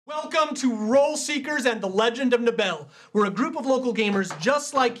Welcome to Role Seekers and the Legend of Nibel. We're a group of local gamers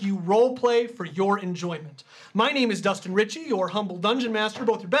just like you role play for your enjoyment. My name is Dustin Ritchie, your humble dungeon master,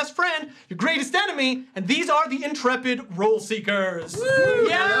 both your best friend, your greatest enemy, and these are the intrepid Role Seekers. Woo!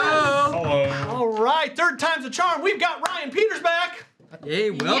 Yeah! Hello. All right, third time's a charm. We've got Ryan Peters back.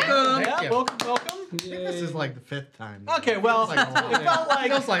 Hey, welcome. Yeah, welcome. This is like the fifth time. Okay, well, it felt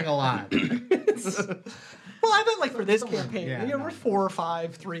like... Feels like a lot. Well, I meant like for this campaign. Yeah, We're 4,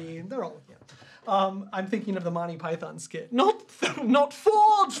 5, 3. They're all. Yeah. I'm thinking of the Monty Python skit. Not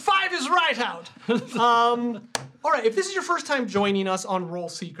 4. 5 is right out. All right. If this is your first time joining us on Role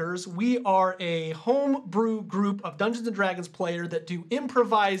Seekers, we are a homebrew group of Dungeons and Dragons players that do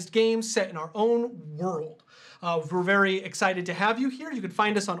improvised games set in our own world. We're very excited to have you here. You can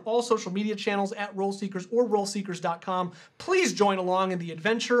find us on all social media channels at RoleSeekers or RoleSeekers.com. Please join along in the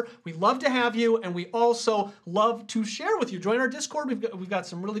adventure. We love to have you, and we also love to share with you. Join our Discord. We've got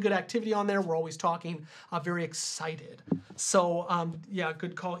some really good activity on there. We're always talking. Very excited. So, yeah,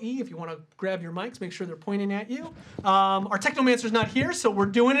 good call, E. If you want to grab your mics, make sure they're pointing at you. Our Technomancer's not here, so we're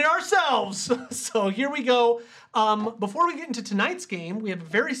doing it ourselves. So here we go. Before we get into tonight's game, we have a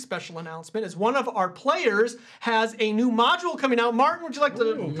very special announcement as one of our players has a new module coming out. Martin, would you like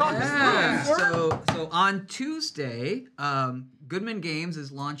to talk us through it? So on Tuesday, Goodman Games is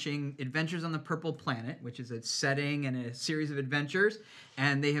launching Adventures on the Purple Planet, which is a setting and a series of adventures.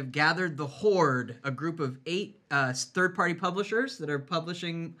 And they have gathered the Horde, a group of 8 third-party publishers that are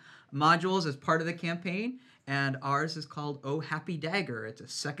publishing modules as part of the campaign. And ours is called Oh Happy Dagger. It's a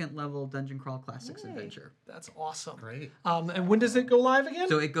second-level Dungeon Crawl Classics adventure. That's awesome. Great. And when does it go live again?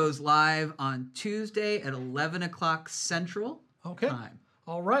 So it goes live on Tuesday at 11 o'clock Central time.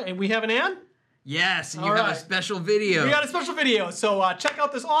 All right. And we have an ad? Yes, and All you have right. a special video. We got a special video. So check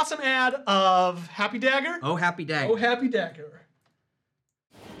out this awesome ad of Happy Dagger. Oh Happy Dagger. Oh Happy Dagger.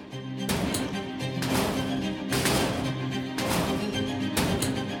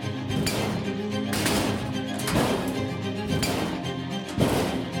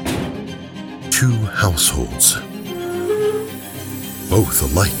 Two households, both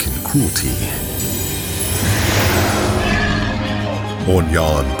alike in cruelty. On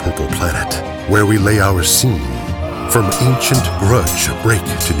yon purple planet, where we lay our scene, from ancient grudge break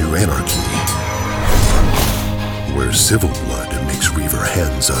to new anarchy, where civil blood makes reaver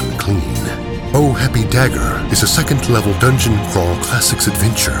hands unclean. Oh Happy Dagger is a second-level Dungeon Crawl Classics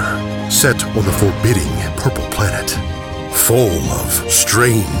adventure set on the forbidding purple planet. Full of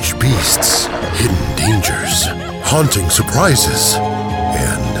strange beasts, hidden dangers, haunting surprises,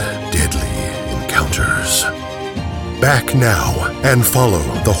 and deadly encounters. Back now and follow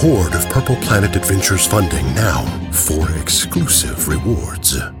the Horde of Purple Planet Adventures funding now for exclusive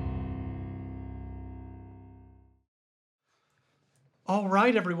rewards. All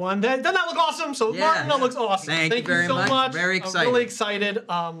right, everyone. Doesn't that look awesome? So, Yeah. Martin, that looks awesome. Thank you very so much. much. Very I'm excited. really excited.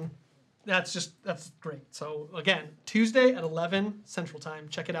 That's great. So, again, Tuesday at 11 Central Time.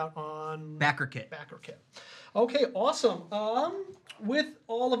 Check it out on Backer Kit. Okay, awesome. With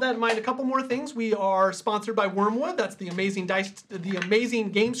all of that in mind, a couple more things. We are sponsored by Wormwood. That's the amazing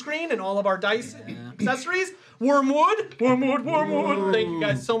game screen and all of our dice accessories. Wormwood. Thank you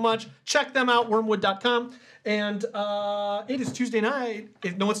guys so much. Check them out, wormwood.com. And it is Tuesday night.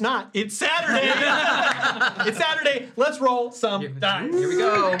 No, it's not. It's Saturday. It's Saturday. Let's roll some dice. Here we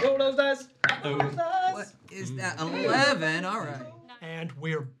go. Roll those dice. What is that? 11. All right. And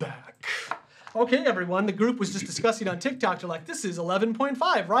we're back. Okay, everyone. The group was just discussing on TikTok. They're like, this is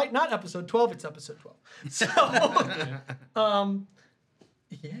 11.5, right? Not episode 12. It's episode 12. So,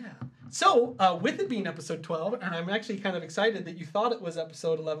 yeah. So, with it being episode 12, and I'm actually kind of excited that you thought it was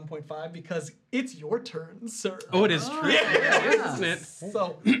episode 11.5 because it's your turn, sir. Oh, it is true. Yeah. Isn't it?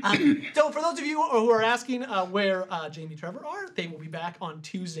 So for those of you who are asking where Jamie and Trevor are, they will be back on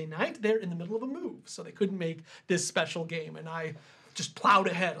Tuesday night. They're in the middle of a move, so they couldn't make this special game, and I just plowed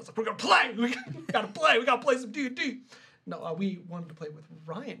ahead. I was like, we're going to play. We got to play some D&D. No, we wanted to play with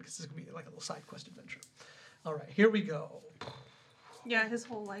Ryan because this is going to be like a little side quest adventure. All right, here we go. Yeah, his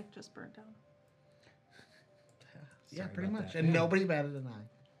whole life just burnt down. Yeah, pretty much. And nobody batted an eye.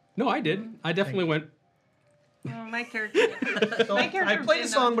 No, I did. I definitely went. Oh, my character. So My character I played a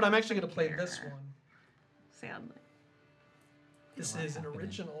did song, not but I'm actually going to play this one. Sadly. This is an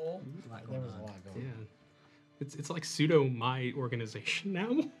original. There was a lot going Yeah. on. It's like pseudo my organization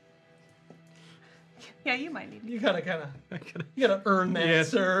now. Yeah, you might need to. You gotta earn that, Yes.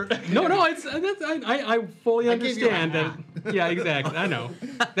 sir. No, I fully I gave you a understand that. Yeah, exactly. I know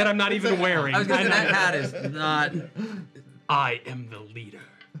that I'm not even wearing. I was going to say know. that hat is not. I am the leader.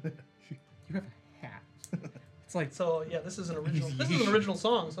 You have a hat. It's like So yeah, this is an original. This is an original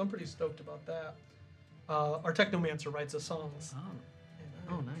song, so I'm pretty stoked about that. Our Technomancer writes us songs. Oh. And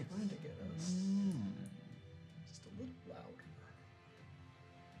I'm nice. trying to get us just a little louder.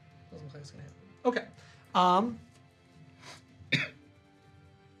 Doesn't look like it's gonna happen. Okay.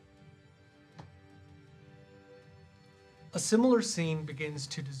 A similar scene begins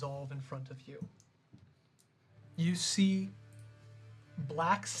to dissolve in front of you. You see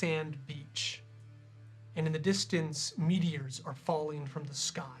black sand beach, and in the distance, meteors are falling from the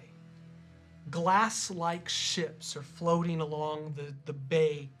sky. Glass-like ships are floating along the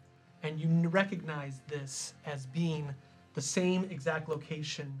bay, and you recognize this as being the same exact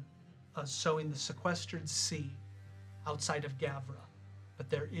location showing the sequestered sea outside of Gavra, but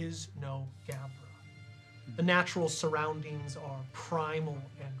there is no Gavra. The natural surroundings are primal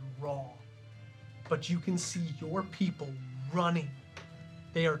and raw, but you can see your people running.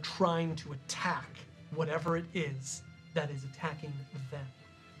 They are trying to attack whatever it is that is attacking them.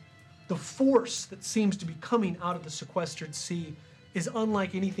 The force that seems to be coming out of the sequestered sea is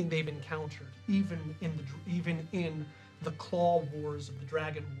unlike anything they've encountered, even in the Claw Wars of the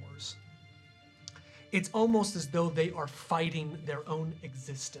Dragon Wars. It's almost as though they are fighting their own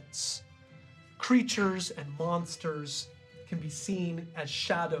existence. Creatures and monsters can be seen as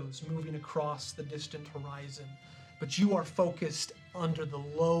shadows moving across the distant horizon, but you are focused under the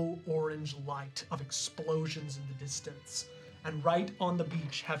low orange light of explosions in the distance. And right on the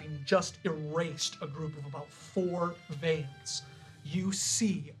beach, having just erased a group of about 4 vans, you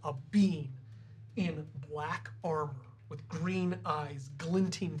see a being in black armor with green eyes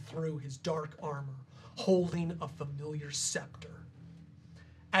glinting through his dark armor, holding a familiar scepter.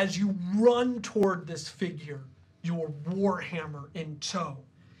 As you run toward this figure, your warhammer in tow,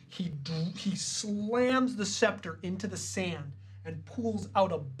 he slams the scepter into the sand and pulls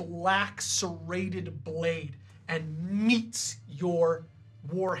out a black serrated blade and meets your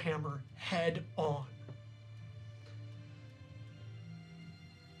warhammer head on.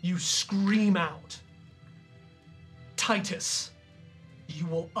 You scream out, "Titus, you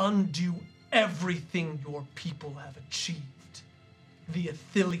will undo everything your people have achieved. The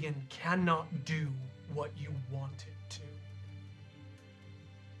Athelian cannot do what you want it to."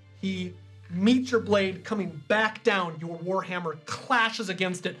 He meets your blade coming back down. Your warhammer clashes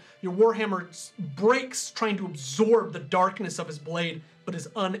against it. Your warhammer breaks, trying to absorb the darkness of his blade, but is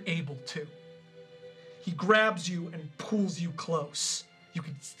unable to. He grabs you and pulls you close.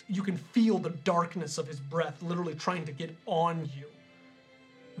 You can feel the darkness of his breath literally trying to get on you.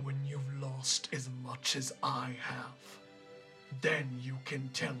 "When you've lost as much as I have, then you can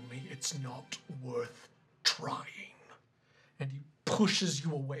tell me it's not worth trying." And he pushes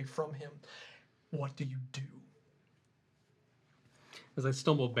you away from him. What do you do? As I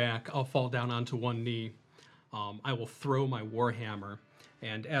stumble back, I'll fall down onto one knee. I will throw my warhammer,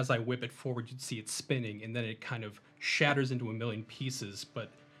 and as I whip it forward, you'd see it spinning, and then it kind of shatters into a million pieces,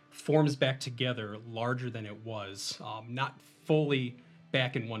 but forms back together larger than it was, not fully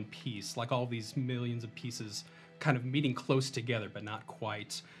back in one piece, like all these millions of pieces kind of meeting close together, but not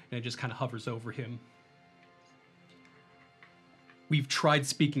quite, and it just kind of hovers over him. "We've tried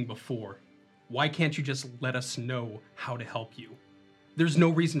speaking before. Why can't you just let us know how to help you? There's no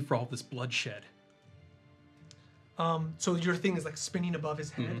reason for all this bloodshed." So your thing is like spinning above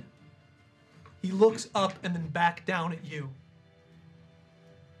his head. He looks up and then back down at you.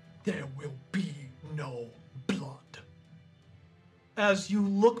 "There will be no blood." As you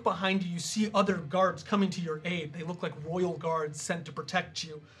look behind you, you see other guards coming to your aid. They look like royal guards sent to protect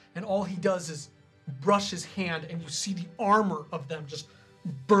you. And all he does is brush his hand, and you see the armor of them just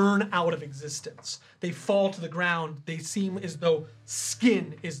burn out of existence. They fall to the ground. They seem as though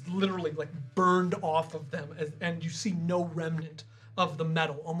skin is literally like burned off of them, and you see no remnant of the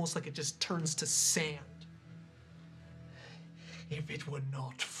metal, almost like it just turns to sand. "If it were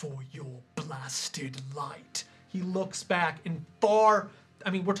not for your blasted light." He looks back, and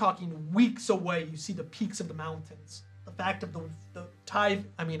we're talking weeks away, you see the peaks of the mountains. The fact of the Tyve,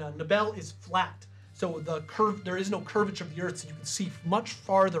 Nabel is flat. So there is no curvature of the earth, so you can see much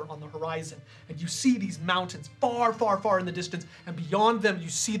farther on the horizon. And you see these mountains far, far, far in the distance, and beyond them you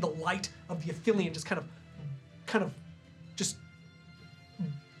see the light of the Athelian just kind of just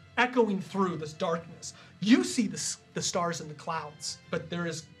echoing through this darkness. You see the stars in the clouds, but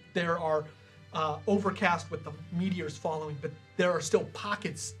there are overcast with the meteors following, but there are still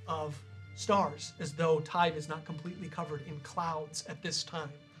pockets of stars, as though Tyve is not completely covered in clouds at this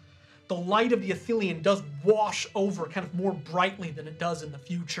time. The light of the Athelian does wash over kind of more brightly than it does in the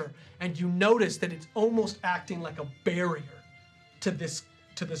future, and you notice that it's almost acting like a barrier to this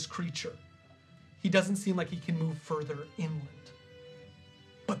creature. he doesn't seem like he can move further inland.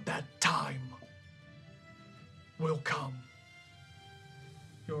 But that time will come.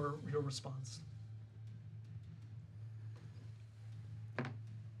 Your response.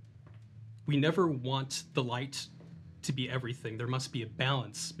 We never want the light to be everything. There must be a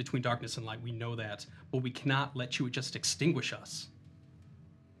balance between darkness and light. We know that, but we cannot let you just extinguish us.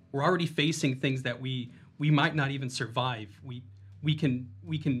 We're already facing things that we might not even survive. We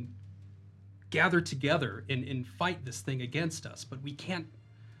can gather together and fight this thing against us, but we can't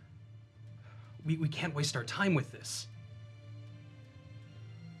waste our time with this.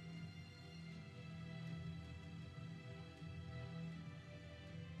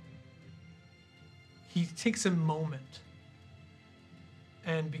 He takes a moment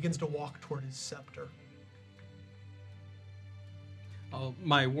and begins to walk toward his scepter.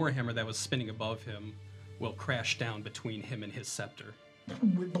 My warhammer that was spinning above him will crash down between him and his scepter.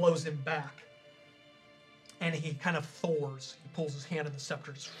 It blows him back. And he kind of thors. He pulls his hand in the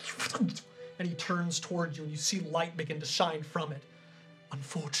scepter, and he turns towards you, and you see light begin to shine from it.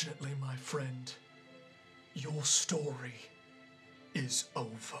 Unfortunately, my friend, your story is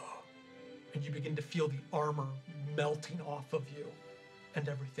over. And you begin to feel the armor melting off of you, and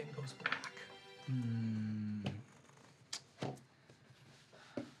everything goes black.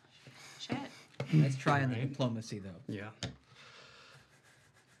 Shit. Let's try on the diplomacy, though. Yeah.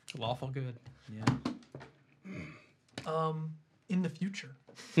 Lawful good. Yeah. In the future,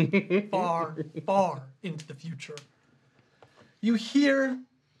 far, far into the future, you hear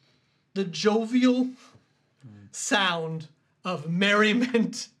the jovial sound of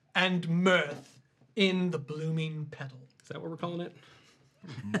merriment and mirth in the blooming petal. Is that what we're calling it?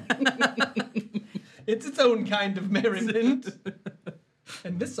 It's its own kind of merriment.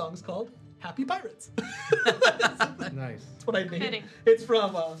 And this song's called Happy Pirates. Nice. That's what I named. Fitting. It's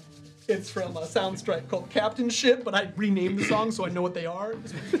from a Soundstripe called Captain Ship, but I renamed the song so I know what they are.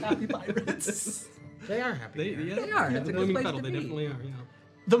 It's Happy Pirates. They are happy. They are. That's a good blooming place petal. to They be. definitely are. Yeah.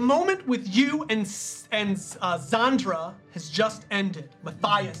 The moment with you and Zandra has just ended.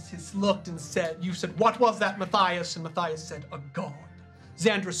 Matthias has looked and said, you said, what was that, Matthias? And Matthias said, a god.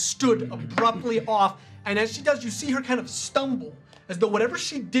 Zandra stood abruptly off, and as she does, you see her kind of stumble, as though whatever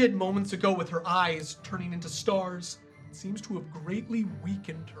she did moments ago with her eyes turning into stars seems to have greatly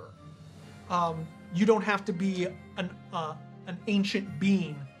weakened her. You don't have to be an ancient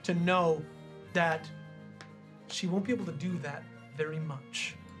being to know that she won't be able to do that very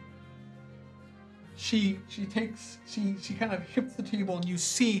much. She kind of hits the table, and you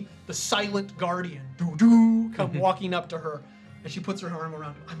see the silent guardian come walking up to her, and she puts her arm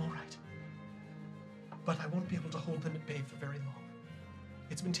around him. I'm all right, but I won't be able to hold them at bay for very long.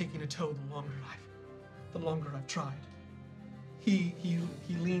 It's been taking a toll the longer I've tried. He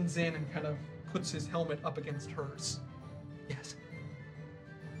leans in and kind of puts his helmet up against hers. Yes,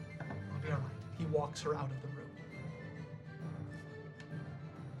 I'll be all right. He walks her out of the room.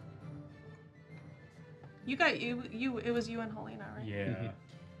 You got you. It was you and Helena, right? Yeah.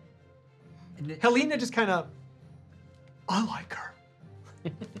 And it- Helena just kind of, I like her.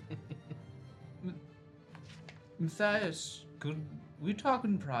 Matthias, could we talk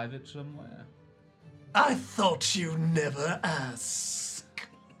in private somewhere? I thought you never ask.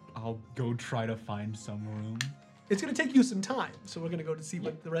 I'll go try to find some room. It's going to take you some time, so we're going to go to see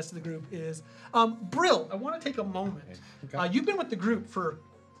what the rest of the group is. Brill, I want to take a moment. You've been with the group through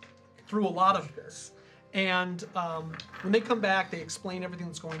a lot of this, and when they come back, they explain everything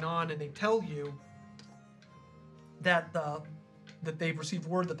that's going on, and they tell you that that they've received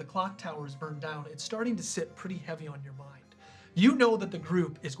word that the clock tower is burned down. It's starting to sit pretty heavy on your mind. You know that the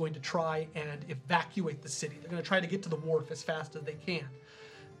group is going to try and evacuate the city. They're going to try to get to the wharf as fast as they can.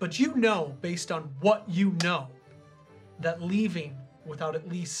 But you know, based on what you know, that leaving without at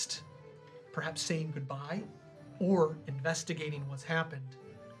least perhaps saying goodbye or investigating what's happened,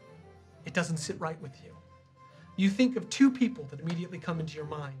 it doesn't sit right with you. You think of two people that immediately come into your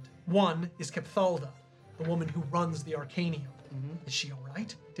mind. One is Kepthalda, the woman who runs the Arcanium. Is she all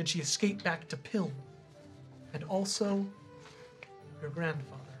right? Did she escape back to Piln? And also, your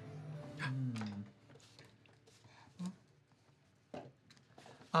grandfather.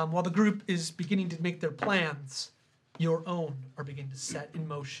 While the group is beginning to make their plans, your own are beginning to set in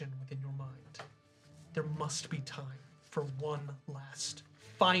motion within your mind. There must be time for one last,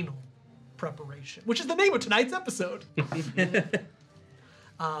 final preparation, which is the name of tonight's episode.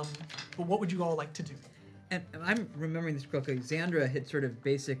 But what would you all like to do? And I'm remembering this correctly. Xandra had sort of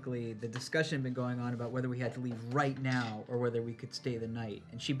basically, the discussion had been going on about whether we had to leave right now or whether we could stay the night.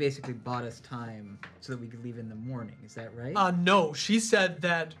 And she basically bought us time so that we could leave in the morning. Is that right? No, she said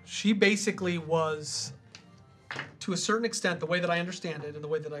that she basically was, to a certain extent, the way that I understand it and the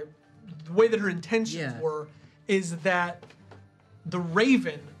way that her intentions were, is that the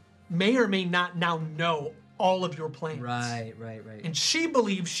Raven may or may not now know all of your plans. Right. And she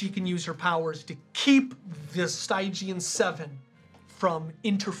believes she can use her powers to keep the Stygian 7 from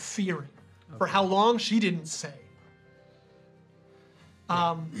interfering. Okay. For how long, she didn't say.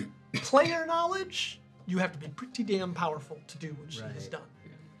 Player knowledge, you have to be pretty damn powerful to do what she has done.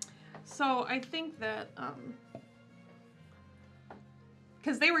 So I think that,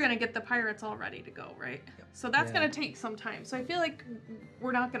 because they were going to get the pirates all ready to go, right? Yep. So that's going to take some time. So I feel like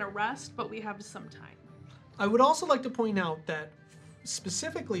we're not going to rest, but we have some time. I would also like to point out that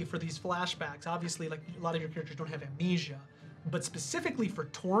specifically for these flashbacks, obviously, like a lot of your characters don't have amnesia, but specifically for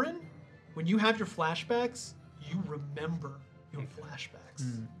Torin, when you have your flashbacks, you remember your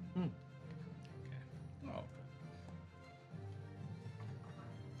flashbacks. Okay. Oh.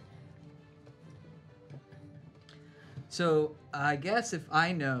 So I guess if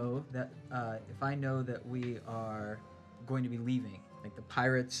I know that we are going to be leaving, like the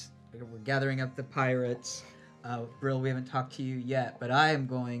pirates, we're gathering up the pirates. Brill, we haven't talked to you yet, but I am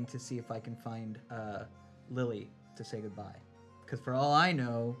going to see if I can find Lily to say goodbye. Because for all I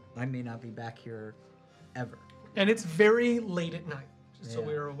know, I may not be back here ever. And it's very late at night, just so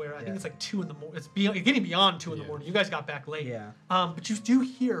we're aware. I think it's like 2 in the morning. It's getting beyond 2 in the morning. You guys got back late. Yeah. But you do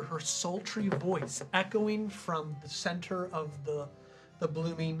hear her sultry voice echoing from the center of the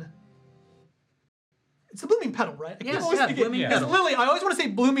blooming. It's the blooming petal, right? Blooming petal. Lily. I always want to say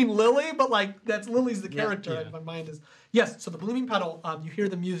blooming lily, but like that's Lily's the character. Yeah. My mind is yes. So the blooming petal. You hear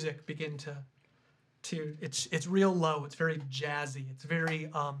the music begin to. It's real low. It's very jazzy. It's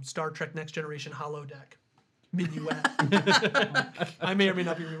very Star Trek Next Generation holodeck minuet. I may or may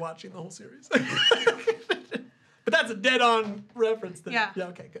not be rewatching the whole series, but that's a dead-on reference. Yeah.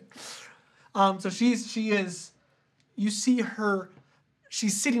 Okay. Good. So she is. You see her.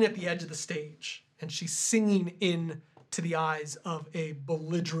 She's sitting at the edge of the stage. And she's singing in to the eyes of a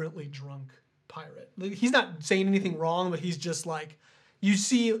belligerently drunk pirate. He's not saying anything wrong, but he's just like, you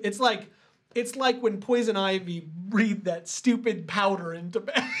see, it's like when Poison Ivy breathed that stupid powder into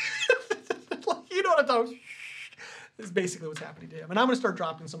bed. You know what I'm talking about? Is basically what's happening to him. And I'm going to start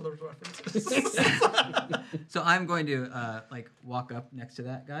dropping some of those references. So I'm going to walk up next to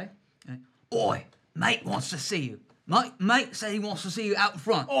that guy. And, oi, mate wants to see you. Mate said he wants to see you out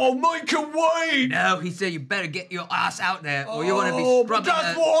front. Oh, mate can wait! No, he said you better get your ass out there or you're going to be scrubbing.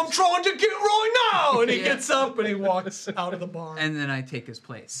 That's what I'm trying to get right now! And he gets up and he walks out of the bar. And then I take his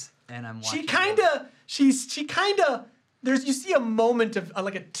place. And I'm watching. She kind of, you see a moment of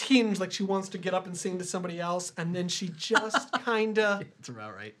like a tinge, like she wants to get up and sing to somebody else, and then she just kind of... It's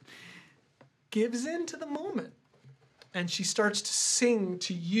about right. Gives in to the moment. And she starts to sing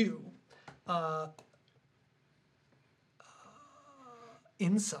to you.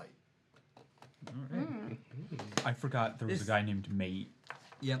 Insight. All right. I forgot there was a guy named Mate.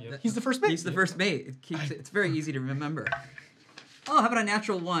 Yep. He's the first mate. He's the first mate. It's very easy to remember. Oh, how about a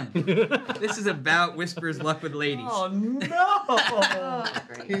natural 1? This is about Whisper's luck with ladies. Oh, no. Oh,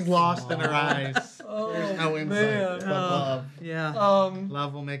 great. He's lost in her eyes. There's no insight man. but love. Yeah.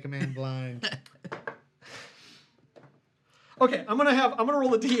 Love will make a man blind. Okay, I'm gonna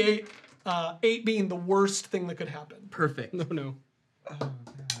roll a d8. 8 being the worst thing that could happen. Perfect. No.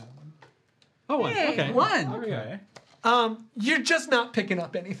 Oh, 1. Hey. Okay. 1. Okay. You're just not picking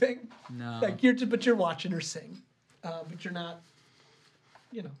up anything. No. Like but you're watching her sing. But you're not,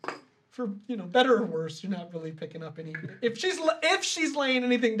 for better or worse, you're not really picking up any. If she's laying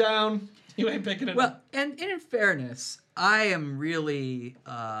anything down, you ain't picking it up. Well, and in fairness, I am really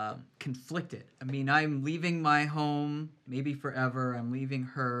conflicted. I mean, I'm leaving my home, maybe forever. I'm leaving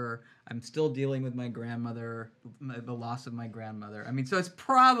her. I'm still dealing with my grandmother, the loss of my grandmother. I mean, so it's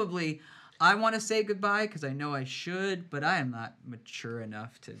probably, I want to say goodbye because I know I should, but I am not mature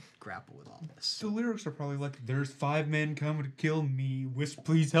enough to grapple with all this. The lyrics are probably like, "There's 5 men coming to kill me.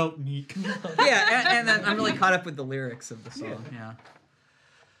 Please help me." Yeah, and then I'm really caught up with the lyrics of the song. Yeah.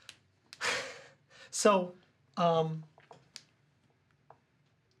 So,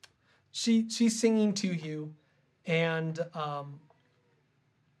 she's singing to you, and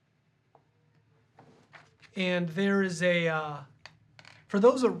there is for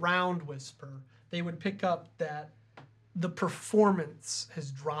those around Whisper, they would pick up that the performance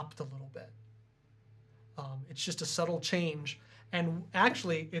has dropped a little bit. It's just a subtle change, and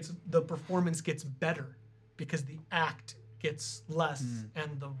actually, the performance gets better because the act gets less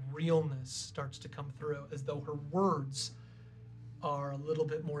and the realness starts to come through, as though her words are a little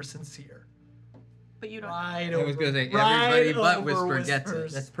bit more sincere. But you don't. Right I was going to say, right everybody but over Whisper gets it.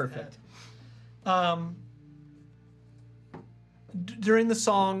 Whisper's That's perfect. head. During the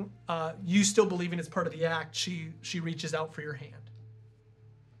song, you still believing it's part of the act, she reaches out for your hand.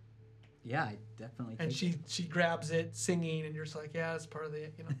 Yeah, I definitely And take she grabs it, singing, and you're just like, yeah, it's part of the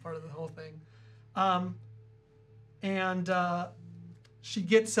part of the whole thing. And she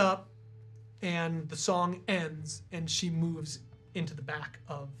gets up, and the song ends, and she moves into the back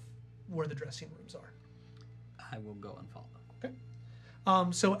of where the dressing rooms are. I will go and follow. Okay.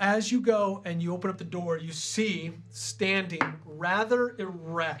 So as you go and you open up the door, you see standing rather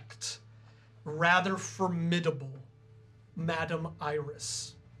erect, rather formidable, Madame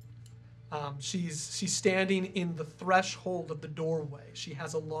Iris. She's standing in the threshold of the doorway. She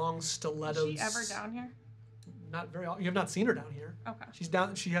has a long stiletto. Is she ever down here? Not very. You have not seen her down here. Okay. She's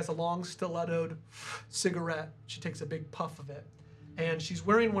down. She has a long stilettoed cigarette. She takes a big puff of it, and she's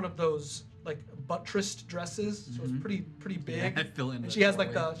wearing one of those like buttressed dresses. So it's pretty big. Yeah, fill in and the she has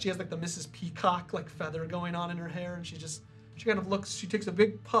doorway. like the Mrs. Peacock like feather going on in her hair, and she kind of looks. She takes a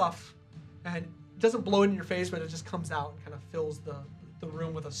big puff, and it doesn't blow it in your face, but it just comes out and kind of fills the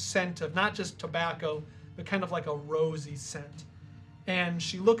room with a scent of not just tobacco, but kind of like a rosy scent. And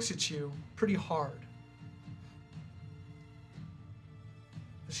she looks at you pretty hard.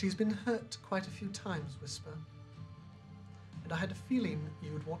 She's been hurt quite a few times, Whisper. And I had a feeling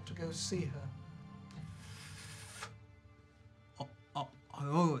you would want to go see her. I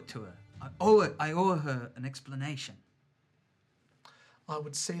owe it to her. I owe her an explanation. I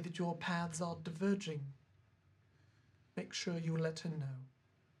would say that your paths are diverging. Make sure you let her know.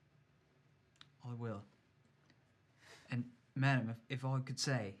 I will. And, madam, if I could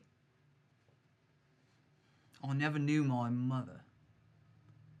say, I never knew my mother.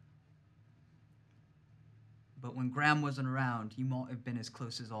 But when Gram wasn't around, you might have been as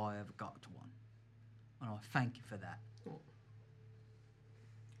close as I ever got to one. And I thank you for that.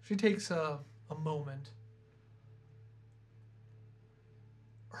 She takes a moment.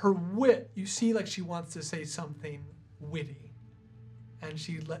 Her wit, you see like she wants to say something witty. And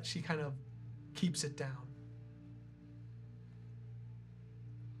she kind of keeps it down.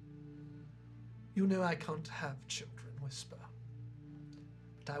 You know I can't have children, Whisper.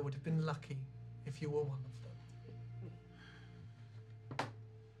 But I would have been lucky if you were one of them.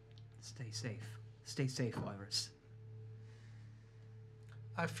 Stay safe. Stay safe, Iris.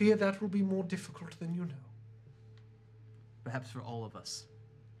 I fear that will be more difficult than you know. Perhaps for all of us.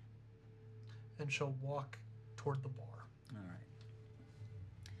 And she'll walk toward the bar. All right.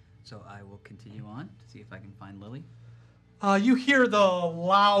 So I will continue on to see if I can find Lily. You hear the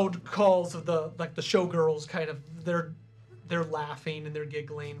loud calls of the showgirls. Kind of they're laughing and they're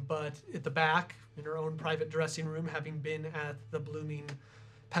giggling, but at the back in her own private dressing room, having been at the Blooming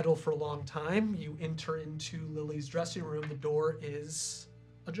Petal for a long time, you enter into Lily's dressing room. The door is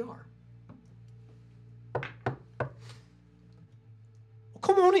ajar. Well,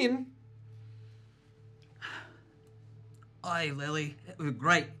 come on in. Hi, Lily. It was a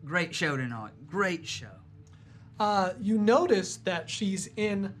great show tonight. Great show. You notice that she's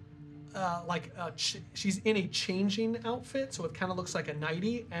in she's in a changing outfit, so it kind of looks like a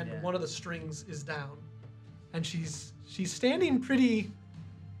nightie, and one of the strings is down, and she's standing pretty.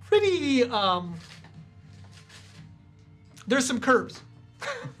 There's some curves.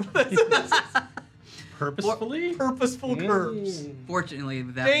 Purposefully? Purposeful curves. Fortunately,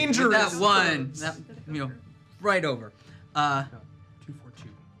 with that, Dangerous. with that one, that, right over. 242.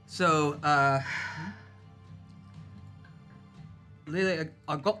 So, Lily,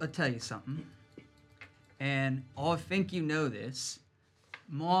 I got to tell you something, and I think you know this.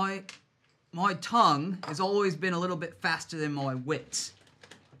 My tongue has always been a little bit faster than my wits.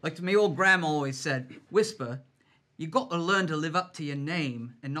 Like to me, old grandma always said, Whisper, you got to learn to live up to your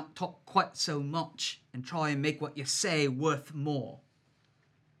name and not talk quite so much and try and make what you say worth more.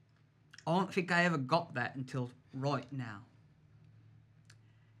 I don't think I ever got that until right now.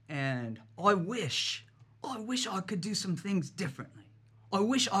 And I wish I could do some things differently. I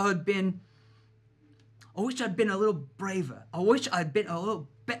wish I'd been a little braver. I wish I'd been a little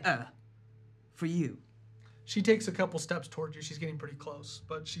better for you. She takes a couple steps towards you. She's getting pretty close,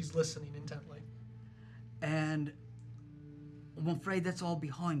 but she's listening intently. And I'm afraid that's all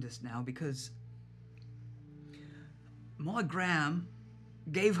behind us now because my Gram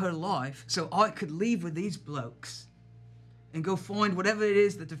gave her life so I could leave with these blokes and go find whatever it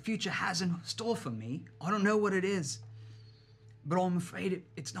is that the future has in store for me. I don't know what it is, but I'm afraid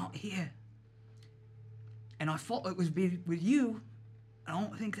it's not here. And I thought it would be with you. I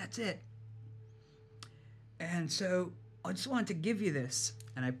don't think that's it. And so I just wanted to give you this.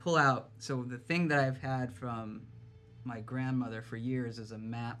 And I pull out, so the thing that I've had from my grandmother for years is a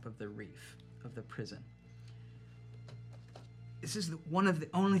map of the reef, of the prison. This is one of the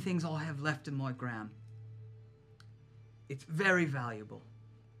only things I'll have left in my gram. It's very valuable.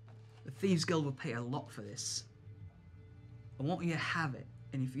 The Thieves Guild will pay a lot for this. I want you to have it.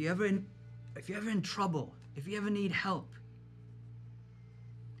 And if you're ever in trouble, if you ever need help,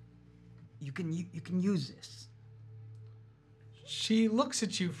 you can use this. She looks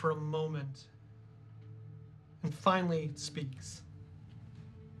at you for a moment and finally speaks.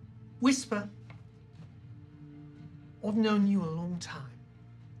 Whisper, I've known you a long time.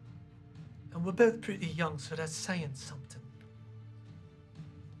 And we're both pretty young, so that's saying something.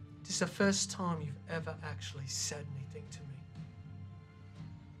 This is the first time you've ever actually said anything to me.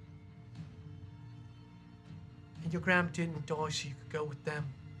 And your gram didn't die so you could go with them.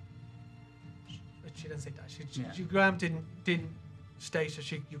 She didn't say die. Your gram didn't stay so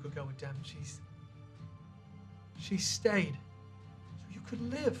you could go with them. She stayed so you could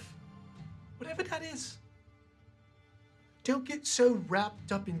live. Whatever that is. Don't get so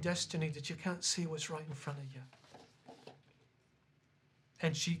wrapped up in destiny that you can't see what's right in front of you.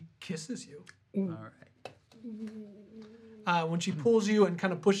 And she kisses you. All right. When she pulls you and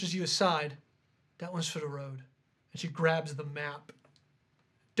kind of pushes you aside, that one's for the road. And she grabs the map.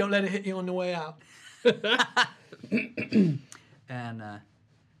 Don't let it hit you on the way out. And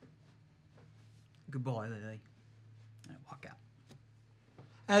goodbye, Lily. And I walk out.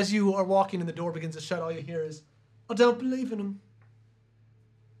 As you are walking and the door begins to shut, all you hear is, I don't believe in him.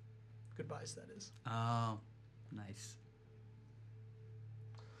 Goodbyes, that is. Oh, nice.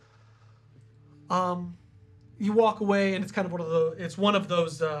 You walk away and it's kind of one of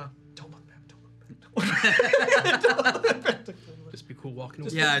those, don't look back, don't look back. Just be cool walking away.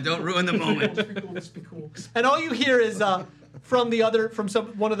 Yeah, don't ruin the moment. Just be cool. And all you hear is from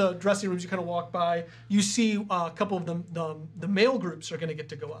one of the dressing rooms you kind of walk by, you see a couple of the male groups are going to get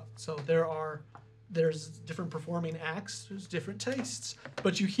to go up. So there's different performing acts, there's different tastes.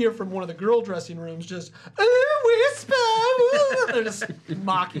 But you hear from one of the girl dressing rooms just, whisper! They're just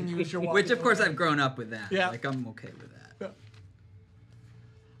mocking you as you're walking. Which, of course, away. I've grown up with that. Yeah. Like, I'm okay with that. Yeah.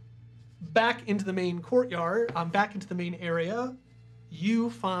 Back into the main courtyard, back into the main area, you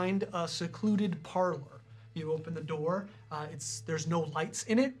find a secluded parlor. You open the door. There's no lights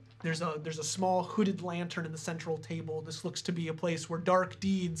in it. There's a small hooded lantern in the central table. This looks to be a place where dark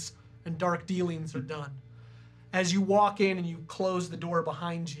deeds and dark dealings are done. As you walk in and you close the door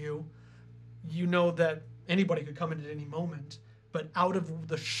behind you, you know that anybody could come in at any moment. But out of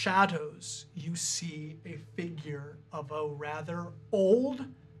the shadows, you see a figure of a rather old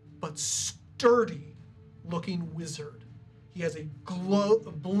but sturdy looking wizard. He has a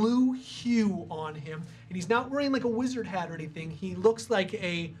blue hue on him, and he's not wearing like a wizard hat or anything. He looks like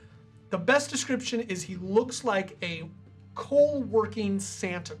the best description is he looks like a coal-working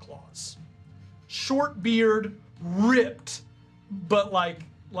Santa Claus. Short beard, ripped, but like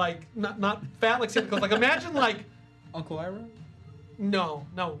not fat like Santa Claus. Like imagine like Uncle Ira? No,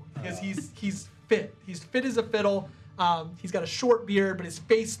 because he's fit. He's fit as a fiddle. He's got a short beard, but his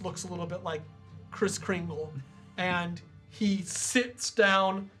face looks a little bit like Kris Kringle, and he sits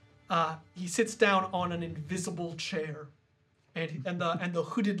down. He sits down on an invisible chair, and the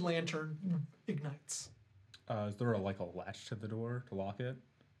hooded lantern ignites. Is there a latch to the door to lock it?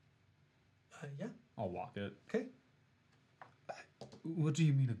 Yeah. I'll lock it. Okay. What do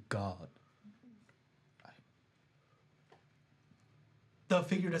you mean a god? The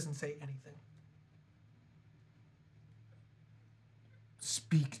figure doesn't say anything.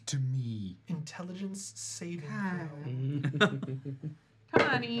 Speak to me. Intelligence saving throw. Come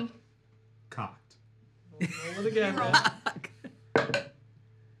on, E. Cocked. Roll it again. Roll. Man.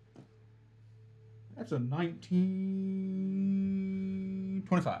 That's a 19...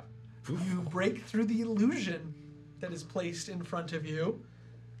 25. You break through the illusion that is placed in front of you,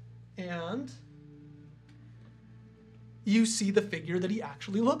 and you see the figure that he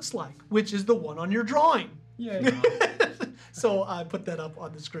actually looks like, which is the one on your drawing. Yeah. So I put that up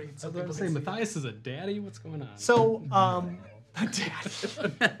on the screen. So I was about to say, Matthias is a daddy? What's going on? So,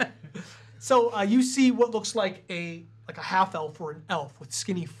 daddy. So you see what looks like a half elf or an elf with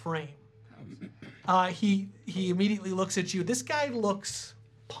skinny frame. He immediately looks at you. This guy looks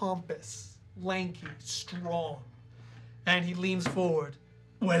pompous, lanky, strong, and he leans forward.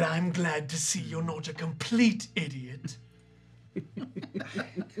 Well, I'm glad to see you're not a complete idiot.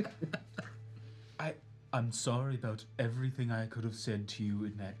 I'm sorry about everything I could have said to you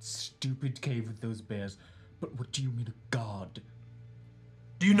in that stupid cave with those bears, But what do you mean a god?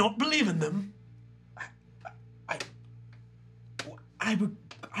 Do you not believe in them?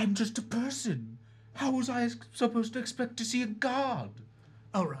 I'm just a person. How was I supposed to expect to see a god?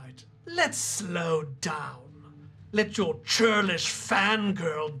 All right, let's slow down. Let your churlish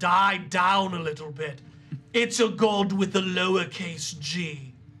fangirl die down a little bit. It's a god with a lowercase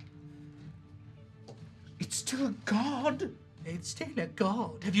g. It's still a god? It's still a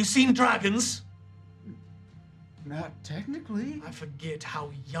god. Have you seen dragons? Not technically. I forget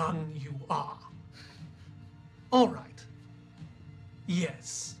how young you are. All right.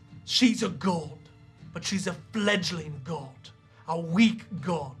 Yes, she's a god, but she's a fledgling god, a weak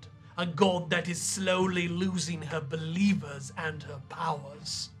god, a god that is slowly losing her believers and her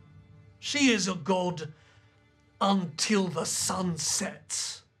powers. She is a god until the sun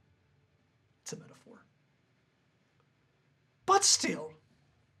sets. It's a metaphor. But still,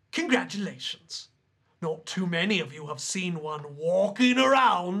 congratulations. Not too many of you have seen one walking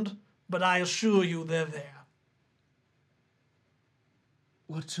around, but I assure you they're there.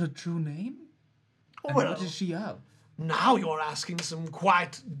 What's her true name? And Well, what is she of? now you're asking some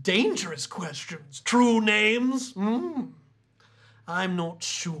quite dangerous questions. True names? I'm not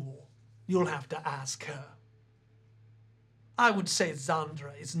sure. You'll have to ask her. I would say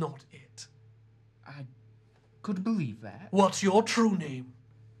Zandra is not it. I could believe that. What's your true name?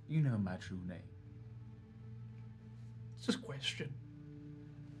 You know my true name. It's just a question.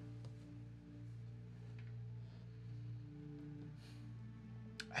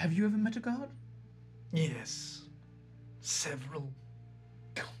 Have you ever met a god? Yes. Several.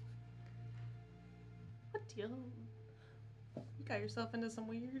 What deal? You got yourself into some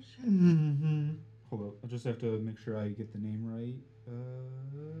weird shit. Mm-hmm. Hold up. I just have to make sure I get the name right.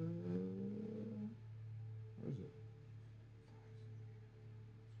 Where is it?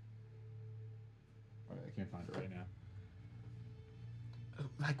 Alright, I can't find it right now.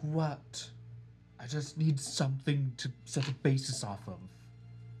 Like what? I just need something to set a basis off of.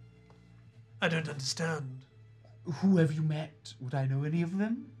 I don't understand. Who have you met? Would I know any of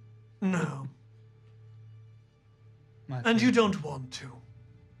them? No. My And you friend- don't want to.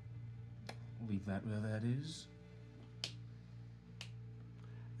 Leave that where that is.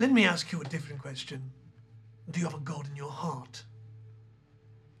 Let me ask you a different question. Do you have a god in your heart?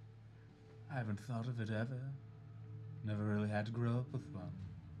 I haven't thought of it ever. Never really had to grow up with one.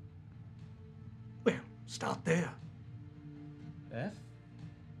 Well, start there. F?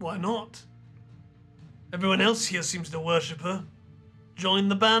 Why not? Everyone else here seems to worship her. Join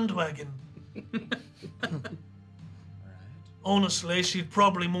the bandwagon. Alright. Honestly, she's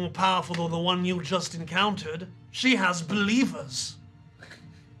probably more powerful than the one you just encountered. She has believers.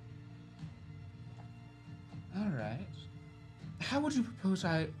 Alright. How would you propose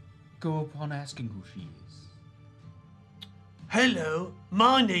I go upon asking who she is? Hello,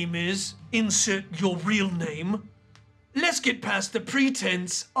 my name is... Insert your real name. Let's get past the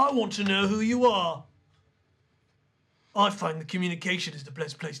pretense. I want to know who you are. I find the communication is the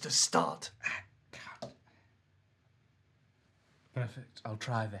best place to start. Perfect. I'll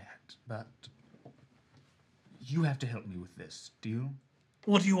try that. But you have to help me with this, deal?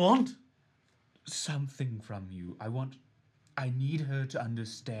 What do you want? Something from you. I need her to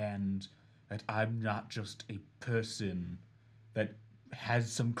understand that I'm not just a person that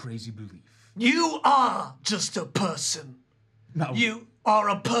has some crazy belief. You are just a person. No. You are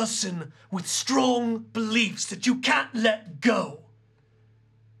a person with strong beliefs that you can't let go.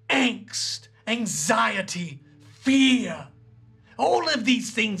 Angst, anxiety, fear. All of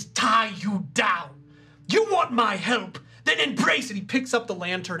these things tie you down. You want my help, then embrace it. He picks up the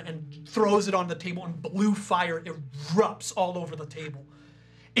lantern and throws it on the table, and blue fire erupts all over the table.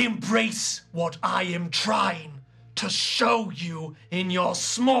 Embrace what I am trying to show you in your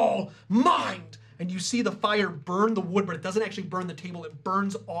small mind. And you see the fire burn the wood, but it doesn't actually burn the table. It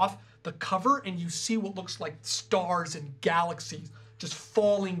burns off the cover, and you see what looks like stars and galaxies just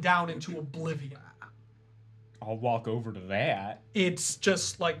falling down into oblivion. I'll walk over to that. It's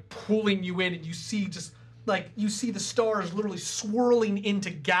just like pulling you in, and you see the stars literally swirling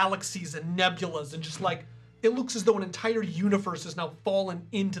into galaxies and nebulas, and just like it looks as though an entire universe has now fallen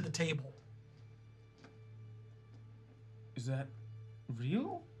into the table. Is that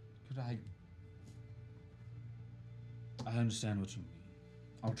real? I understand what you mean.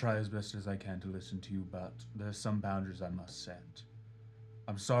 I'll try as best as I can to listen to you, but there's some boundaries I must set.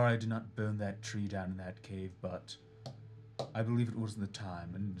 I'm sorry I did not burn that tree down in that cave, but I believe it wasn't the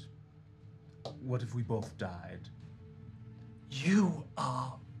time, and what if we both died? You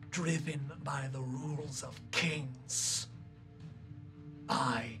are driven by the rules of kings.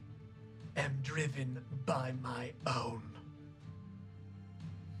 I am driven by my own.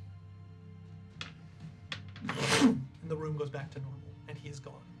 And the room goes back to normal, and he is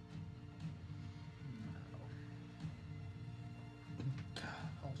gone.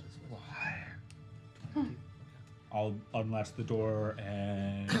 I'll unlatch the door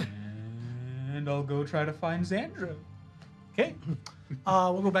and I'll go try to find Xandra. Okay.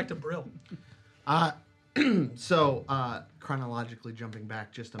 We'll go back to Brill. So, chronologically jumping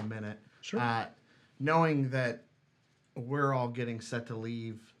back just a minute. Sure. Knowing that we're all getting set to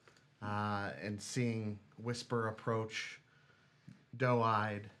leave and seeing Whisper approach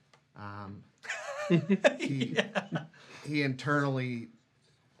doe-eyed, he internally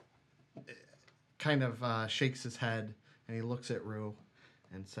kind of shakes his head and he looks at Rue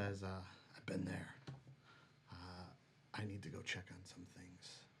and says, I've been there. I need to go check on some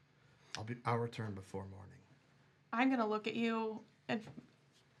things. I'll return before morning. I'm gonna look at you and.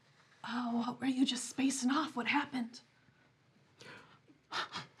 Oh, what were you just spacing off? What happened?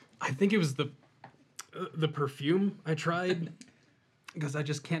 I think it was the perfume I tried because I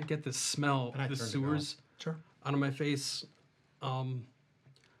just can't get the smell And I of the turned it sewers Sure. out of my face.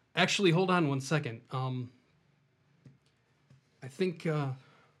 Actually, hold on one second. I think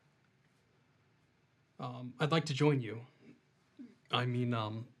I'd like to join you. I mean,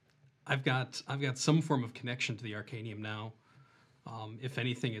 I've got some form of connection to the Arcanium now. If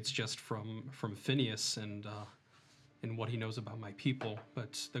anything, it's just from Phineas and what he knows about my people.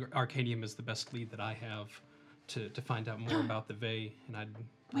 But the Arcanium is the best lead that I have to find out more about the Vey, and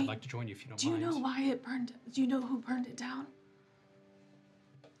I'd like to join you if you don't mind. Do you know why it burned? Do you know who burned it down?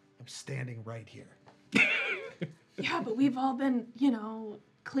 I'm standing right here. Yeah, but we've all been,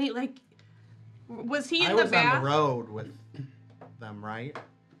 clean. Like, was he in I the was bath? on the road with them, right?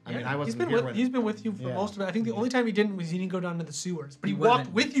 I mean, I wasn't He's been with you for Yeah. most of it. I think the only time he didn't was he didn't go down to the sewers. But he He walked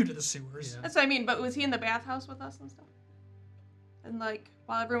wasn't- with you to the sewers. Yeah. That's what I mean. But was he in the bathhouse with us and stuff? And like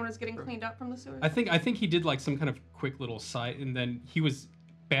while everyone was getting cleaned up from the sewers. I think he did like some kind of quick little side, and then he was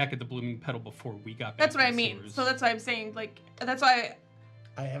back at the Blooming Petal before we got back. That's what to I the mean. sewers. So that's why I'm saying. Like, that's why.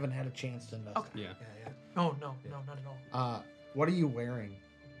 I haven't had a chance to investigate. Okay. Yeah. Oh, no, not at all. What are you wearing?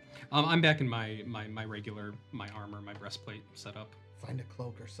 I'm back in my regular armor, my breastplate set up. Find a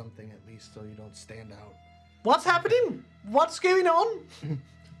cloak or something at least so you don't stand out. What's happening? What's going on?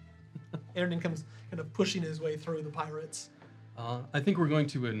 Aaron comes kind of pushing his way through the pirates. I think we're going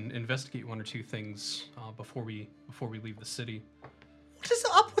to investigate one or two things before we leave the city. What is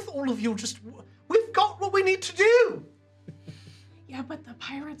up with all of you? We've got what we need to do. Yeah, but the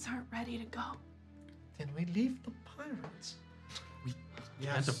pirates aren't ready to go. Then we leave the pirates.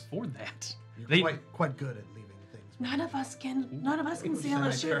 Can't afford that. You're They- quite good at leaving things. None of us can sail And I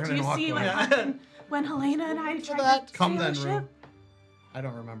a ship. turn Do and you walk see what away. happened when Helena and I tried that. to Come sail then, a Rue. ship? I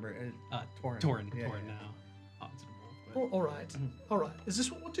don't remember. Torin. Torin Yeah, now. yeah. Odds and rolls, but- All right. All right. Is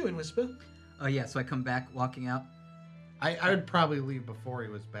this what we're doing, Whisper? Oh yeah, so I come back walking out. I would probably leave before he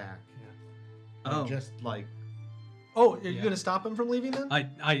was back. Oh. Just like Oh, are you Yeah. going to stop him from leaving then?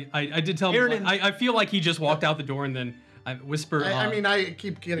 I did tell him. Aaron like, and- I feel like he just walked out the door and then I whisper. I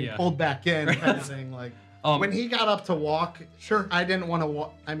keep getting yeah. pulled back in kind of thing. Like when he got up to walk, Sure. I didn't want to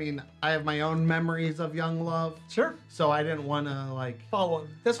walk. I mean, I have my own memories of young love, Sure. so I didn't want to like. Follow him.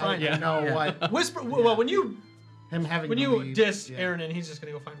 That's I fine. didn't know Yeah. what Whisper. Well, when you him having. when to you leave, diss yeah. Aaron, he's just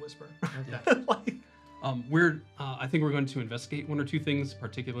going to go find Whisper. Okay. Like, I think we're going to investigate one or two things,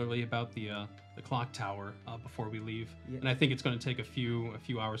 particularly about the clock tower before we leave. Yeah. And I think it's going to take a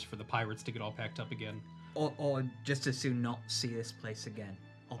few hours for the pirates to get all packed up again. Or just as soon not see this place again.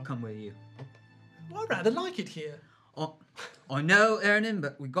 I'll come with you. I rather like it here. Oh, I know, Ernan,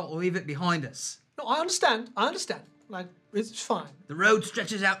 but we got to leave it behind us. No, I understand. Like, it's fine. The road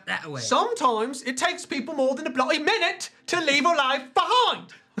stretches out that way. Sometimes it takes people more than a bloody minute to leave a life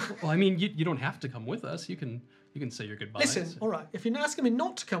behind. Well, I mean, you don't have to come with us. You can say your goodbyes. Listen, all right, if you're asking me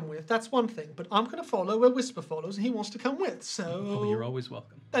not to come with, that's one thing. But I'm going to follow where Whisper follows, and he wants to come with. So Oh, you're always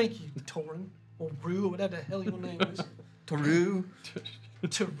welcome. thank you, Torin or Rue or whatever the hell your name is. Toru.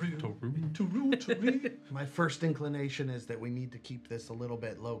 Toru. My first inclination is that we need to keep this a little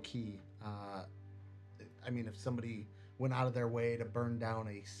bit low key. I mean, if somebody went out of their way to burn down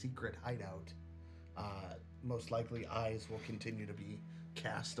a secret hideout, most likely eyes will continue to be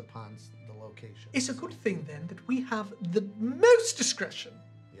cast upon the location. It's a good thing then that we have the most discretion.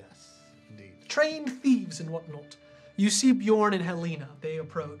 Yes, indeed. Trained thieves and whatnot. You see Bjorn and Helena. They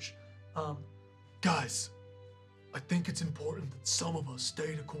approach. Guys, I think it's important that some of us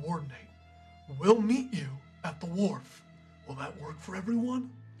stay to coordinate. We'll meet you at the wharf. Will that work for everyone?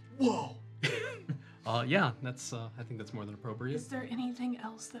 Whoa. Yeah, that's. I think that's more than appropriate. Is there anything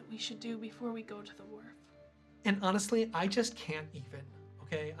else that we should do before we go to the wharf? And honestly, I just can't even.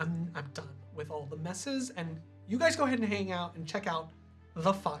 Okay, I'm done with all the messes, and you guys go ahead and hang out and check out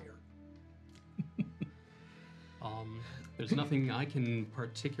the fire. There's nothing I can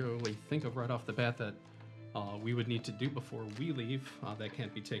particularly think of right off the bat that we would need to do before we leave. That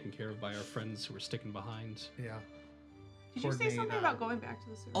can't be taken care of by our friends who are sticking behind. Yeah. Did you say something about going back to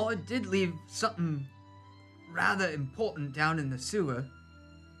the sewer? Oh, I did leave something rather important down in the sewer.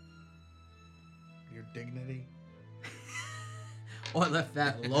 Your dignity. Oh, I left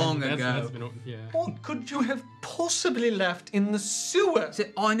that long ago. That's been, yeah. What could you have possibly left in the sewer? So,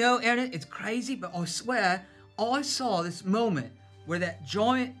 I know, Aaron, it's crazy, but I swear, I saw this moment where that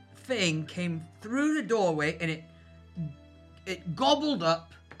giant thing came through the doorway and it gobbled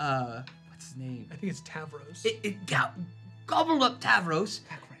up, what's his name? I think it's Tavros. It gobbled up Tavros,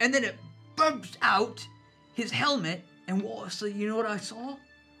 and then it burst out his helmet, and so you know what I saw?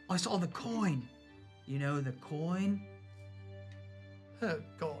 I saw the coin. You know, the coin? Oh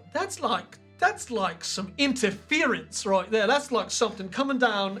God, that's like some interference right there. That's like something coming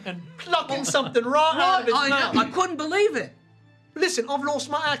down and plucking something right out of its I mouth. know, I couldn't believe it. Listen, I've lost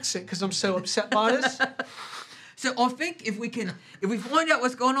my accent because I'm so upset by this. So I think if we find out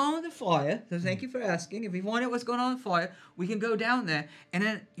what's going on with the fire, so thank you for asking. If we find out what's going on with the fire, we can go down there. And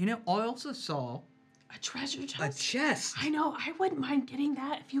then, you know, I also saw A treasure a chest? chest. I know, I wouldn't mind getting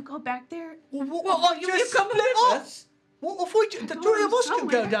that if you go back there. Well, you come with us. Well, if we, the Go three of us can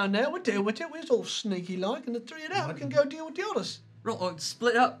go somewhere. down there, we'll deal with it. We're all sneaky like, and the three of them can go deal with the others. Right,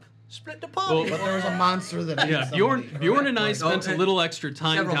 split up. Split the party. But there was a monster that ate Yeah, somebody, Bjorn and I correct? spent a little extra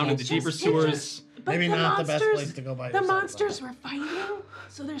time Several down in the months. deeper sewers. But Maybe not the best place to go by The yourself, monsters were fighting,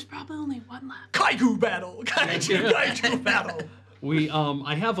 so there's probably only one left. Kaiju battle. Kaiju battle.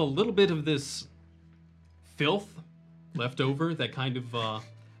 I have a little bit of this filth left over that kind of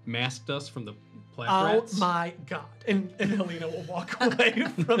masked us from the plague Oh rats. my God. And Helena will walk away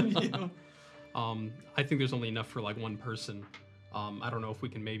from you. I think there's only enough for like one person. I don't know if we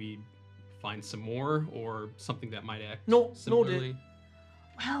can maybe find some more or something that might act No, similarly.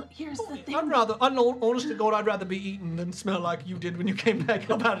 Well, here's the thing. honest to God, I'd rather be eaten than smell like you did when you came back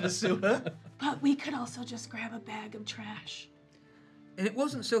up out of the sewer. But we could also just grab a bag of trash. And it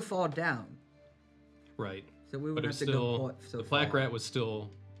wasn't so far down. Right. So we But wouldn't it was have to go still, quite so the plague far. rat was still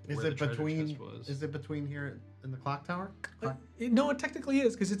Is where it the treasure between? chest was. Is it between here and the clock tower? No, it technically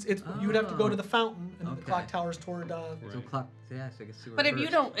is, because it's you would have to go to the fountain, and the Okay. clock tower's toward... So Right. clock, yeah, so I can see where But if you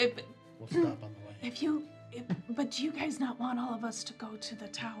first. don't, We'll stop on the way. but do you guys not want all of us to go to the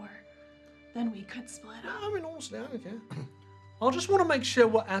tower? Then we could split up. I mean, honestly, I don't care. I just want to make sure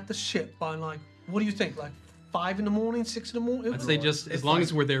we're at the ship by, like, what do you think, like 5 in the morning, 6 in the morning? I'd say just as It's long like-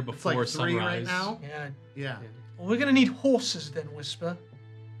 as we're there It's before like 3 sunrise. right now. Yeah. Yeah. Well, we're going to need horses then, Whisper.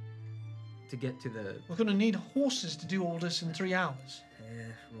 To get to the... We're going to need horses to do all this in 3 hours. Yeah,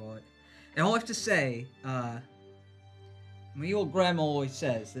 right. And I have to say, my old grandma always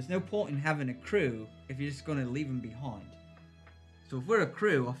says, there's no point in having a crew if you're just going to leave them behind. So if we're a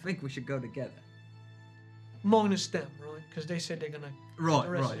crew, I think we should go together. Minus them, right? Because they said they're going to... Right, the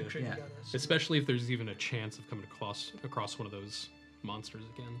rest right, of the crew yeah. together. So. Especially if there's even a chance of coming across one of those monsters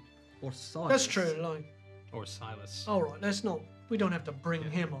again. Or Silas. That's true, like... Or Silas. All right, let's not... We don't have to bring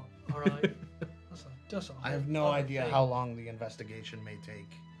him up, all right? That's all. I have no other idea thing. how long the investigation may take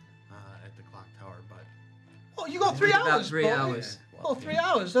at the clock tower, but Oh, you got 3 About hours, 3 boy. hours. Oh, 3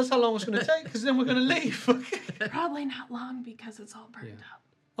 hours. That's how long it's going to take, because then we're going to leave. Probably not long because it's all burned Yeah.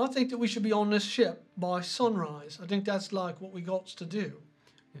 up. I think that we should be on this ship by sunrise. I think that's like what we got to do.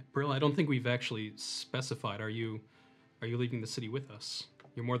 Yeah. Brill, I don't think we've actually specified. Are you leaving the city with us?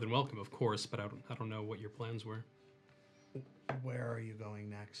 You're more than welcome, of course, but I don't know what your plans were. where are you going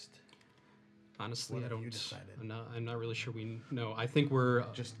next? Honestly, What I have don't. you decided? I'm not really sure we know. I think we're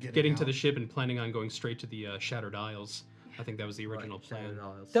Just getting to out? the ship and planning on going straight to the Shattered Isles. I think that was the original plan. Shattered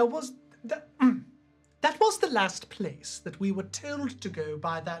Isles. There was that was the last place that we were told to go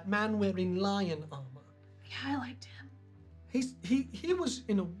by that man wearing lion armor. Yeah, I liked him.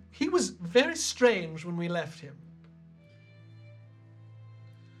 He was very strange when we left him.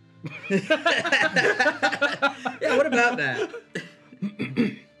 Yeah, what about that?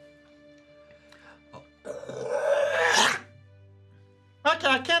 Okay,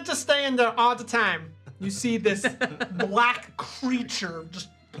 I can't just stay in there all the time. You see this black creature just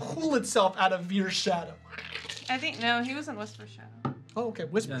pull itself out of Veer's shadow. I think no, he was in Whisper Shadow. Oh, okay,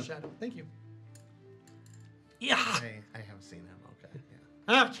 Whisper Yeah. Shadow. Thank you. Yeah. I haven't seen him. Okay.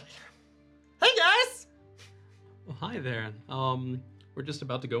 Yeah. Okay. Hey guys. Well, hi there. We're just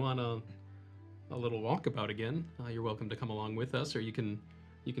about to go on a little walkabout again, you're welcome to come along with us, or you can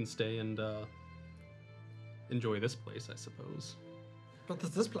stay and enjoy this place, I suppose. What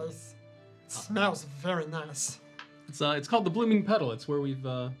is this place? It smells very nice. It's called the Blooming Petal. It's where we've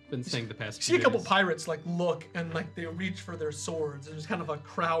been staying the past You see few a couple days. pirates like look and like they reach for their swords. There's kind of a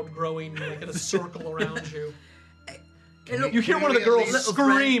crowd growing like in a circle around you. You hear can one of the we at girls least-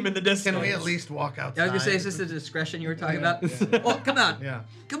 scream in the distance. Can we at least walk outside? I was gonna say, is this the discretion you were talking Yeah, about? yeah. Well, come on. Yeah.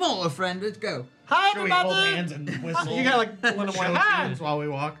 Come on, little friend. Let's go. Hi, Should we hold everybody! hands and whistle? You gotta like pull them away. show Hi, tunes while we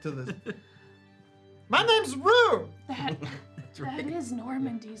walk to the. my name's Rue. That is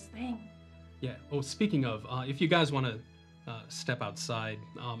Normandy's thing. Yeah. Oh, speaking of, if you guys want to step outside,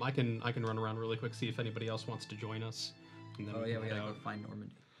 I can run around really quick, see if anybody else wants to join us. And then Oh yeah, we head gotta go out. find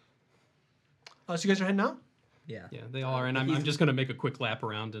Normandy. So you guys are heading out? Yeah. Yeah, they all are, and I'm just gonna make a quick lap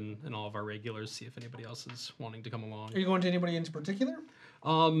around and all of our regulars, see if anybody else is wanting to come along. Are you going to anybody in particular?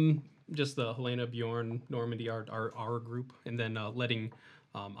 Just the Helena, Bjorn, Normandy, our group, and then letting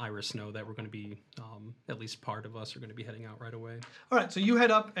Iris know that we're going to be at least part of us are going to be heading out right away. All right, so you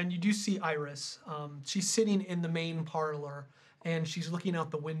head up and you do see Iris. She's sitting in the main parlor and she's looking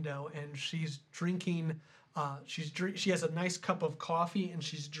out the window and she's drinking. She has a nice cup of coffee and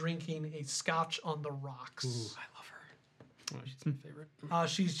she's drinking a scotch on the rocks. Ooh, I love her. Oh, she's my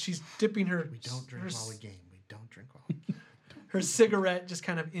favorite. She's dipping her. We don't drink her, while we game. We don't drink while we game. her cigarette just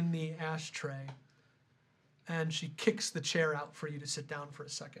kind of in the ashtray, and she kicks the chair out for you to sit down for a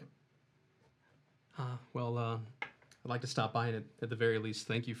second. Well, I'd like to stop by and at the very least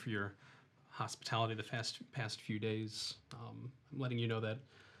thank you for your hospitality the past few days. I'm letting you know that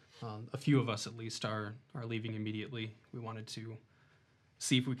a few of us at least are leaving immediately. We wanted to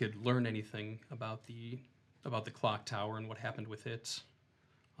see if we could learn anything about the clock tower and what happened with it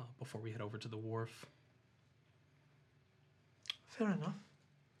before we head over to the wharf. Fair enough.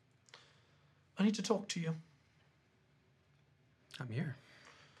 I need to talk to you. I'm here.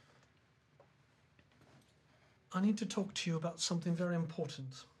 I need to talk to you about something very important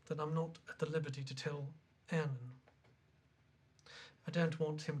that I'm not at the liberty to tell Annan. I don't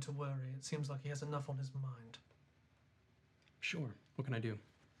want him to worry. It seems like he has enough on his mind. Sure. What can I do?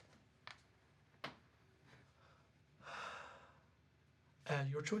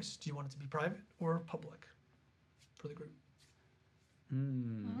 Your choice. Do you want it to be private or public for the group?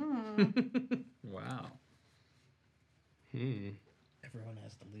 Wow. Everyone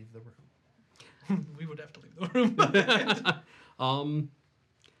has to leave the room. We would have to leave the room.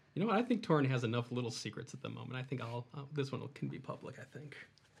 You know what? I think Torrin has enough little secrets at the moment. I think this one can be public, I think.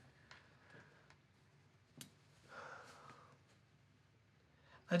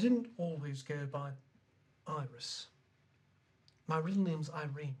 I didn't always go by Iris. My real name's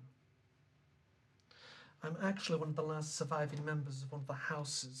Irene. I'm actually one of the last surviving members of one of the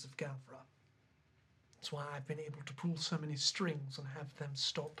houses of Gavra. That's why I've been able to pull so many strings and have them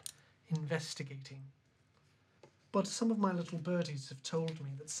stop investigating. But some of my little birdies have told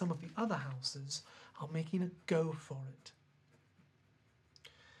me that some of the other houses are making a go for it.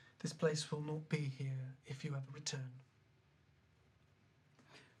 This place will not be here if you ever return.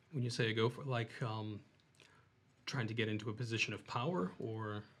 When you say a go for, like, trying to get into a position of power,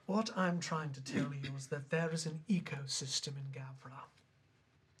 or... What I'm trying to tell you is that there is an ecosystem in Gavra.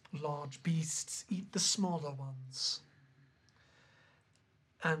 Large beasts eat the smaller ones.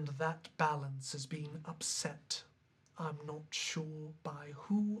 And that balance is being upset. I'm not sure by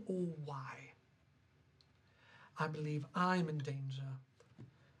who or why. I believe I'm in danger.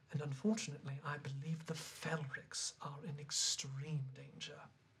 And unfortunately, I believe the Felricks are in extreme danger.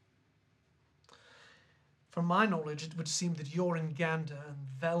 From my knowledge, it would seem that Jorungandr and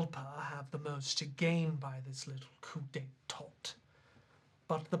Velpa have the most to gain by this little coup d'etat.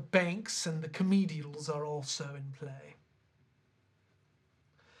 But the banks and the comedials are also in play.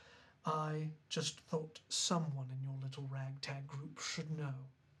 I just thought someone in your little ragtag group should know.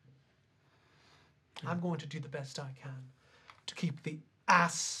 I'm going to do the best I can to keep the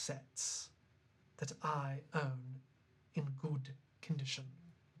assets that I own in good condition.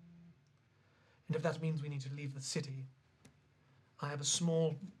 And if that means we need to leave the city, I have a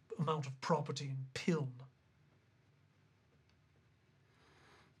small amount of property in Piln.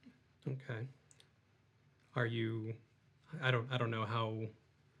 Okay. Are you... I don't know how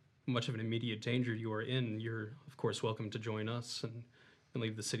much of an immediate danger you are in. You're, of course, welcome to join us and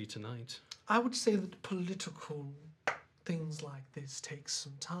leave the city tonight. I would say that political things like this take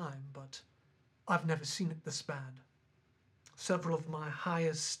some time, but I've never seen it this bad. Several of my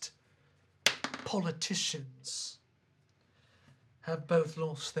highest politicians have both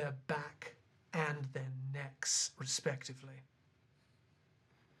lost their back and their necks, respectively.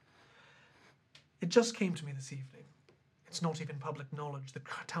 It just came to me this evening. It's not even public knowledge. The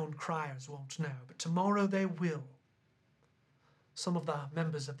town criers won't know, but tomorrow they will. Some of the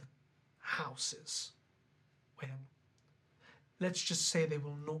members of the houses, well, let's just say they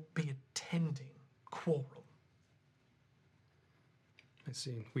will not be attending quorum. I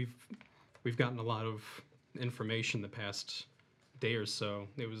see. We've gotten a lot of information the past day or so.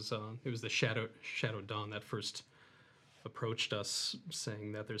 It was the Shadow Dawn that first approached us,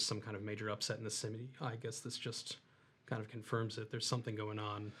 saying that there's some kind of major upset in the city. I guess this just kind of confirms it. There's something going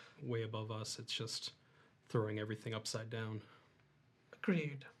on way above us. It's just throwing everything upside down.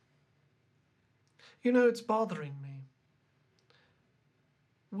 Agreed. You know, it's bothering me.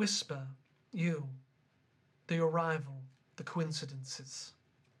 Whisper, you, the arrival, the coincidences.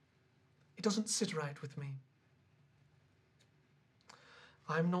 It doesn't sit right with me.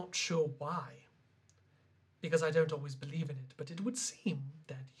 I'm not sure why, because I don't always believe in it, but it would seem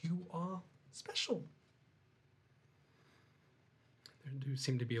that you are special. There do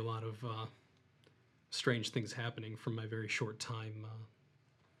seem to be a lot of strange things happening from my very short time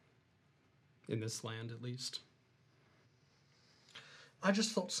in this land, at least. I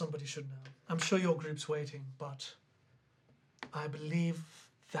just thought somebody should know. I'm sure your group's waiting, but I believe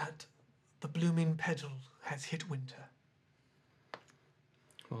that the blooming petal has hit winter.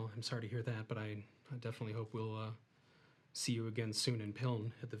 Well, I'm sorry to hear that, but I definitely hope we'll see you again soon in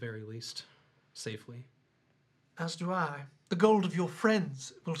Piln, at the very least, safely. As do I. The gold of your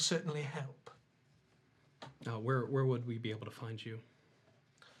friends will certainly help. Where would we be able to find you?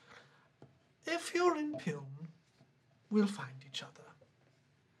 If you're in Piln, we'll find each other.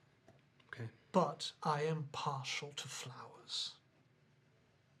 Okay, But I am partial to flowers.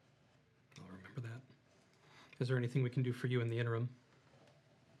 I'll remember that. Is there anything we can do for you in the interim?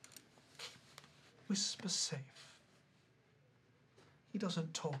 Whisper safe. He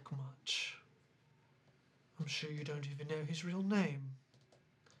doesn't talk much. I'm sure you don't even know his real name.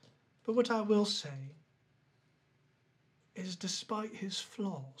 But what I will say is, despite his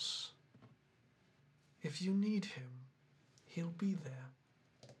flaws, if you need him, he'll be there.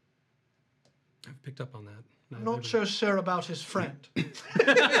 I've picked up on that. I'm not so sure about his friend.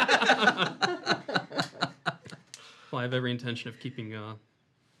 Well, I have every intention of keeping all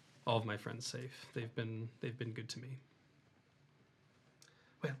of my friends safe. They've been good to me.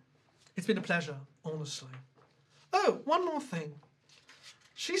 Well, it's been a pleasure, honestly. Oh, one more thing.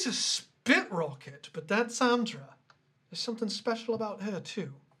 She's a spit rocket, but that's Sandra. There's something special about her,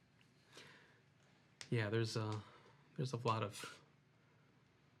 too. Yeah, there's a lot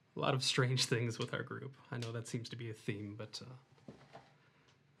of strange things with our group. I know that seems to be a theme, but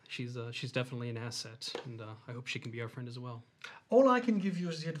she's definitely an asset, and I hope she can be our friend as well. All I can give you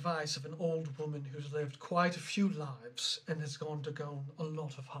is the advice of an old woman who's lived quite a few lives and has gone a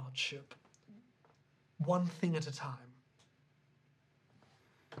lot of hardship. One thing at a time.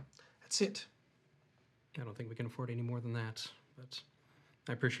 That's it. I don't think we can afford any more than that, but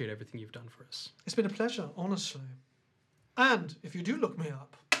I appreciate everything you've done for us. It's been a pleasure, honestly. And if you do look me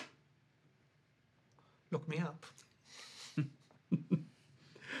up, look me up.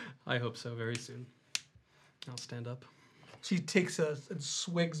 I hope so, very soon. I'll stand up. She takes and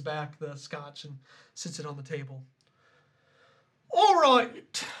swigs back the scotch and sits it on the table. All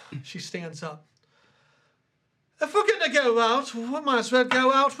right. She stands up. If we're going to go out, we might as well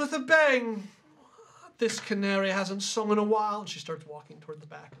go out with a bang. This canary hasn't sung in a while. And she starts walking toward the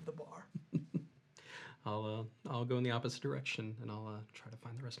back of the bar. I'll go in the opposite direction, and I'll try to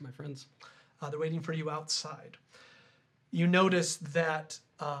find the rest of my friends. They're waiting for you outside. You notice that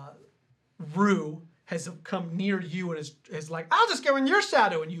Rue has come near you and is like, I'll just go in your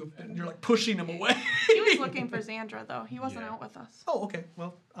shadow, and you're like pushing him away. He was looking for Xandra, though. He wasn't out with us. Oh, okay.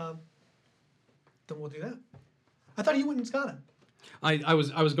 Well, then we'll do that. I thought he went and got him. I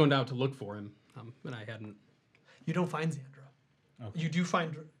was going out to look for him, and I hadn't. You don't find Xandra. Okay. You do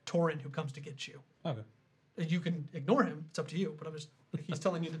find Torin, who comes to get you. Okay. You can ignore him. It's up to you. But he's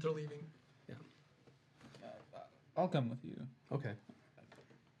telling you that they're leaving. Yeah. I'll come with you. Okay.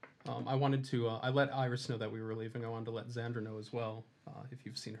 I wanted to. I let Iris know that we were leaving. I wanted to let Xandra know as well, if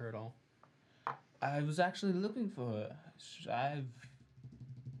you've seen her at all. I was actually looking for her.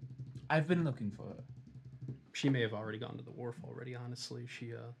 I've been looking for her. She may have already gone to the wharf already. Honestly,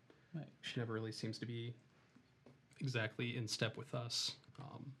 she Right. she never really seems to be exactly in step with us.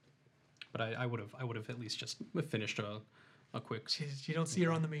 But I would have at least just finished a quick. You don't see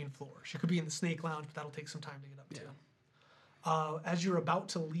her on the main floor. She could be in the snake lounge, but that'll take some time to get up to. As you're about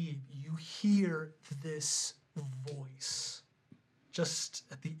to leave, you hear this voice just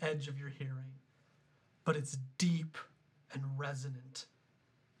at the edge of your hearing, but it's deep and resonant.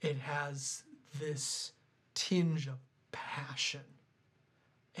 It has this tinge of passion.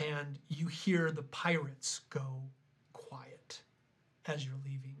 And you hear the pirates go quiet as you're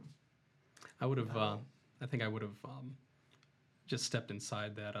leaving. I would have. I think I would have just stepped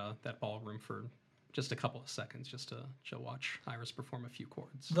inside that ballroom for just a couple of seconds, just to watch Iris perform a few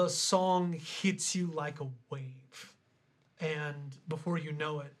chords. The song hits you like a wave, and before you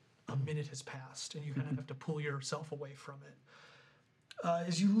know it, a minute has passed, and you kind of have to pull yourself away from it.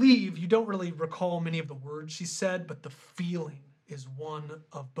 As you leave, you don't really recall many of the words she said, but the feeling is one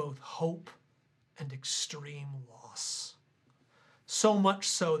of both hope and extreme loss. So much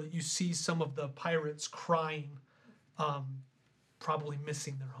so that you see some of the pirates crying, probably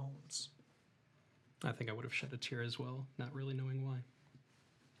missing their homes. I think I would have shed a tear as well, not really knowing why.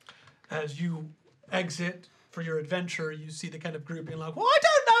 As you exit for your adventure, you see the kind of group being like, well, I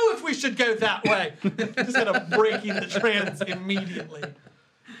don't know if we should go that way. Just kind of breaking the trance immediately.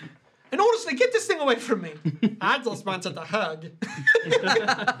 And honestly, get this thing away from me. I just wanted a hug.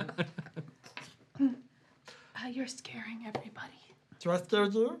 You're scaring everybody. Do I scare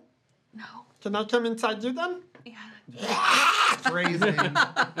you? No. Can I come inside you then? Yeah. Phrasing.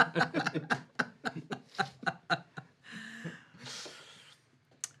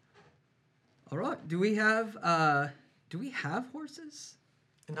 All right. Do we have horses?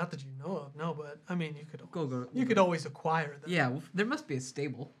 And not that you know of, no, but I mean, you Go. could always acquire them. Yeah, well, there must be a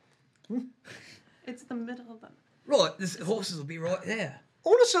stable. It's the middle of the... Right, this horses will be right there.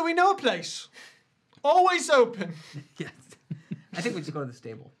 Honestly, we know a place. Always open. Yes. I think we just go to the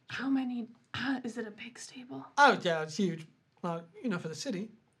stable. How many... is it a big stable? Oh, yeah, it's huge. Well, for the city.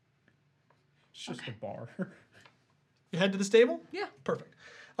 It's just a bar. You head to the stable? Yeah. Perfect.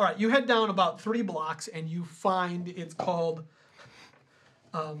 All right, you head down about 3 blocks and you find it's called...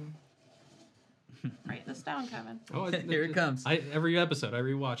 Write this down, Kevin. Oh, Here it comes. Every episode I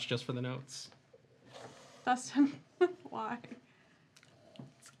rewatch just for the notes. Dustin, why?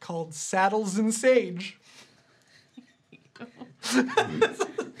 called Saddles and Sage. So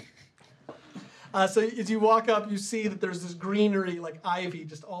as you walk up, you see that there's this greenery, like ivy,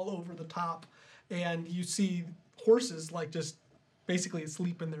 just all over the top. And you see horses, like, just basically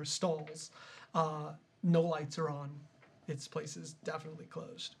asleep in their stalls. No lights are on. Its place is definitely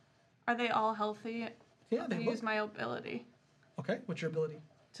closed. Are they all healthy? Yeah, I they use look. my ability Okay, what's your ability?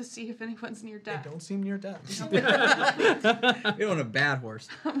 to see if anyone's near They death. don't seem near death. We don't want a bad horse.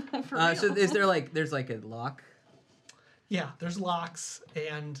 For real. So is there like there's like a lock? Yeah, there's locks,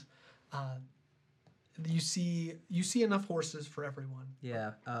 and you see enough horses for everyone.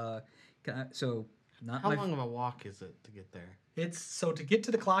 Yeah. So not How my. long of a walk is it to get there? It's so to get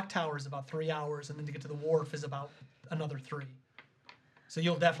to the clock tower is about 3 hours, and then to get to the wharf is about another 3. So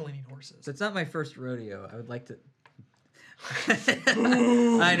you'll definitely need horses. So it's not my first rodeo. I would like to.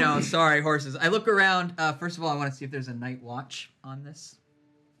 I know. Sorry, horses. I look around. First of all, I want to see if there's a night watch on this.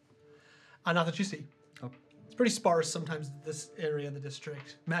 Not that you see. Oh. It's pretty sparse sometimes, this area of the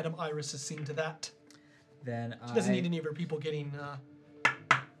district. Madam Iris has seen to that. Then She doesn't need any of her people getting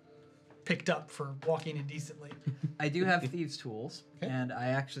picked up for walking indecently. I do have thieves' tools, Okay. and I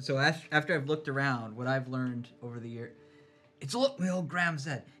actually. So after I've looked around, what I've learned over the year, it's like my old Graham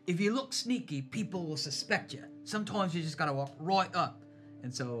said: if you look sneaky, people will suspect you. Sometimes you just gotta walk right up.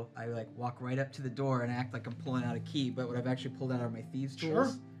 And so I walk right up to the door and act like I'm pulling out a key, but what I've actually pulled out are my thieves' tools. Sure.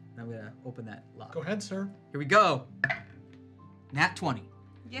 And I'm gonna open that lock. Go ahead, sir. Here we go. Nat 20.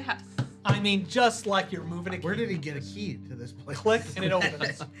 Yes. I mean, just like you're moving a key. Where did he get a key to this place? Click, and it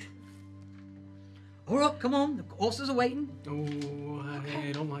opens. All right, come on. The horses are waiting. Oh,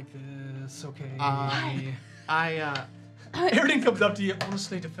 I don't like this. Okay. Everything comes up to you.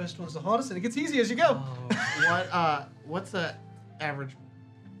 Honestly, the first one's the hardest, and it gets easy as you go. What's the average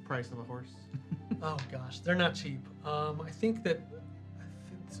price of a horse? Oh gosh, they're not cheap. So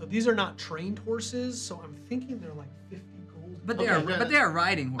these are not trained horses, so I'm thinking they're like 50 gold. But Okay, they are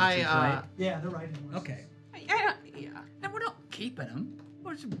riding horses, right? Yeah, they're riding horses. Okay. Yeah. And we're not keeping them.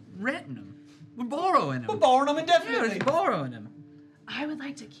 We're just renting them. We're borrowing We're them. borrowing them Yeah, we're indefinitely. just borrowing them. I would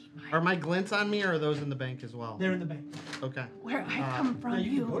like to keep my... Are my glints on me, or are those in the bank as well? They're in the bank. Okay. Where I come from, now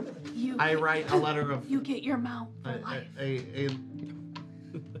you can go to them. you I write a letter of you get your mount for life.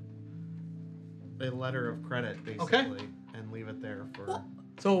 a letter of credit, basically, Okay. and leave it there for.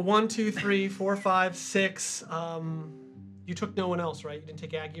 So 1, 2, 3, 4, 5, 6. You took no one else, right? You didn't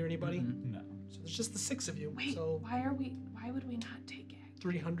take Aggie or anybody. Mm-hmm. No. So there's just the 6 of you. Wait, So why would we not take it?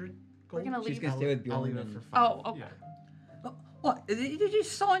 300 gold. We're gonna She's leave gonna it. stay with I'll leave Bjorn. it for and- 5. Oh, okay. Yeah. What? Did you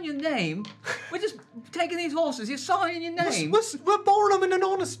sign your name? We're just taking these horses. You're signing your name. We're borrowing them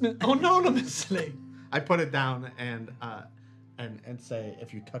anonymously. I put it down and say,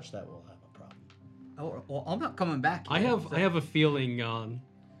 if you touch that, we'll have a problem. Oh, well, I'm not coming back. I yet, have so- I have a feeling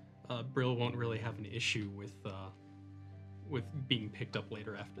Brill won't really have an issue with being picked up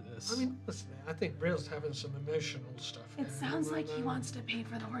later after this. I mean, listen, I think Brill's having some emotional stuff. It going sounds on like right he now. wants to pay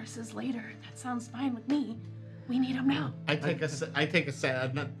for the horses later. That sounds fine with me. We need him now. I take a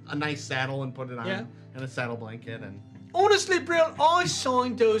nice saddle and put it on, Yeah. and a saddle blanket, and Honestly, Brill, I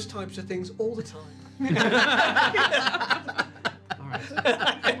sign those types of things all the time. All right.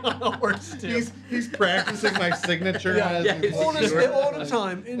 I don't know where to do. he's practicing my signature. Yeah, as yeah, he's- Honestly, all the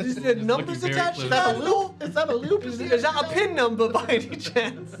time. Is there numbers very attached to close. that at all? Is that a loop? Is that a pin number by any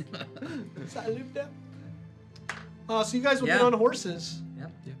chance? Is that a loop there? So you guys will get Yeah. on horses.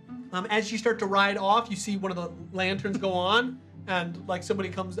 Yep. As you start to ride off, you see one of the lanterns go on, and like somebody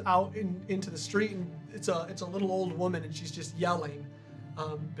comes out into the street, and it's a little old woman, and she's just yelling.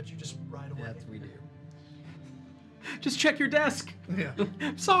 But you just ride away. That's we do. Just check your desk. Yeah.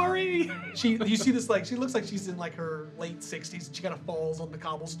 Sorry. You see this like she looks like she's in like her late 60s, and she kind of falls on the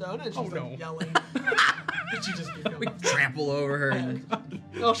cobblestone, and she's Oh, like no. yelling. And she just keeps going. Trample over her. And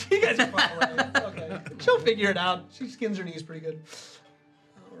Oh, she gets away. Okay, she'll figure it out. She skins her knees pretty good.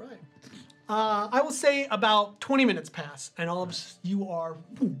 All right. I will say about 20 minutes pass, and all of a sudden you are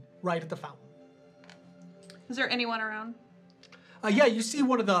right at the fountain. Is there anyone around? Yeah, you see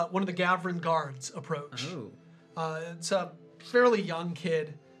one of the Gavrin guards approach. oh. It's a fairly young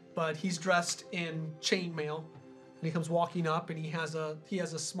kid, but he's dressed in chainmail, and he comes walking up, and he has a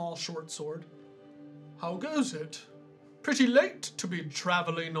small short sword. How goes it? Pretty late to be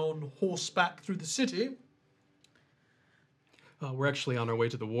traveling on horseback through the city. We're actually on our way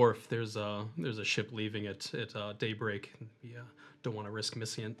to the wharf. There's a ship leaving at daybreak. We don't want to risk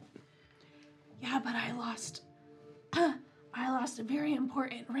missing it. Yeah, but I lost a very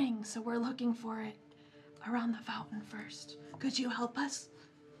important ring, so we're looking for it around the fountain first. Could you help us?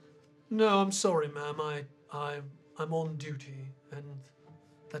 No, I'm sorry, ma'am. I'm on duty, and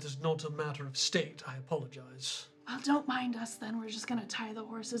that is not a matter of state. I apologize. Well, don't mind us then. We're just gonna tie the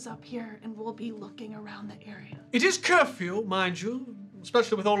horses up here, and we'll be looking around the area. It is curfew, mind you,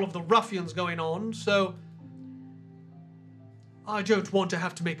 especially with all of the ruffians going on, so I don't want to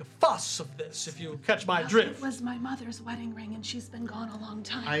have to make a fuss of this, if you catch my It drift. was my mother's wedding ring, and she's been gone a long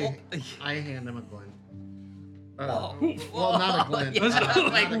time. I hand him a Glen. Well, not a Glen. Yeah, not a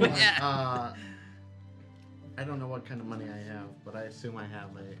like, Glen. yeah. I don't know what kind of money I have, but I assume I have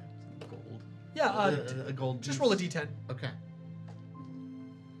Gold. Yeah, a gold. just piece. roll a d10. Okay.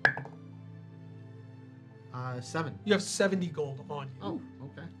 7. You have 70 gold on you. Oh,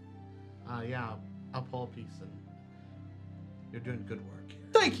 okay. Yeah, I'll pull a piece, and you're doing good work here.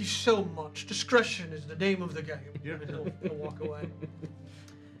 Thank you so much. Discretion is the name of the game. Yeah. And he'll walk away.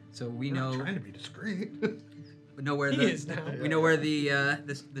 So we I'm not know trying to be discreet. we know where He the is now. we know where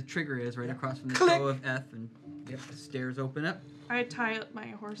the trigger is, right across from the Click. toe of F, and yep, the stairs open up. I tie up my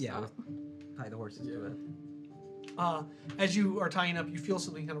horse Yeah, up. tie the horses to it. As you are tying up, you feel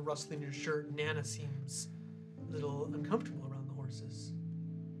something kind of rustling in your shirt. Nana seems a little uncomfortable around the horses.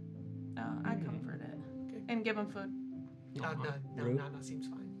 I comfort it and give him food. Nana seems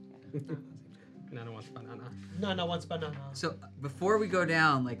fine. Nana wants banana. Nana wants banana. So before we go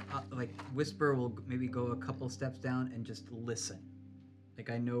down, like Whisper will maybe go a couple steps down and just listen. Like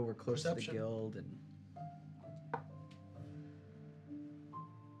I know we're close to Perception. the guild and.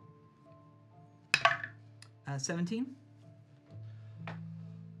 Uh, 17.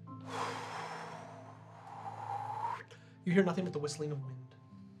 You hear nothing but the whistling of wind.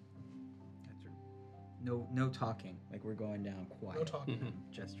 No talking. Like we're going down quiet. No talking.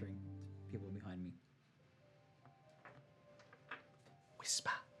 Gesturing. People behind me.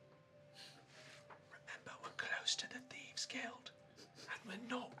 Whisper. Remember, we're close to the Thieves Guild. And we're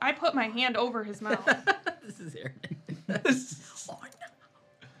not. I put my hand over his mouth. This is Aaron. Oh, no. We're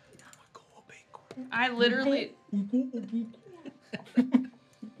gonna be quick. I literally.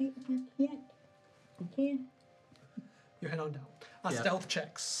 You head on down. Yeah. Stealth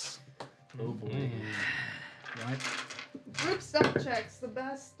checks. Oh boy. Right? Group stealth checks, the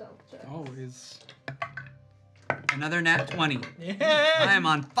best stealth checks. Always. Another nat 20. I Yeah. am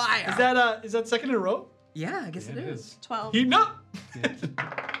on fire. Is that second in a row? Yeah, I guess Yeah, it is. 12. Heating up.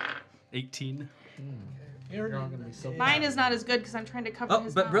 18. You're all gonna be so Mine is not as good because I'm trying to cover Oh,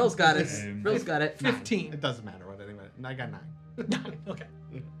 his but mouth. Brill's got it. Same. Brill's got it. 15. It doesn't matter what anyway. I got 9. 9. Okay.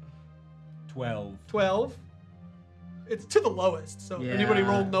 12. 12. It's to the lowest. So anybody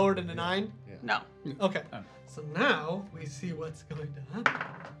Yeah. rolled lower than a 9? No. Okay. Oh. So now we see what's going to happen.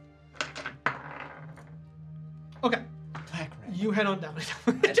 Okay. You head on down.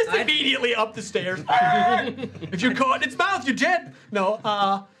 Just I- immediately up the stairs. If you're caught in its mouth, you're dead. No.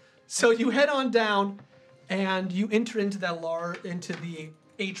 So you head on down, and you enter into into the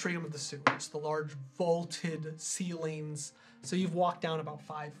atrium of the sewers, the large vaulted ceilings. So you've walked down about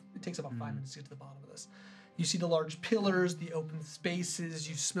 5. It takes about 5 minutes to get to the bottom of this. You see the large pillars, the open spaces.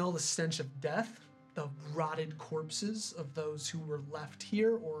 You smell the stench of death, the rotted corpses of those who were left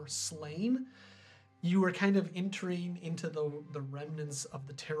here or slain. You are kind of entering into the remnants of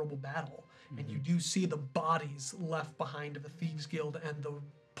the terrible battle, and you do see the bodies left behind of the Thieves Guild and the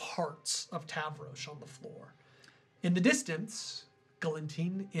parts of Tavros on the floor. In the distance,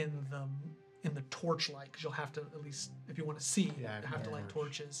 glinting in the torchlight, because you'll have to, at least if you want to see, have to light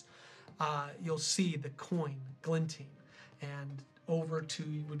torches. You'll see the coin glinting, and over to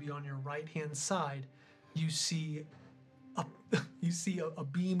would be on your right hand side. You see a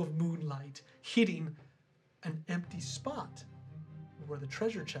beam of moonlight hitting an empty spot where the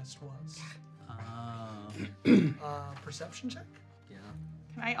treasure chest was. Perception check. Yeah.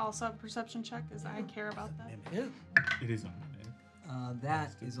 Can I also have a perception check? Because I care about that. Yeah. It is on my name.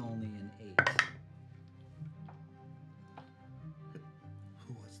 That is only an 8.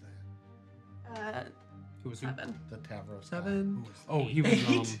 Who was that? Who was who? 7. The Tavros. 7. Oh, he was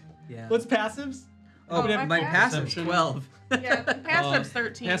 8. Yeah. What's passives? Oh, Oh, my passive's perception. 12. Yeah, passive's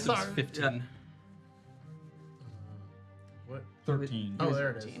 13. Passive's Sorry. 15. What? 13. Oh,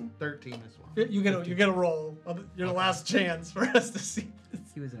 there it is. 13. 13 as well. You get a roll. You're the last chance for us to see this.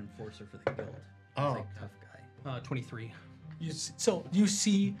 He was an enforcer for the guild. Oh. He's like a tough guy. 23. You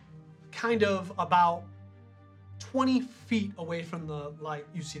see kind of about 20 feet away from the light,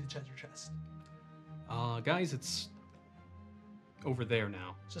 you see the treasure chest. Guys, it's over there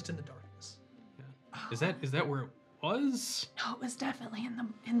now. It's just in the darkness. Is that where it was? No, it was definitely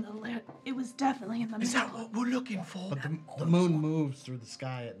in the lit. It was definitely in the Is middle. that what we're looking for? But the moon moves through the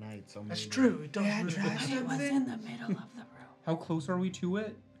sky at night, so That's maybe- true. It does Yeah, move. try But it was in the middle of the room. How close are we to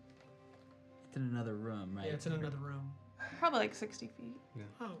it? It's in another room, right? Yeah, it's in another room. Probably like 60 feet.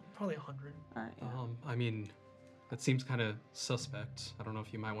 Oh, probably 100. All right. Yeah. I mean, that seems kind of suspect. I don't know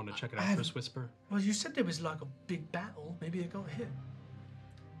if you might want to check it out first, Whisper. Well, you said there was like a big battle. Maybe it got hit.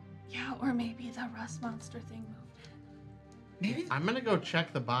 Yeah, or maybe the rust monster thing moved it. Maybe. I'm gonna go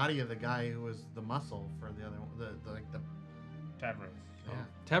check the body of the guy who was the muscle for the other one. The Tavros. yeah.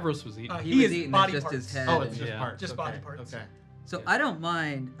 Tavros was eating. He He was is eating body just parts. his head. Oh, it's and- just Yeah. parts. Just okay. body parts. Okay. So Yeah. I don't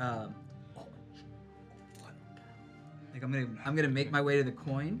mind. Like I'm gonna make my way to the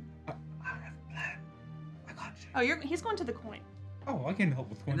coin, I have a plan. I got you. Oh, he's going to the coin. Oh, I can help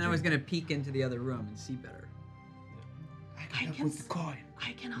with coin. and then I was too. gonna peek into the other room and see better. I I can help can with the s- coin.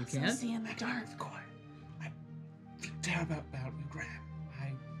 I can also can? see in the I can help dark. with the coin. I care about Graham.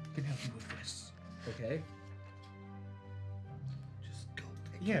 I can help you with this. Okay. Just go.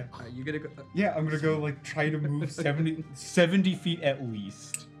 Yeah. You gonna go? Yeah, I'm gonna go like try to move 70 feet at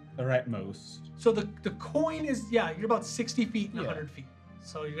least, or at most. So the coin is, you're about 60 feet and Yeah. 100 feet.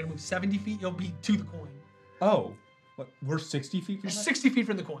 So you're going to move 70 feet, you'll be to the coin. Oh, what? We're 60 feet. From You're that? 60 feet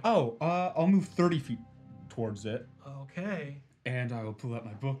from the coin. Oh, I'll move 30 feet towards it, Okay. and I will pull out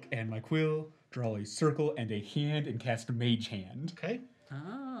my book and my quill, draw a circle and a hand, and cast a mage hand. Okay.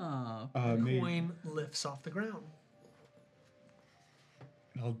 Oh. The coin lifts off the ground.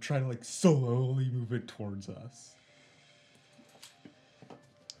 I'll try to like slowly move it towards us.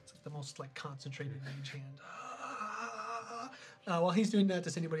 It's like the most like concentrated mage hand. While he's doing that,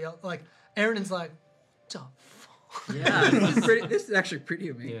 does anybody else like Aaron's like, "The fuck?" Yeah, this is actually pretty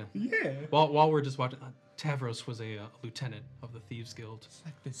amazing. Yeah. Yeah. While we're just watching, Tavros was a lieutenant of the Thieves Guild.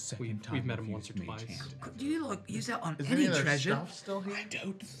 Like the second We've time met him I've once or used mage twice. hand. Do you use that on Is any any of their treasure? stuff still here? I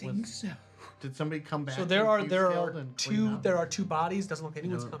don't think so. Did somebody come back? So there from are Thieves there Guild are and clean up? there are 2 bodies. Doesn't look like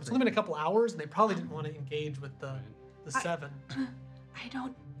anyone's No, come. It's only been a couple hours, and they probably didn't want to engage with the 7. I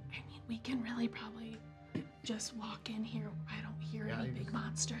mean, we can really probably just walk in here. I don't hear Yeah, any you big just-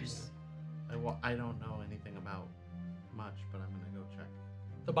 monsters. I don't know anything about much, but I'm gonna go check.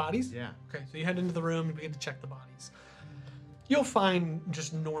 The bodies? Yeah. Okay, so you head into the room and begin to check the bodies. You'll find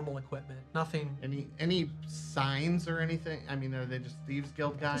just normal equipment. Nothing. Any signs or anything? I mean, are they just Thieves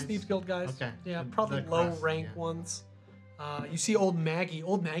Guild guys? Just Thieves Guild guys. Okay. Yeah, The- probably the low crest, rank yeah. ones. You see old Maggie.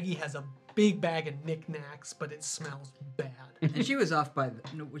 Old Maggie has a big bag of knickknacks, but it smells bad. And she was off by the.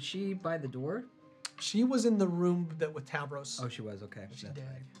 No, was she by the door? She was in the room that with Tavros. Oh, she was. Okay. She That's did.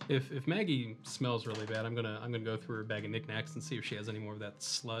 right. If Maggie smells really bad, I'm gonna go through her bag of knickknacks and see if she has any more of that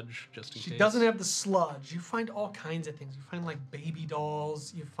sludge, just in She case. doesn't have the sludge. You find all kinds of things. You find like baby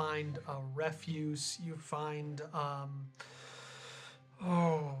dolls. You find refuse. You find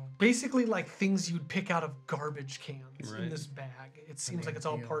basically like things you'd pick out of garbage cans in Right. this bag. It seems like it's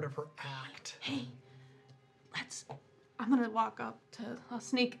all part of her act. Hey, let's. I'm gonna walk up to,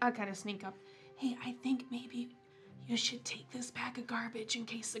 I'll kind of sneak up. Hey, I think maybe you should take this bag of garbage in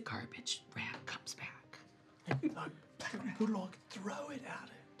case the garbage rat comes back. Good luck, throw it at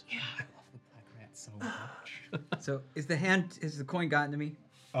it. Yeah. Black rat so much. So is the coin gotten to me?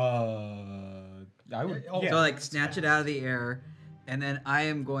 I would. Oh, Yeah. So like snatch it out of the air, and then I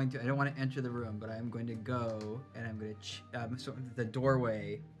am going to. I don't want to enter the room, but I am going to go and I'm going to so the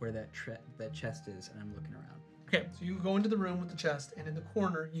doorway where that chest is, and I'm looking around. Okay, so you go into the room with the chest, and in the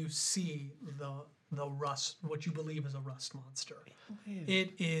corner you see the rust, what you believe is a rust monster.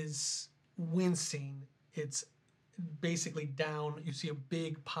 It is wincing. It's basically down. You see a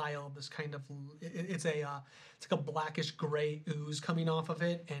big pile of this kind of. It's like a blackish gray ooze coming off of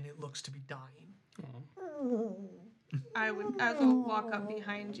it, and it looks to be dying. I'll go walk up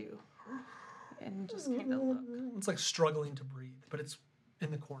behind you and just kind of look. It's like struggling to breathe, but it's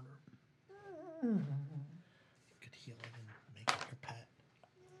in the corner. You could heal it and make it your pet.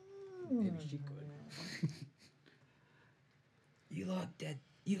 Maybe she could. You like dead.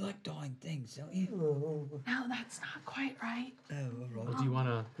 You like dying things, don't you? No, that's not quite right. Oh, all Well, right. do you want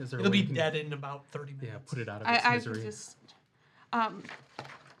to? Is there? a It'll way be you can- dead in about 30 minutes. Yeah, put it out of its I misery. could just.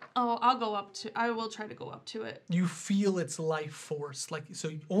 I'll go up to. I will try to go up to it. You feel its life force, like so.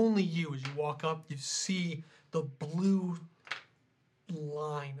 Only you, as you walk up, you see the blue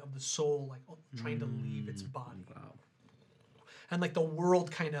line of the soul, like trying to leave its body, Wow. and like the world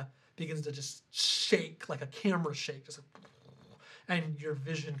kind of begins to just shake, like a camera shake, just like, and your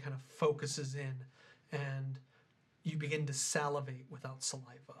vision kind of focuses in, and you begin to salivate without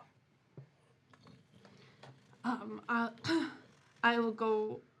saliva. I will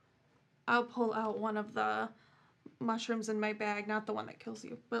go. I'll pull out one of the mushrooms in my bag, not the one that kills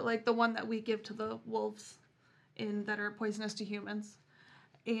you, but like the one that we give to the wolves that are poisonous to humans.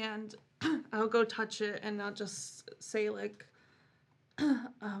 And I'll go touch it and I'll just say like,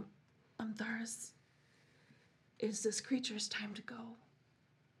 Doris, is this creature's time to go?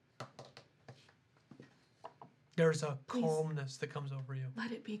 There's a calmness that comes over you.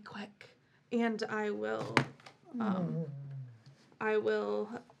 Let it be quick. And I will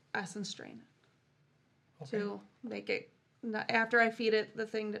essence drain it to make it, after I feed it the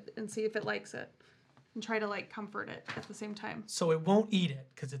thing and see if it likes it and try to like comfort it at the same time. So it won't eat it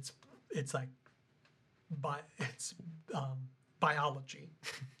because it's like biology.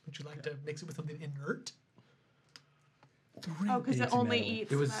 Would you like to mix it with something inert? Oh, because it Eats only metal.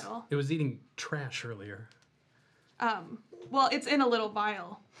 eats It was. metal. It was eating trash earlier. Well, it's in a little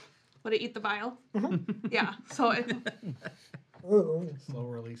vial. Would it eat the vial? Yeah. So it, Slow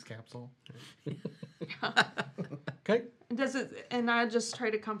release capsule. Okay. does it, and I just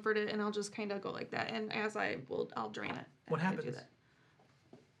try to comfort it, and I'll just kind of go like that. And as I'll drain it. What as I do happens? that.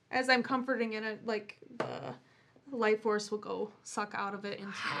 As I'm comforting it, like the life force will go suck out of it into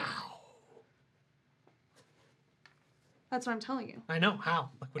it. That's what I'm telling you. I know how.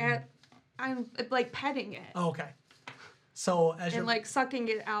 Like what do you? I'm like petting it Oh, okay. So as you're and like sucking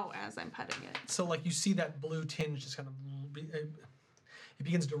it out as I'm petting it. so like you see that blue tinge just kind of it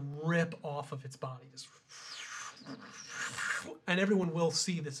begins to rip off of its body, just, and everyone will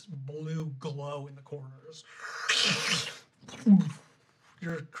see this blue glow in the corners.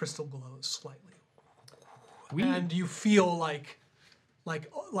 Your crystal glows slightly, and you feel like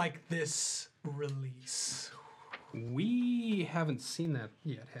this release. We haven't seen that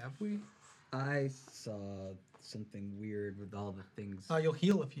yet, have we? I saw something weird with all the things. You'll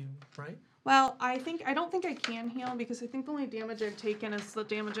heal if you right. Well, I don't think I can heal because I think the only damage I've taken is the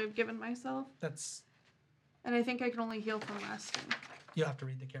damage I've given myself. That's And I think I can only heal from resting. you have to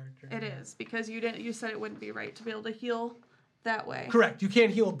read the character. It is because you said it wouldn't be right to be able to heal that way. Correct. You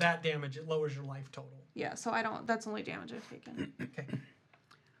can't heal that damage. It lowers your life total. Yeah, so that's only damage I've taken. Okay.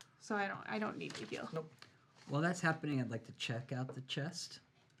 So I don't need to heal. Nope. While that's happening, I'd like to check out the chest.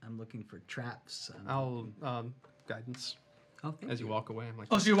 I'm looking for traps. I'll guidance Oh, thank as you walk away. I'm like,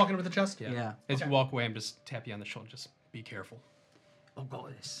 Oh, so you're walking over the chest? Yeah. As Okay. you walk away, I'm just tap you on the shoulder. Just be careful. Oh,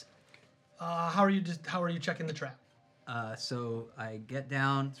 goddess. How are you checking the trap? So I get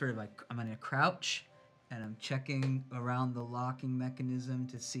down, sort of like I'm in a crouch, and I'm checking around the locking mechanism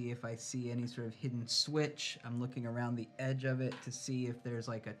to see if I see any sort of hidden switch. I'm looking around the edge of it to see if there's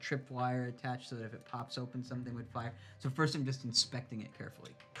like a tripwire attached so that if it pops open, something would fire. So first I'm just inspecting it carefully.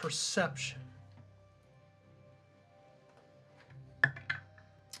 Perception.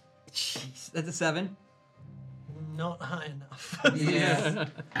 Jeez, that's a 7. Not high enough. Yes.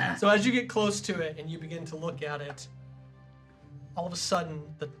 So as you get close to it and you begin to look at it, all of a sudden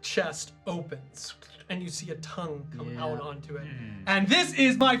the chest opens and you see a tongue come Yeah. out onto it. And this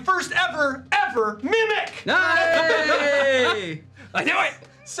is my first ever ever mimic. Hey! I knew it.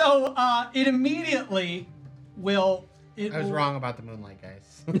 So it immediately will. I was wrong about the moonlight,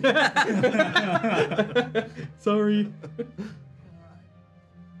 guys. Sorry.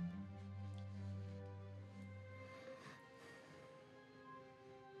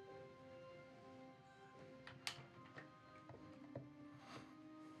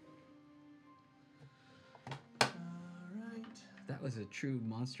 That was a true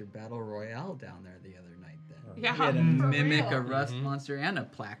monster battle royale down there the other night. Then Yeah, we had a for mimic, real. a rust monster, and a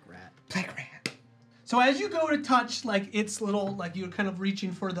plaque rat. So as you go to touch like its little, like you're kind of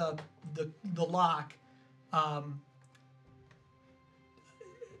reaching for the lock,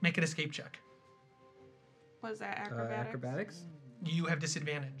 make an escape check. Was that acrobatics? Acrobatics. You have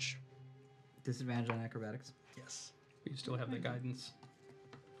disadvantage. Disadvantage on acrobatics. Yes. You still have the guidance.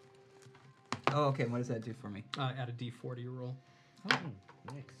 Oh, okay. What does that do for me? Add a D4 to your roll. Oh,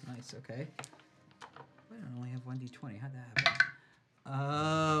 nice. Okay. Wait, I only have 1d20. How'd that happen?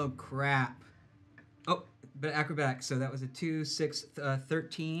 Oh, crap. Oh, but acrobatics. So that was a 2, 6,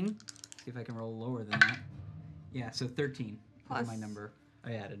 13. See if I can roll lower than that. Yeah, so 13 was my Plus- number.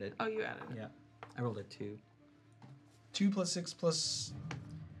 I added it. Oh, you added it. Yeah. I rolled a 2. 2 plus 6 plus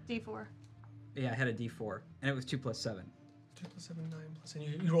D4. Yeah, I had a d4. And it was 2 plus 7. 2 plus 7, 9 plus, and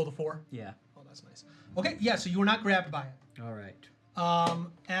you rolled a 4. Yeah. Oh, that's nice. Okay, yeah. So you were not grabbed by it. All right.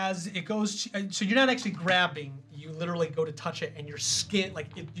 As it goes, so you're not actually grabbing. You literally go to touch it, and your skin,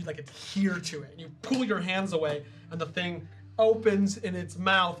 you adhere to it, and you pull your hands away, and the thing opens in its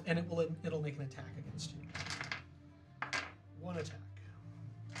mouth, and it'll make an attack against you. One attack.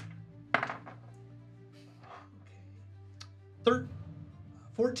 Okay.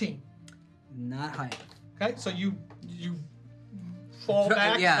 14. Not high. Okay, so you fall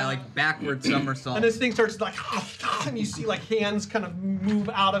back. Yeah, like backward somersault. And this thing starts like, and you see like hands kind of move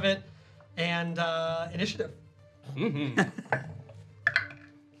out of it, and initiative.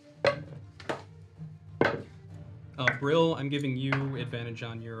 Brill, I'm giving you advantage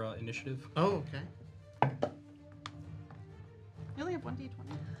on your initiative. Oh, okay. You only have 1d20.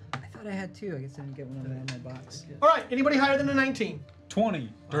 I thought I had 2. I guess I didn't get one of them in my box. All right, anybody higher than a 19? 20.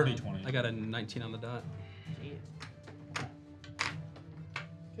 Dirty 20. I got a 19 on the dot. Okay.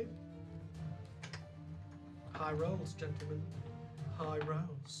 High rolls, gentlemen. High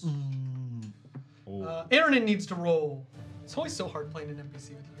rolls. Oh. Aaron needs to roll. It's always so hard playing an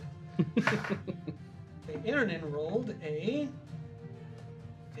NPC with you guys. Okay, Aaron rolled a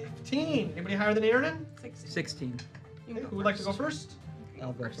 15. Anybody higher than Aaron? 16. You Okay, can who would like to go first?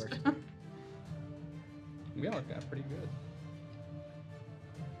 I'll go first. We all got pretty good.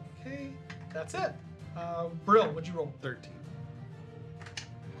 Okay, that's it. Brill, what'd you roll? 13.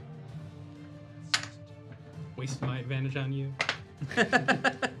 Wasted my advantage on you.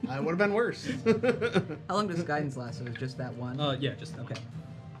 It would have been worse. How long does guidance last? So it was just that one? Yeah, just Okay.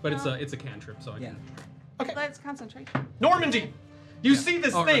 But it's a cantrip, so I Yeah. can. Okay, That's concentration. Normandy, you see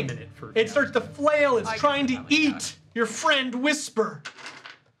this Or a thing. minute for- It starts to flail. It's I trying can to probably do eat your friend Whisper.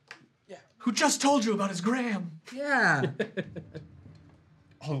 Who just told you about his gram. Yeah.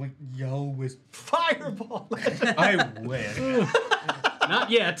 I'll like yell with. Fireball. I wish. Not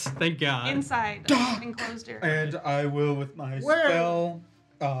yet, thank God. Inside, enclosed area. And I will with my Where? spell.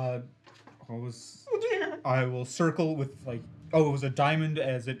 I will circle with like. Oh, it was a diamond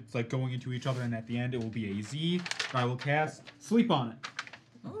as it's like going into each other, and at the end it will be a Z. I will cast Sleep on it.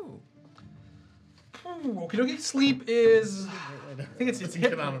 Oh. Okie dokie. Sleep is, I think it's hit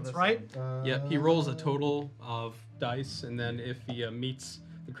Get out of points, this right? Yeah, he rolls a total of dice, and then if he meets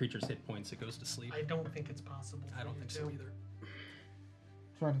the creature's hit points, it goes to sleep. I don't think it's possible. I don't think so either.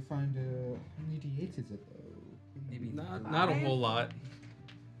 Trying to find how many D8s is it though? Maybe Not a whole lot.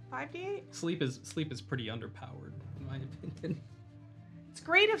 5d8? Sleep is pretty underpowered, in my opinion. It's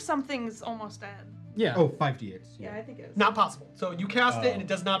great if something's almost dead. Yeah. Oh, 5 D8s. Yeah, I think it is. Not possible. So you cast it and it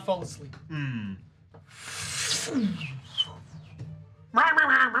does not fall asleep. Hmm.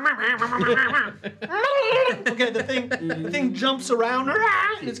 Okay, the thing jumps around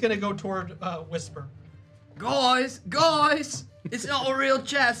and it's gonna go toward Whisper. Guys! It's not a real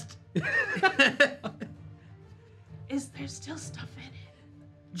chest! Is there still stuff in it?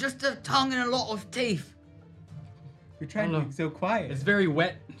 Just a tongue and a lot of teeth. You're trying to know. be so quiet. It's very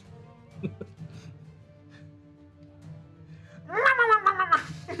wet.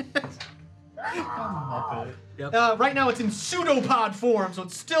 Right now it's in pseudopod form, so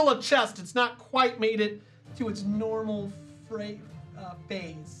it's still a chest. It's not quite made it to its normal phase. I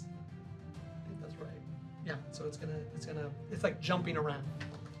think that's right. Yeah, so it's like jumping around.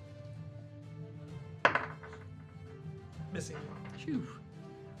 Missing. Phew.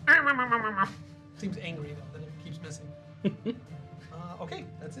 Seems angry though that it keeps missing. Okay,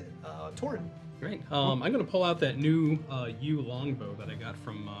 that's it. Torin. Great. I'm gonna pull out that new U longbow that I got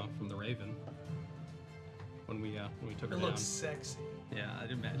from the Raven when we took her It down. looks sexy. Yeah,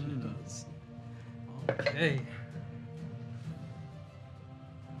 I'd imagine it does. Okay.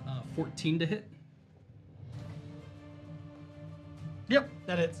 14 to hit. Yep,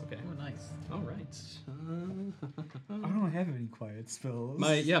 that hits. Okay. Oh, nice. All right. I don't have any quiet spells.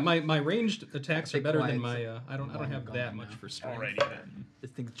 My ranged attacks are Take better than quiet, my. I don't have gone that now. much for strength. Alrighty then.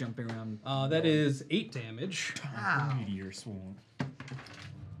 This thing's jumping around. That is 8 damage. Ow. Meteor swarm.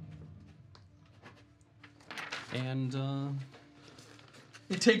 And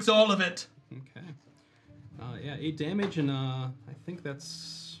It takes all of it. okay. Yeah, 8 damage, and I think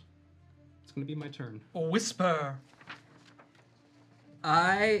it's gonna be my turn. Whisper.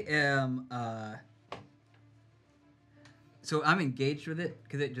 I am. So I'm engaged with it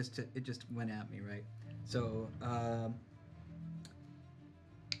because it just went at me, right? So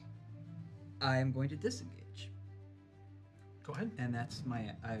I'm going to disengage, Go ahead. and that's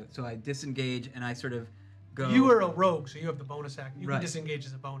my. So I disengage, and I sort of go. You are a rogue, so you have the bonus act. You Right. can disengage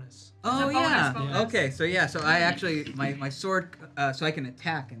as a bonus. Oh It's a yeah. bonus. Okay, so yeah, so I actually my sword, so I can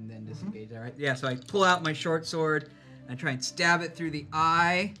attack and then disengage. All right. Yeah. So I pull out my short sword and try and stab it through the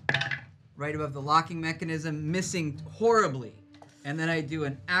eye, right above the locking mechanism, missing horribly. And then I do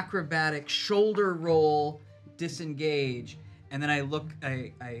an acrobatic shoulder roll, disengage, and then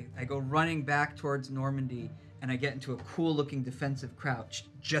I go running back towards Normandy, and I get into a cool-looking defensive crouch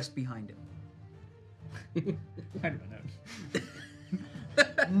just behind him. I don't know.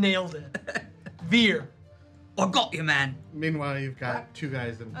 Nailed it. Veer. I got you, man. Meanwhile, you've got two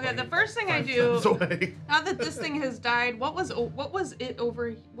guys in. Okay, the plane first thing I 5 do- steps away. Now that this thing has died, what was it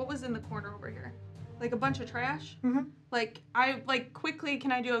over? What was in the corner over here? Like a bunch of trash? Mhm. Like quickly,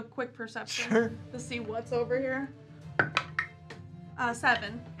 can I do a quick perception Sure. to see what's over here?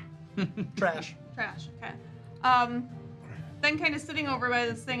 7 Trash. trash. Okay. Then kind of sitting over by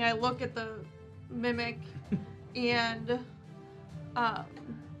this thing, I look at the mimic, and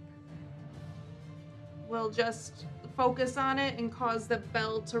we'll just focus on it and cause the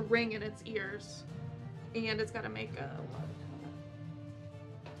bell to ring in its ears, and it's got to make a.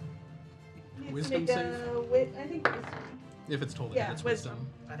 Wisdom I think wisdom. If it's totally Yeah, it's wisdom.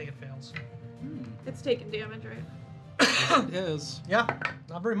 I think it fails. It's taking damage, right? It is. Yeah,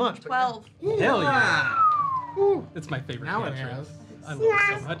 not very much. But 12. Hell yeah! Woo. It's my favorite Now it cantrip. has. I love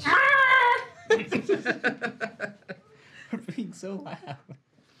it so much. We're being so loud. Yeah.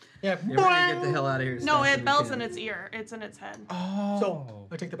 Yeah, we're gonna get the hell out of here. as No, fast as it we bells can. in its ear. It's in its head. Oh. So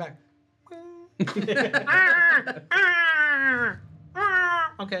I take the back.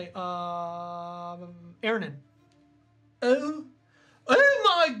 Okay. Aaronin. Oh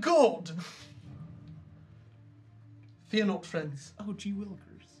my God! Fear not, friends. Oh, gee willikers.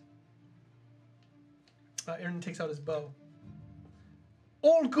 Aaron takes out his bow.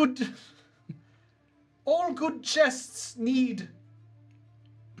 All good chests need.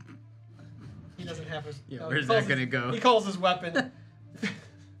 He doesn't have his. Yeah, he where's calls that gonna go? He calls his weapon.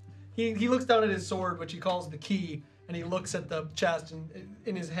 he looks down at his sword, which he calls the key, and he looks at the chest, and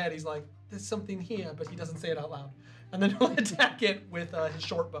in his head he's like, "There's something here," but he doesn't say it out loud. And then he'll attack it with his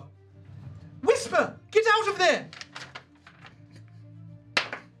short bow. Whisper, get out of there!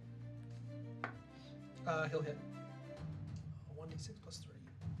 He'll hit. 1d6 plus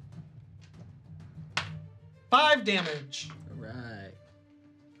 3. 5 damage. All right.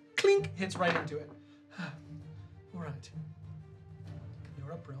 Clink! Hits right into it. All right.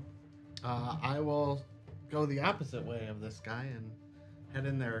 You're up, Brill. I will go the opposite way of this guy and head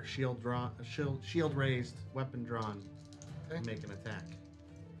in there, shield raised, weapon drawn, and make an attack.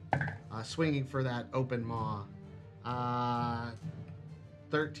 Swinging for that open maw.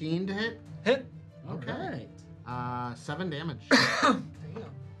 13 to hit. Hit. Okay. 7 damage. Damn. Look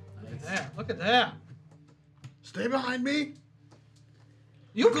at that. Look at that. Stay behind me.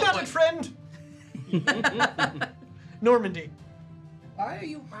 You've got it, friend. Normandy. Why are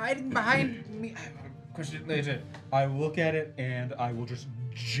you hiding behind me? Question later. I will look at it and I will just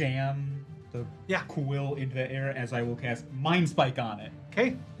jam the quill into the air as I will cast Mind Spike on it.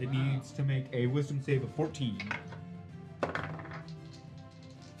 Okay. It needs to make a Wisdom save of 14.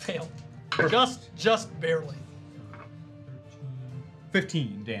 Fail. Just barely.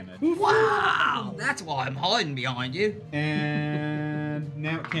 15 damage. Wow! That's why I'm hiding behind you. And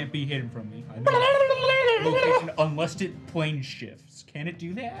now it can't be hidden from me. I know. Location, unless it plane shifts. Can it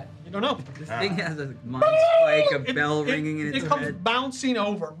do that? You don't know. This thing has a mind spike, a bell ringing in its It comes head. bouncing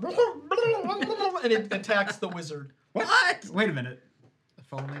over. And it attacks the wizard. What? Wait a minute.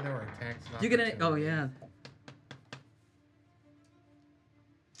 If only there were attacks. of You get an. Oh opportunity. yeah.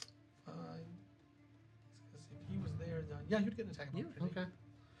 Because if he was there, yeah, you'd get an attack. of opportunity. Okay.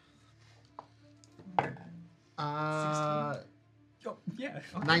 Yeah.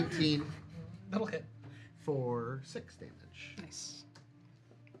 19 That'll hit. for 6 damage. Nice.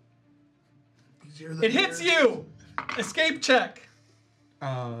 It hits you. Escape check.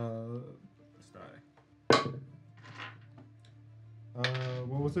 Let's die.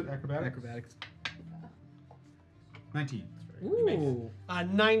 What was it? Acrobatics? Acrobatics. 19. Ooh.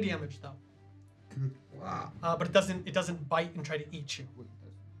 9 damage though. Wow. But it doesn't bite and try to eat you.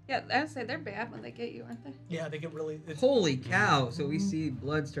 Yeah, I'd say they're bad when they get you, aren't they? Yeah, they get really. Holy cow! So we see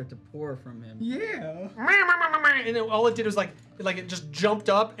blood start to pour from him. Yeah. And all it did was like it just jumped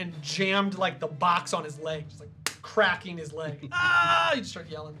up and jammed like the box on his leg, just like cracking his leg. Ah! You just start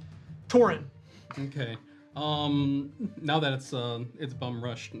yelling. Torin. Okay. Now that it's bum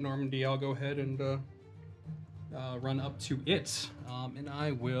rushed Normandy, I'll go ahead and run up to it, and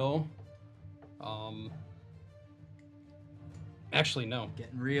I will. Actually, no.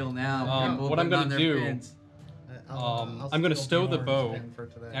 Getting real now. People what I'm putting gonna on their do- pins. I'm gonna stow the bow. Bjorn's for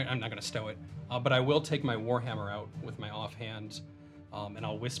today. I'm not gonna stow it, but I will take my warhammer out with my offhand, and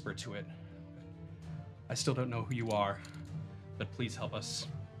I'll whisper to it. I still don't know who you are, but please help us.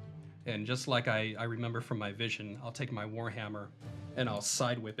 And just like I remember from my vision, I'll take my warhammer and I'll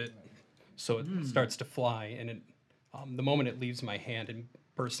side whip it, so it starts to fly. And it, the moment it leaves my hand, it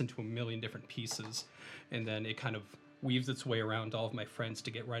bursts into a million different pieces, and then it kind of weaves its way around all of my friends to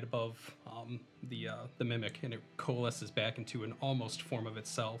get right above the mimic, and it coalesces back into an almost form of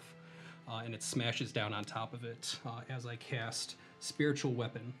itself, and it smashes down on top of it as I cast Spiritual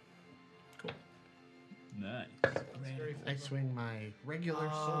Weapon. Nice. I swing my regular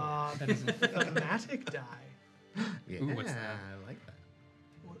sword. That is a thematic die. Yeah, Ooh, what's that? I like that.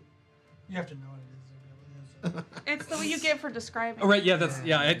 You have to know what it is. It really is. It's the what you get for describing. Oh right, yeah, that's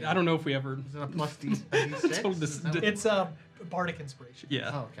I don't know if we ever. Is it a plus D6? Told this- Is that what- It's a bardic inspiration.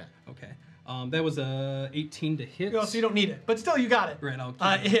 Yeah. Oh, okay. Okay. That was a 18 to hit. So you don't need it, but still you got it. Right, I'll keep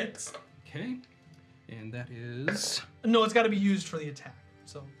It it. hits. Okay. And that is No, it's got to be used for the attack.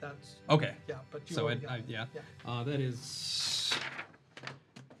 So that's okay. yeah. But you So already got it. yeah. Yeah. That is 8,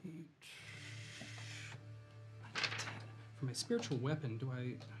 10. For my spiritual weapon, do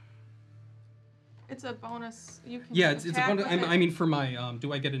I? It's a bonus. You can. Yeah, it's a attack bonus. with it. I mean, for my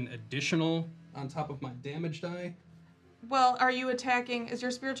do I get an additional on top of my damage die? Well, are you attacking? Is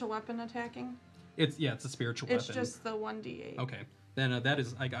your spiritual weapon attacking? It's a spiritual It's weapon. just the 1d8. Okay. Then that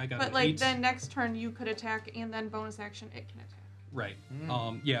is I got But an like 8. then next turn you could attack and then bonus action it can attack. Right.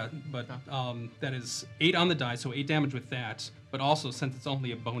 Yeah, but that is 8 on the die, so 8 damage with that. But also, since it's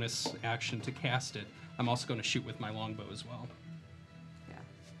only a bonus action to cast it, I'm also going to shoot with my longbow as well.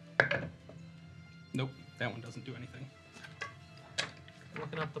 Yeah. Nope, that one doesn't do anything.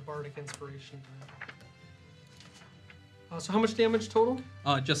 Looking up the bardic inspiration. So how much damage total?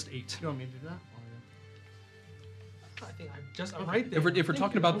 Just 8. You want me to do that? I think I'm right there. If we're Thank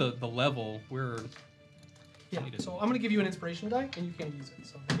talking you. about the level, we're Yeah, so I'm going to give you an inspiration die, and you can't use it.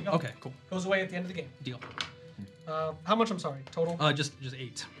 So there you go. okay. Cool. Goes away at the end of the game. Deal. How much, I'm sorry, total? Just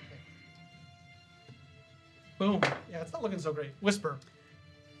 8. Boom. Yeah, it's not looking so great. Whisper.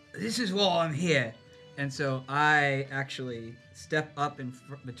 This is why I'm here. And so I actually step up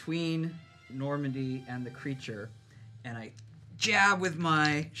between Normandy and the creature, and I jab with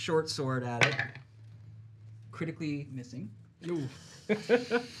my short sword at it, critically missing. Ooh.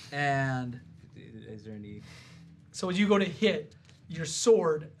 And is there any? So as you go to hit, your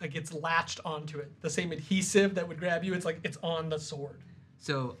sword gets latched onto it. The same adhesive that would grab you, it's on the sword.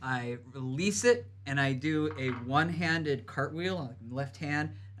 So I release it, and I do a one-handed cartwheel on the left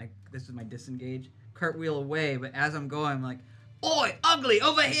hand. This is my disengage. Cartwheel away, but as I'm going, I'm like, "Oi, ugly,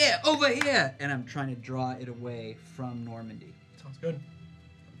 over here, over here!" And I'm trying to draw it away from Normandy. Sounds good.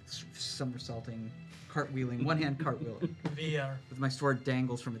 Somersaulting, cartwheeling, one-hand cartwheeling. VR. With my sword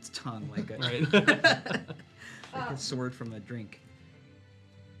dangles from its tongue like a, Right. like a sword from a drink.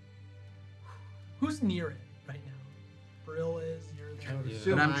 Who's near it right now? Brill is. You're there. I would Yeah.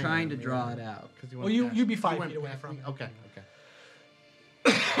 assume But I'm I trying am, to draw yeah. it out. 'Cause Well, went you- past- you'd be 5 went feet away past from me? it. Okay.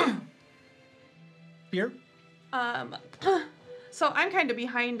 Beer? So I'm kind of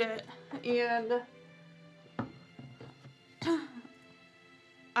behind it, and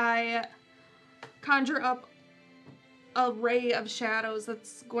I conjure up a ray of shadows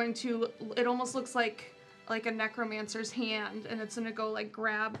that's going to. It almost looks like a necromancer's hand, and it's gonna go like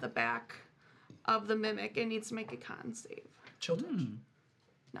grab the back of the mimic. It needs to make a con save. Chill touch.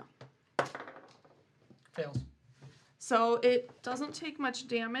 No. Fails. So it doesn't take much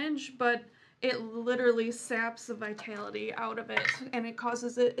damage, but it literally saps the vitality out of it, and it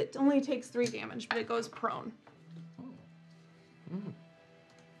causes it only takes 3 damage, but it goes prone.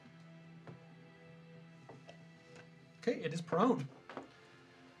 Okay, it is prone.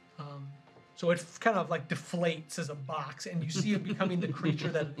 So it kind of like deflates as a box, and you see it becoming the creature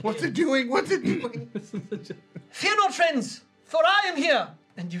that it What's is. it doing? What's it doing? Fear not, friends, for I am here.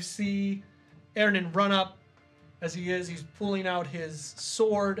 And you see Ernan run up as he is. He's pulling out his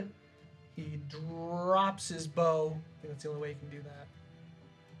sword. He drops his bow. I think that's the only way he can do that.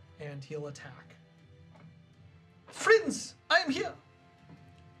 And he'll attack. Friends, I am here.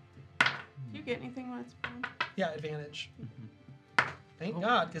 Do you get anything when it's prone? Yeah, advantage. Thank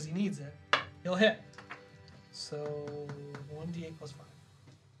God, because he needs it. He'll hit. So 1d8 plus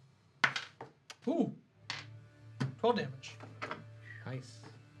 5. Ooh. 12 damage. Nice.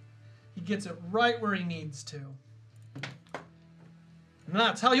 He gets it right where he needs to. And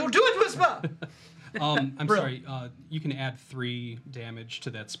that's how you'll do it, Whisper! I'm Brill. sorry. You can add 3 damage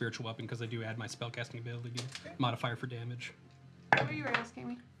to that spiritual weapon because I do add my spellcasting ability modifier for damage. Is that what you were asking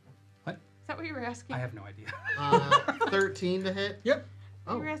me? What? Is that what you were asking? I have no idea. 13 to hit. Yep.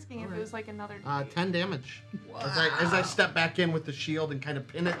 You were asking if it was like another. 10 damage. As I step back in with the shield and kind of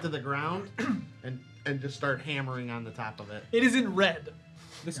pin it to the ground, and just start hammering on the top of it. It is in red.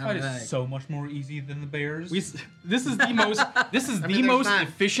 This fight Alright. is so much more easy than the bears. This is the most. This is the there's most not-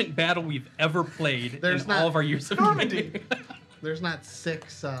 efficient battle we've ever played There's in not- all of our years of Normandy. gaming. There's not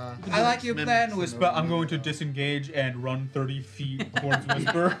 6. I like your mimics plan, in Whisper. the- I'm going to disengage and run 30 feet towards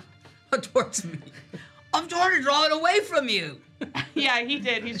Whisper. Towards me. I'm trying to draw it away from you. Yeah, he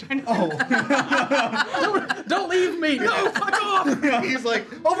did. He's trying to. Don't leave me! No, fuck off! He's like,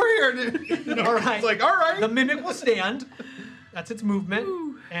 over here. All right. It's like, all right. The mimic will stand. That's its movement.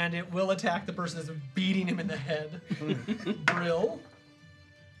 And it will attack the person that's beating him in the head. Brill.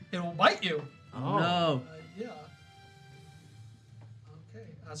 It will bite you. No. Yeah. Okay.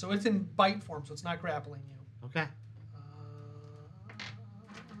 So it's in bite form, so it's not grappling you. Okay.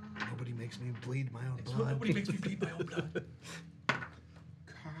 Nobody makes me bleed my own So blood. nobody makes me bleed my own blood.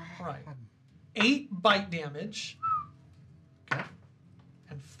 All right. 8 bite damage. Okay.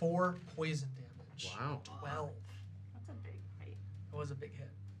 And 4 poison damage. Wow. 12. That's a big fight. That was a big hit.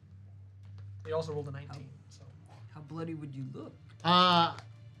 He also rolled a 19. So How bloody would you look? Well,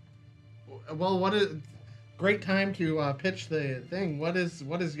 what is great time to pitch the thing? What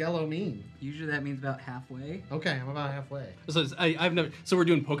does yellow mean? Usually that means about halfway. Okay, I'm about halfway. So I've never. So we're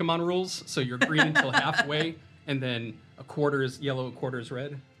doing Pokemon rules. So you're green until halfway, and then a quarter is yellow, a quarter is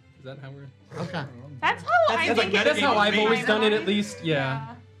red. Is that how we're? Okay. That's how I That's think like it That's how I've Maybe. always done it, at least.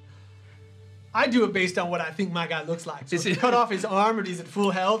 Yeah. I do it based on what I think my guy looks like. So Is if you it- cut off his arm and he's at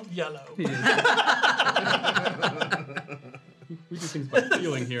full health, yellow. We do things by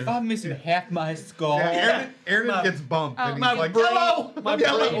feeling here. If I'm missing half my skull. Yeah, Aaron My- gets bumped, and he's My like, brain, yellow! my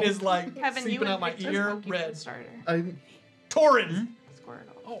yellow! brain is like Kevin, you seeping out my it says ear, Pokemon red. starter. Torin.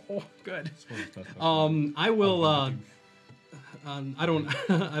 Squirtle. Oh, good. I will. I don't.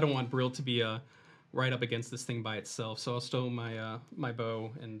 I don't want Brill to be right up against this thing by itself. So I'll stow my my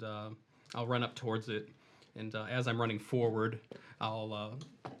bow and I'll run up towards it. And as I'm running forward, I'll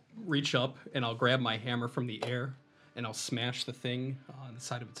reach up and I'll grab my hammer from the air and I'll smash the thing on the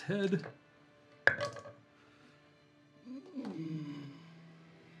side of its head.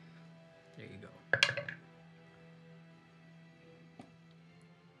 There you go.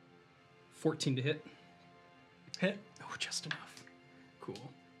 14 to hit. Hit. Oh, just enough. Cool.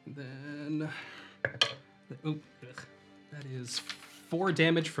 And then, that is 4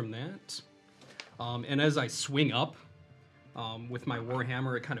 damage from that. And as I swing up with my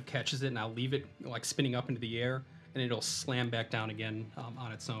warhammer, it kind of catches it, and I'll leave it like spinning up into the air, and it'll slam back down again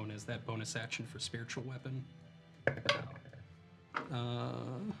on its own as that bonus action for spiritual weapon.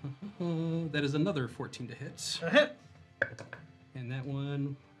 That is another 14 to hit, A hit. and that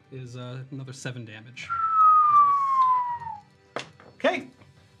one is another 7 damage. Okay.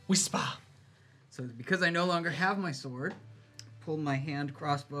 Whisper. So because I no longer have my sword, pulled my hand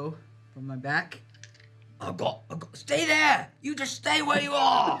crossbow from my back. I'll go. Stay there. You just stay where you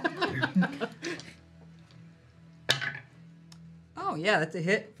are. Oh yeah, that's a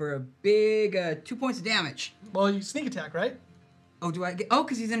hit for a big 2 points of damage. Well, you sneak attack, right? Oh, do I get? Oh,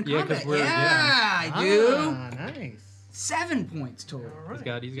 because he's in Yeah, 'cause combat. we're- yeah, I do. Ah, nice. 7 points total. All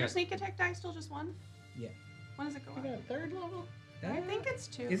right. He's Is your got. sneak attack die still just 1? Yeah. When does it go You up? got a 3rd level? I think it's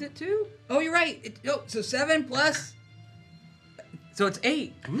 2. Is it 2? Oh, you're right. So 7 plus. So it's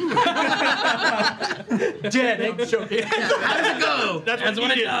 8. Dead. I'm joking. How does it go? That's That's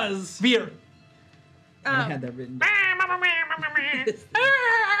what he it did. does. Veer. I had that written. Bam,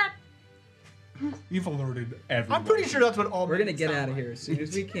 You've alerted everyone. I'm pretty sure that's what all. We're gonna minions get sound out of like. here as soon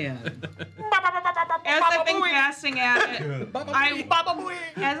as we can. As I've been casting at it,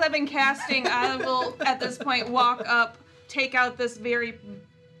 as I've been casting, I will at this point walk up, take out this very,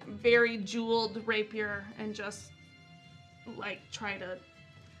 very jeweled rapier, and just like try to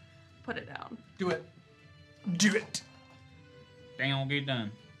put it down. Do it. Do it. Dang, get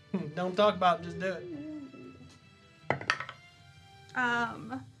done. Don't talk about it. Just do it.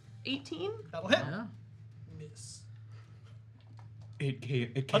 18. That'll hit. Yeah. Miss. It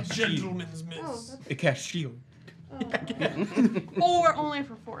A casts shield. gentleman's miss. It casts shield. Or only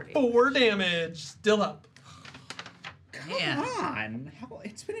for 40. 4 damage. Still up. Yeah. on.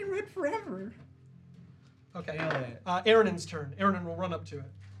 It's been in red forever. Okay. Nail it. Aaron's turn. Aaron will run up to it.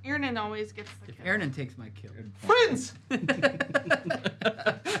 Aaron always gets the If kill. Aaron takes my kill. Friends!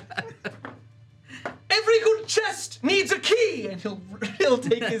 Every good chest needs a key, and he'll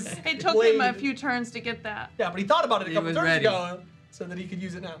take his. It took blade. him a few turns to get that. Yeah, but he thought about it a He couple was turns ready. ago, so that he could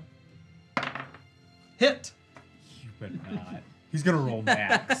use it now. Hit. You better not. He's gonna roll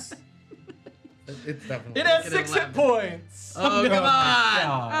max. It's definitely. It has Look at 6 hit 11. points. Oh, come on!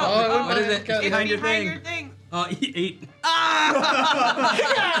 God. What is it? It's It's behind your behind thing. your thing. 8.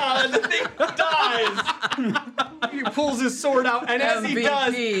 Yeah, the thing dies. He pulls his sword out, and as he MVP,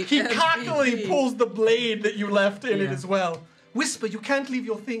 does, he cockily MVP. pulls the blade that you left in it Yeah. as well. Whisper, you can't leave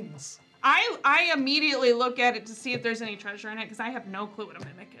your things. I immediately look at it to see if there's any treasure in it because I have no clue what a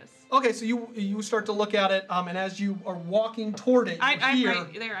mimic is. Okay, so you start to look at it, and as you are walking toward it, you I'm hear.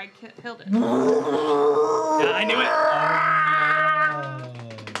 right there. I killed it. Yeah, I knew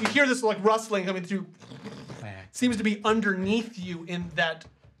it. You hear this like rustling coming through. Max. Seems to be underneath you in that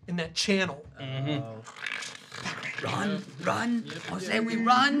channel. Run! Jose, we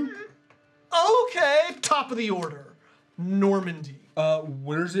run! Okay, top of the order, Normandy.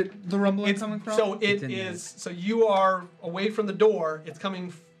 Where's it? The rumbling coming from? So It's it in is. So you are away from the door. It's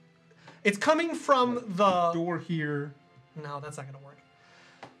coming. It's coming from the. door here. No, that's not gonna work.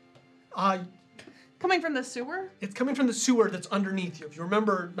 Coming from the sewer? It's coming from the sewer that's underneath you. If you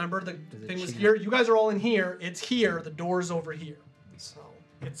remember the it thing was chant? here. You guys are all in here. It's here. The door's over here. So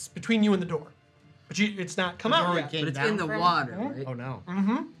it's between you and the door. But it's not come out yet. But it's in the water, right? Oh no.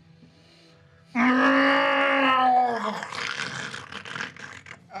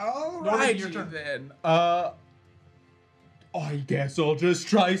 Normandy, your turn. Then. I guess I'll just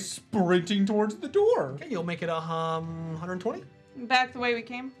try sprinting towards the door. Okay, you'll make it a 120. Back the way we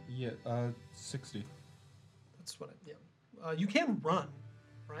came? Yeah, 60. That's what. You can run,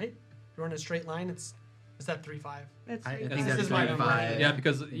 right? You're in a straight line. Is that 3-5? It's I three think times. that's my number. Yeah,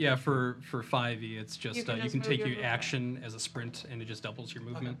 because for 5e, it's just You can you just can move take your your movement. action as a sprint, and it just doubles your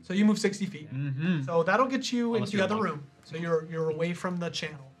movement. So you move 60 feet. Mm-hmm. So that'll get you Unless into the you're other alone. room. So you're away from the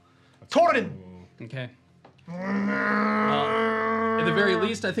channel. Torin! Okay. At the very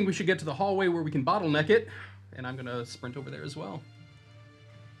least, I think we should get to the hallway where we can bottleneck it, and I'm gonna sprint over there as well.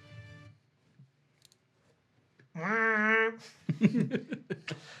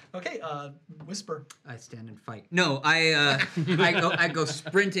 Okay, Whisper. I stand and fight. No, I go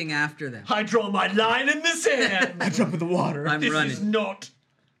sprinting after them. I draw my line in the sand. I jump in the water. I'm This running. is not.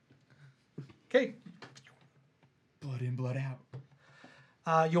 Okay, Blood in, blood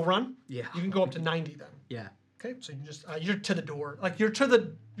out. you'll run. Yeah. You can go up to 90 then. Yeah. Okay, so you just you're to the door. Like you're to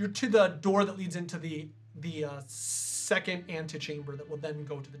the door that leads into the second antechamber that will then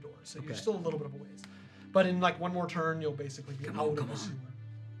go to the door. So you're Okay. still a little bit of a ways. But in like one more turn, you'll basically be out of the sewer.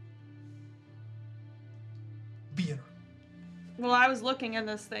 Beer. Well, I was looking in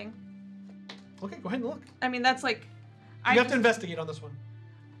this thing. Okay, go ahead and look. I mean, that's like. You have to investigate on this one.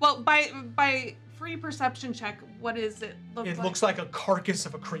 Well, by free perception check, what does it look It like? looks like a carcass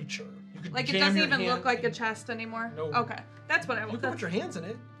of a creature. You could Like it jam doesn't your even hand look like a in- chest anymore? No. Okay. That's what I You want. can put your hands in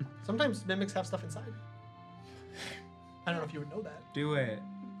it. Sometimes mimics have stuff inside. I don't know if you would know that. Do it.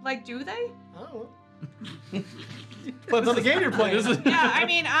 Like, do they? I don't know. But it's on the game you're playing. Yeah, I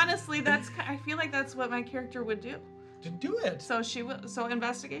mean, honestly, I feel like that's what my character would do. Just do it. So so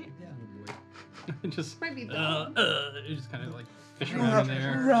investigate? just Might be dumb. you're just kind of like fishing around in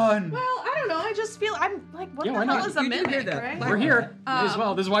there. Run. Well, I don't know. I just feel I'm like, what Yeah, the why hell not? is a You do hear mimic, that. right? We're here as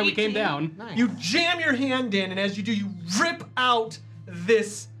well. This is why we came 18. down. Nice. You jam your hand in, and as you do, you rip out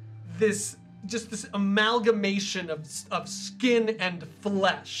this amalgamation of skin and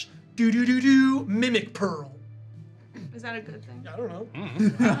flesh. Do mimic pearl. Is that a good thing? I don't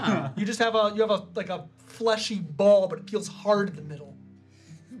know. You just have a fleshy ball, but it feels hard in the middle.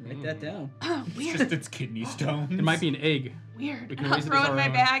 Write that down. It's just its kidney stones. It might be an egg. Weird. We can I'll raise it throw as it in our my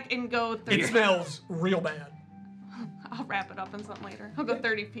own. bag and go through. It smells real bad. I'll wrap it up in something later. I'll go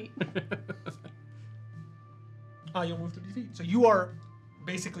 30 feet. You'll move 30 feet. So you are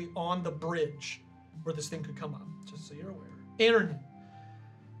basically on the bridge where this thing could come up, just so you're aware.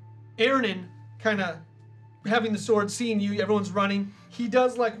 Aaronin, kind of having the sword, seeing you, everyone's running. He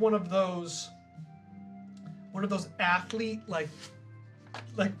does like one of those athlete, like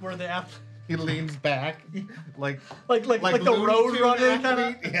where the athlete. He leans back, like Like the Looney road Tune runner kind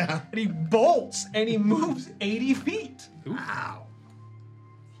athlete? of. Yeah. And he bolts and he moves 80 feet. Wow.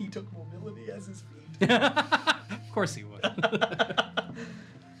 He took mobility as his feet. Of course he would.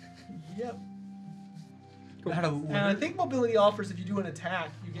 Yep. Out of And I think mobility offers if you do an attack,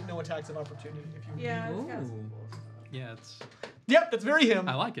 you get no attacks of opportunity. If you Yeah, leave. it's got some Ooh. cool stuff. Yeah, it's. Yep, that's very him.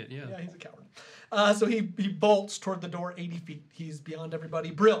 I like it. Yeah. Yeah, he's a coward. So he bolts toward the door 80 feet. He's beyond everybody.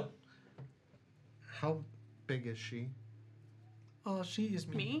 Brill. How big is she? Oh, she is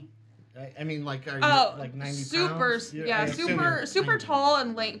Me? I mean, like, are you Oh, like 90 super, pounds? yeah, I assume super, you're super 90. tall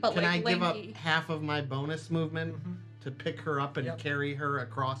and but Can like I give up lanky. half of my bonus movement to pick her up and Yep. carry her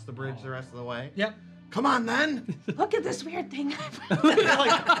across the bridge the rest of the way? Yep. Come on, then. Look at this weird thing.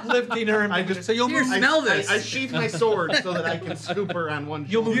 Like lifting her. And I moving just- her. So you'll Here, move. smell this. I sheath my sword so that I can scoop her on one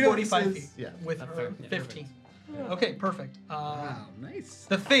You'll move shoulder. 45 feet Yeah, with that's her fair. 15. Okay, perfect. Wow, nice.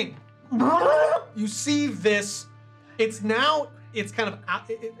 The thing. You see this. It's kind of out.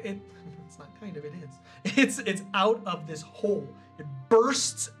 It's not kind of. It is. It's out of this hole. It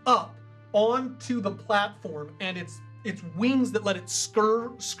bursts up onto the platform, and its wings that let it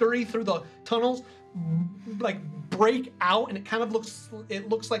scurry through the tunnels, like break out, and it kind of looks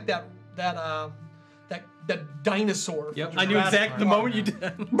like that dinosaur. Yep. from I knew Jurassic exactly the Park. moment you did.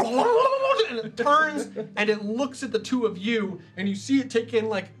 And it turns and it looks at the two of you, and you see it take in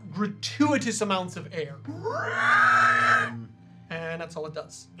like gratuitous amounts of air. And that's all it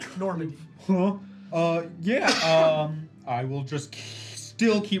does. Normandy. Huh? I will just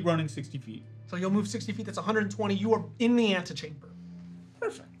still keep running 60 feet. So you'll move 60 feet, that's 120. You are in the antechamber.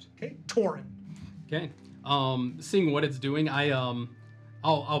 Perfect. Okay, Torin. Okay. Seeing what it's doing,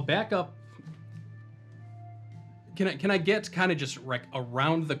 I'll back up. Can I get kind of just like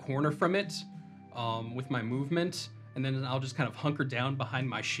around the corner from it, with my movement, and then I'll just kind of hunker down behind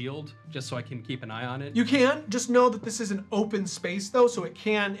my shield just so I can keep an eye on it. You can just know that this is an open space though, so it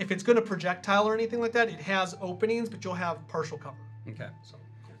can, if it's going to projectile or anything like that, it has openings, but you'll have partial cover. Okay. So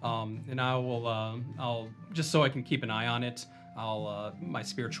And I will, I'll just so I can keep an eye on it. I'll my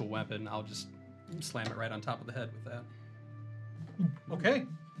spiritual weapon. I'll just slam it right on top of the head with that. okay,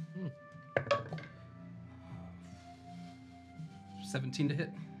 17 to hit.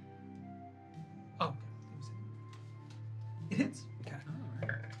 oh, it hits. Okay.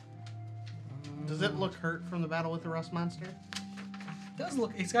 Does it look hurt from the battle with the rust monster? It does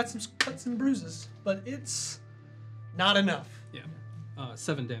look. It's got some cuts and bruises, but it's not enough. Yeah.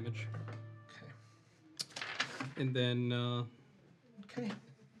 7 damage. Okay. And then Okay.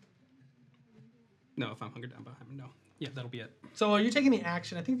 no, if I'm hunkered down behind him, no. Yeah, that'll be it. So are you taking the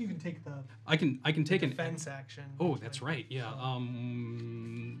action? I think you can take the I can take an. defense action. Oh, that's right. Yeah.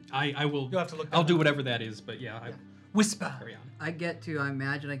 I will. You'll have to look that I'll do up. whatever that is, but yeah. Whisper. Carry on. I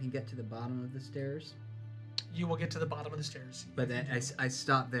imagine I can get to the bottom of the stairs, You will get to the bottom of the stairs. but then I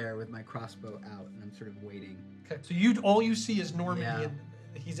stop there with my crossbow out, and I'm sort of waiting. Okay. So all you see is Normandy, Yeah.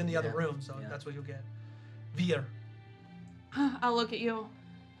 and he's in the other Yeah. room. So Yeah. that's what you'll get. Veer. I'll look at you.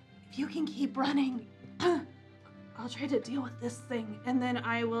 If you can keep running, I'll try to deal with this thing, and then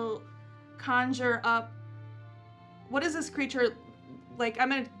I will conjure up. What is this creature like? I'm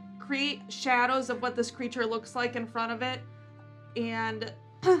gonna create shadows of what this creature looks like in front of it, and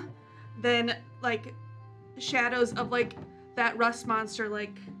then like shadows of like that rust monster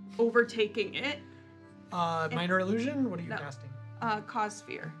like overtaking it. Minor illusion. What are you No. casting? Cause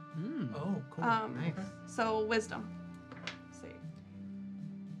fear. Oh, cool. Nice. So wisdom. Save.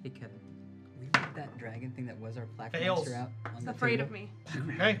 Hey Kevin, we put that dragon thing that was our black Fails. monster out on It's the afraid table? of me.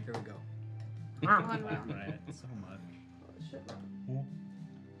 Okay. Here we go. One round. So much. Shit.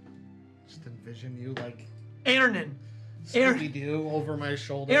 Just envision you like Aaronin. Scooby-Doo over my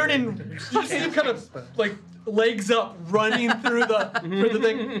shoulder. Aaronin. You see him kind of like legs up, running through the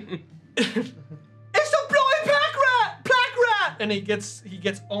thing. It's a bloody pack rat, and he gets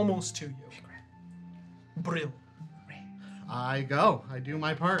almost to you. Brill. I go. I do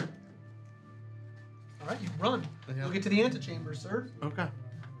my part. All right, you run. Yeah. You'll get to the antechamber, sir. Okay.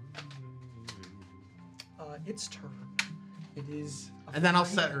 Its turn. It is. And then I'll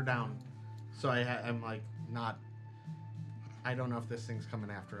set her down. So I'm like not. I don't know if this thing's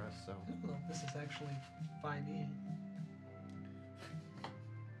coming after us. So I don't know if this is actually 5e.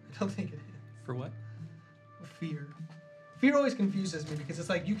 I don't think it is. For what? Fear. Fear always confuses me because it's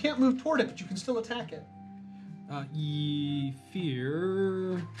like you can't move toward it, but you can still attack it.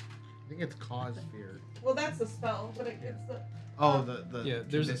 Fear. I think it's cause fear. Well, that's the spell, but it gives the. Oh, the Yeah,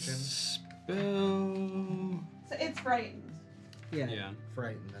 there's a condition. spell. So it's frightened. Yeah.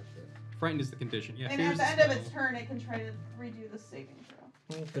 Frightened. That's it. Frightened is the condition. Yeah. And fear at is the the end of spell. its turn, it can try to redo the saving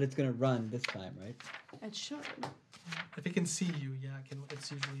throw. But it's gonna run this time, right? It should. If it can see you, yeah,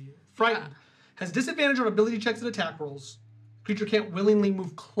 it's usually frightened. Has disadvantage on ability checks and attack rolls. Creature can't willingly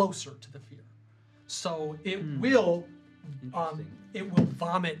move closer to the fear, so it will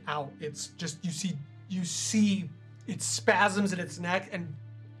vomit out. It's just you see it spasms in its neck and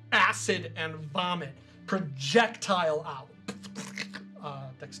acid and vomit projectile out.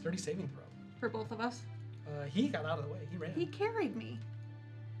 Dexterity saving throw. For both of us. He got out of the way. He ran. He carried me.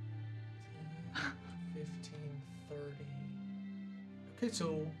 15, 30. Okay,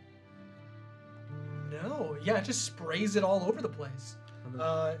 so no, yeah, it just sprays it all over the place.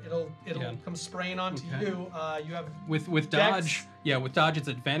 It'll Yeah. come spraying onto Okay. you. You have With Dex. dodge, yeah, with dodge, it's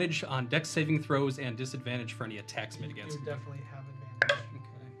advantage on dex saving throws and disadvantage for any attacks made you against it. definitely have advantage.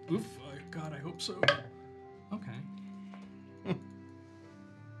 Okay. Oof. God, I hope so. Okay.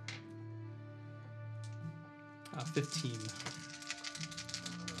 15.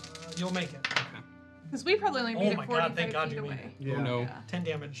 You'll make it. Okay. Because we probably only Oh made my it God, 45 thank God feet you made away. Yeah. Oh no. Yeah. 10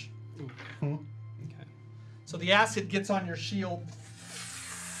 damage. Okay. So the acid gets on your shield,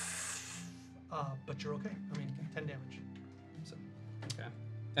 but you're okay. I mean, 10 damage. So, okay.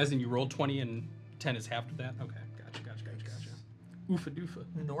 As in you rolled 20 and 10 is half of that? Okay. Gotcha. Oofa doofa.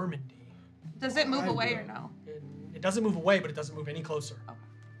 Normandy. Does it move away or no? It doesn't move away, but it doesn't move any closer.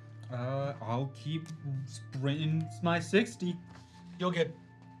 I'll keep sprinting my 60. You'll get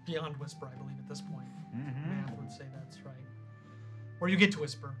beyond Whisper, I believe, at this point. Math would say that's right. Or you get to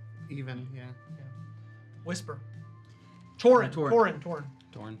Whisper. Even, yeah. Whisper. Torin. Torin.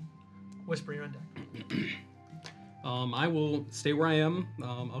 Dorn. Whisper, you're on deck. I will stay where I am.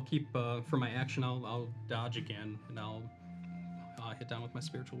 I'll keep, for my action, I'll dodge again, and I'll hit down with my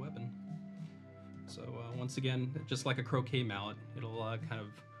spiritual weapon. So once again, just like a croquet mallet, it'll kind of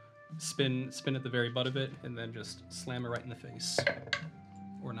spin at the very butt of it, and then just slam it right in the face.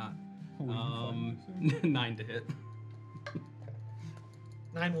 Or not. 9 to hit.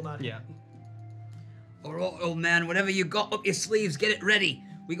 9 will not hit. Yeah. All right, old man, whatever you got up your sleeves, get it ready.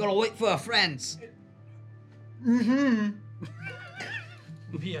 We gotta wait for our friends.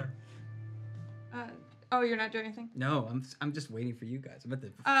 Veer. Oh, you're not doing anything? No, I'm just waiting for you guys. Um,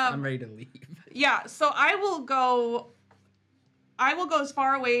 I'm ready to leave. Yeah, so I will go as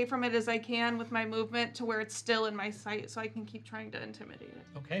far away from it as I can with my movement to where it's still in my sight so I can keep trying to intimidate it.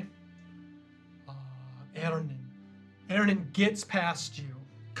 Okay. Ernan gets past you.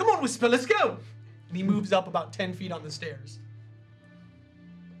 Come on, Whisper, let's go! And he moves up about 10 feet on the stairs.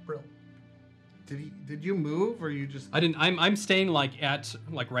 Brill. Did you move or you just? I didn't. I'm staying like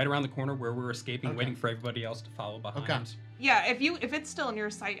right around the corner where we're escaping, Okay. waiting for everybody else to follow behind. Okay. Yeah, if it's still in your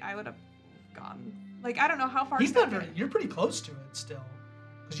sight, I would have gone. Like, I don't know how far. He's can I not very. get? You're pretty close to it still,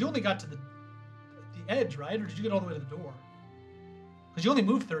 because you only got to the edge, right? Or did you get all the way to the door? Because you only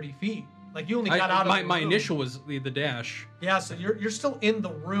moved 30 feet. Like you only got out of my the my room. initial was the dash. Yeah, so you're still in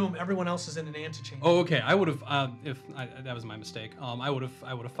the room. Everyone else is in an antechamber. Oh, okay. I would have that was my mistake. I would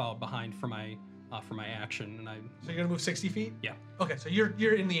have followed behind for my action, and I. So you're gonna move 60 feet? Yeah. Okay, so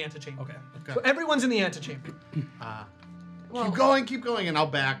you're in the antechamber. Okay. So everyone's in the antechamber. Well, Keep going, and I'll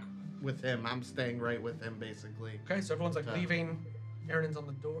back with him. I'm staying right with him, basically. Okay, so everyone's like Okay. leaving. Aaron's on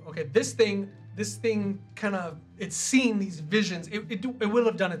the door. Okay, this thing kind of, it's seeing these visions. It will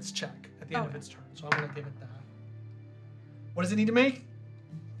have done its check at the end of Okay. its turn, so I'm gonna give it that. What does it need to make?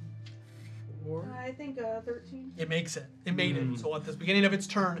 I think 13. It makes it. It made it. So at the beginning of its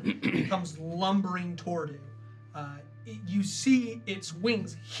turn, it comes lumbering toward you. You see its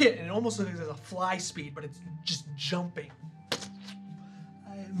wings hit, and it almost looks like there's a fly speed, but it's just jumping.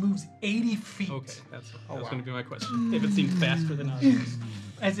 It moves 80 feet. Okay, that was wow. going to be my question. If it seemed faster than others.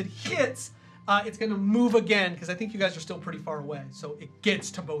 As it hits, it's going to move again, because I think you guys are still pretty far away. So it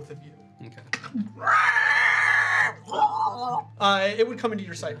gets to both of you. Okay. It would come into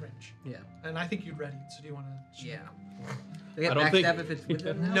your sight range. Yeah. And I think you'd ready. So do you want to? Yeah. They get I don't think- backstab if it's with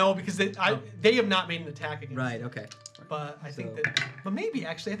them now? No, because they have not made an attack against Right, you. okay. But I think So- that. But maybe,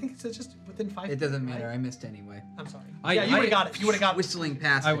 actually, I think it's just within 5 It feet, doesn't right? matter. I missed anyway. I'm sorry. I- Yeah, you would I- have got it. You would have got it. Whistling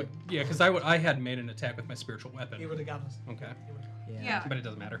past I it. would, yeah, because I had made an attack with my spiritual weapon. You would have got us. Okay. You would've got Yeah. But it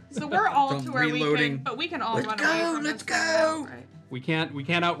doesn't matter. So we're all So to where we reloading. can, but we can all Let's run go, away from let's this thing now, go. right? We can't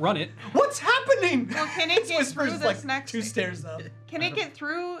outrun it. What's happening? Well, can it get through Whispers this like next? 2 stairs up. Can it get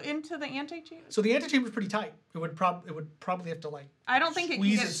through into the antechamber? So the antechamber's pretty tight. It would probably have to like. I don't think it can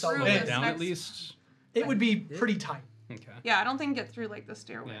Squeeze get itself through in. this Down next. at least. It would be pretty tight. Okay. Yeah, I don't think it get through like the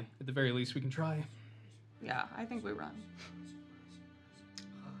stairway. Yeah. At the very least, we can try. Yeah, I think we run.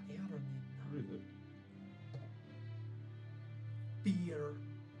 Beer.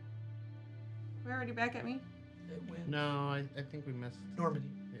 We're already back at me. It went. No, I think we missed. Normandy.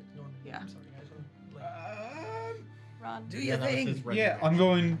 Yeah. Normandy. Yeah. I'm sorry, guys. I'm late. Run. Do Yeah, your that was thing. his red Yeah, ring. I'm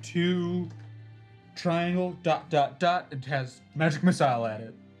going to triangle ... It has magic missile at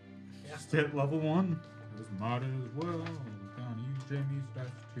it. Yeah. Step level 1. This might as well. Gonna use Jamie's dice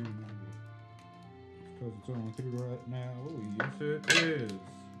too. Because it's only 2 right now. Oh, yes it is. 6,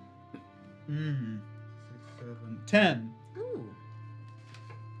 7, 10. Ooh.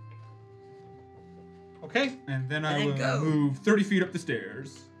 Okay. And then I And will go. move 30 feet up the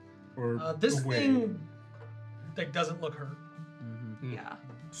stairs. Or This away. thing like doesn't look hurt. Yeah.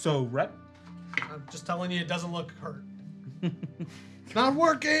 So, rep. I'm just telling you, it doesn't look hurt. It's not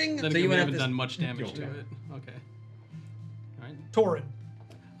working. Then So again, you we went up haven't this- done much damage to Yeah. it. Okay. All right. Torin.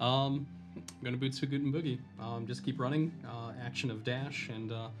 I'm gonna boots a good and boogie. Just keep running. Action of dash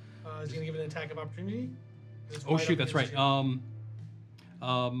and. Is he gonna give it an attack of opportunity? It's Oh right shoot, up that's against right.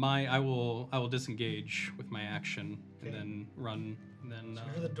 you. I will disengage with my action and Okay. then run and then. So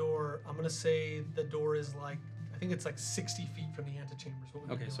you're the door. I'm gonna say the door is like, I think it's like 60 feet from the antechamber. So what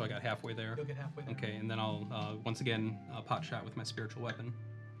would Okay, you so I do? got halfway there. You'll get halfway there. Okay, and then I'll once again pot shot with my spiritual weapon.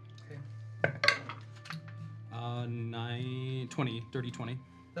 Okay. 20, dirty 20.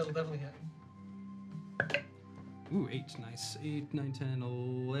 That'll definitely hit. Ooh, 8, nice. 8, 9, 10,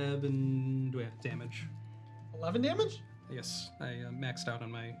 11 damage. 11 damage? Yes, I maxed out on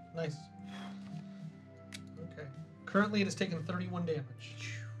my. Nice. Okay. Currently, it has taken 31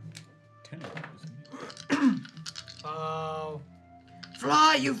 damage. 10.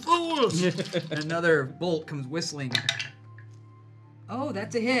 Fly, you fools! Another bolt comes whistling. Oh,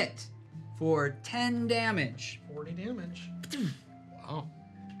 that's a hit for 10 damage. 40 damage. Wow.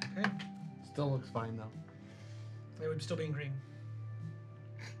 Okay. Still looks fine though. They would still be in green.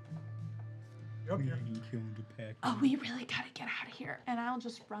 You're up here. Oh, we really gotta get out of here, and I'll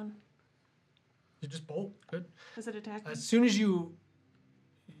just run. You just bolt. Good. Does it attack me? As soon as you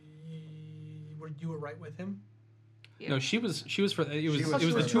were right with him. No, she was for. It was was it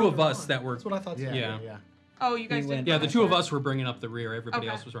was for the two of us that were. That's what I thought. Yeah, too. yeah. Yeah. Oh, you guys He did. went- Yeah, the Okay. two of us were bringing up the rear. Everybody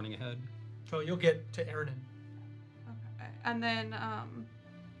Okay. else was running ahead. So you'll get to Aaron. Okay. And then,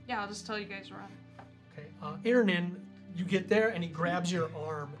 yeah, I'll just tell you guys to run. Okay. Aaron, you get there and he grabs your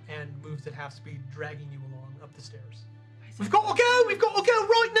arm and moves at half speed, dragging you along up the stairs. We've got to go! We've got to go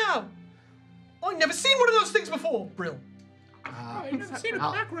right now! I've never seen one of those things before! Brill. I've never seen a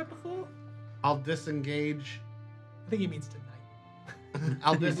back rep before. I'll disengage. I think he means tonight.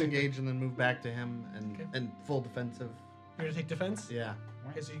 I'll disengage and then move back to him and Okay. and full defensive. You're gonna take defense? Yeah.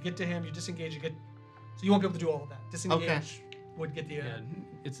 Okay, so you get to him, you disengage, you get. So you won't be able to do all of that. Disengage would get the. Yeah,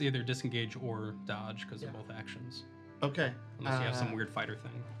 it's either disengage or dodge because Yeah. of both actions. Okay. Unless you have some weird fighter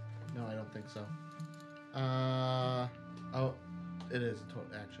thing. No, I don't think so. Oh, it is a total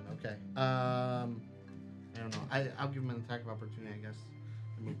action. Okay. I don't know. I'll give him an attack of opportunity, I guess,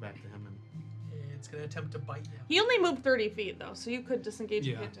 and move back to him and. It's gonna attempt to bite you. He only moved 30 feet, though, so you could disengage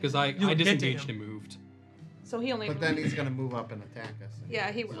and Yeah, hit because him. I You get to disengaged him. and moved. So he only But moved. then he's gonna move up and attack us.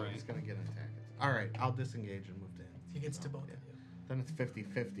 Yeah, he So will. he's gonna get an attack. All right, I'll disengage and move to him. He gets to both Yeah. of you. Then it's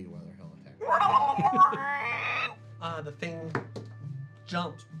 50-50 whether he'll attack. The thing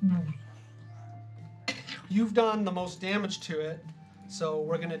jumps. You've done the most damage to it, so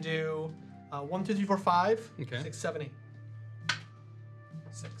we're gonna do 1, 2, 3, 4, 5, Okay. 6, 7, 8.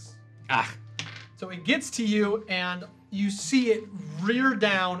 6. Ah. So it gets to you, and you see it rear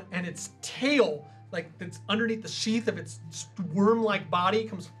down, and its tail, like that's underneath the sheath of its worm-like body,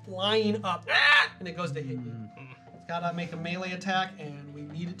 comes flying up, and it goes to hit you. It's gotta make a melee attack, and we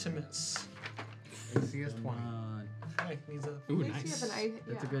need it to miss. AC is 20. Okay, needs a Ooh, At least you nice. have an eye-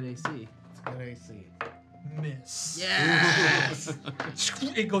 That's a yeah. good AC. It's good AC. miss. Yes!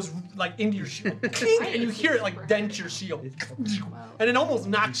 It goes like into your shield, Clink, and you hear it like dent your shield, and it almost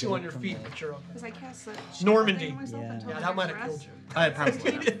knocks you on your feet. But you're okay. Because I cast that Normandy. thing on myself Yeah. until Yeah, the that might next have killed rest. you. I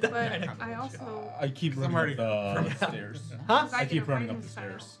probably. But I also. I keep I'm running already up the stairs. Huh? I keep get a running up fighting the style.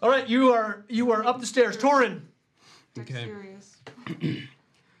 stairs. All right, you are up the stairs, Torin. Okay. Dexterous.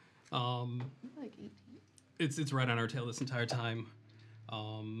 Like 18. It's right on our tail this entire time.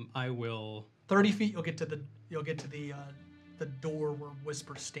 I will. 30 feet, you'll get to the door where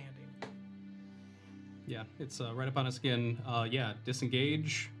Whisper's standing. Yeah, it's right up on us again. Yeah,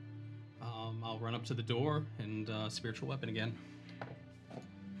 disengage. I'll run up to the door and spiritual weapon again.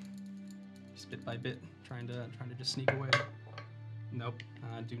 Just bit by bit, trying to just sneak away. Nope,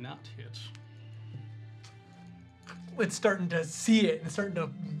 do not hit. It's starting to see it and it's starting to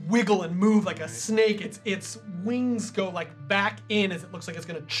wiggle and move like a snake. Its wings go like back in as it looks like it's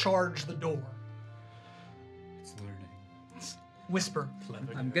gonna charge the door. It's learning. Whisper.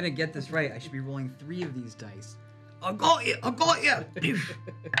 I'm gonna get this right. I should be rolling 3 of these dice. I got you! I got you!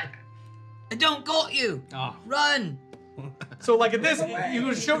 I don't got you! Ah. Run! So like at this,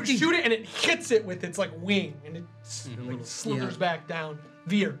 you shoot it and it hits it with its like wing and it like slithers back down.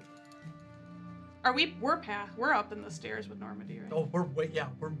 Veer. We're up in the stairs with Normandy, right? Oh, we're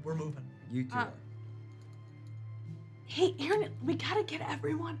moving. You two are. Hey, Aaron, we gotta get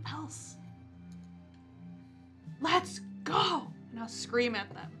everyone else. Let's go! And I'll scream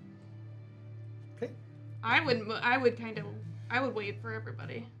at them. Okay. I would wait for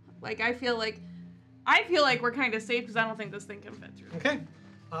everybody. Like I feel like we're kind of safe because I don't think this thing can fit through. Okay.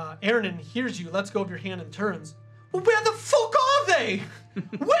 Aaron hears you, lets go of your hand and turns. Well, where the fuck are they?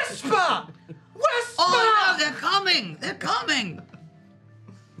 Whisper! Whisper! Oh no, they're coming! They're coming!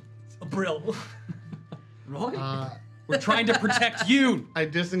 Brill. We're trying to protect you. I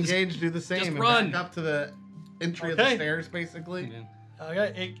disengage, do the same, just and run. back up to the entry of the Okay. stairs, basically. Yeah.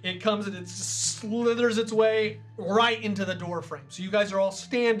 Okay, it comes and it just slithers its way right into the door frame. So you guys are all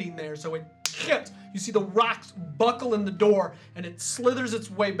standing there, so it hits. You see the rocks buckle in the door, and it slithers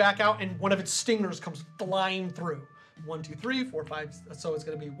its way back out, and one of its stingers comes flying through. 1, 2, 3, 4, 5. So it's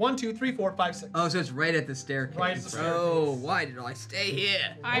gonna be 1, 2, 3, 4, 5, 6. Oh, so it's right at the staircase. Right at the Oh, staircase. why did I stay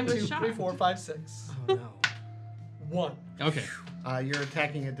here? I 1, was 2, shocked. 3, 4, 5, 6. Oh no. 1. Okay. You're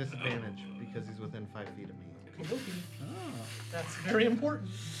attacking at disadvantage because he's within 5 feet of me. That's very important.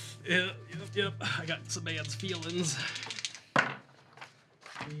 Yep. I got some man's feelings.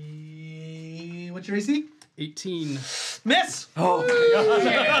 What's your AC? 18. Miss! Oh.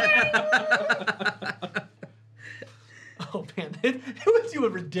 Oh man, it would do a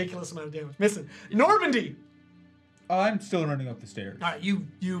ridiculous amount of damage. Missing. Normandy! I'm still running up the stairs. Alright,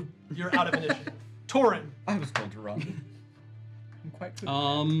 you're out of initiative. Torin. I was told to run. I'm quite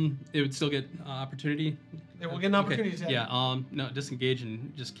good. It would still get opportunity. It will get an opportunity Okay. to Yeah. No, disengage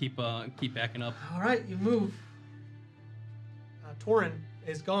and just keep backing up. Alright, you move. Torin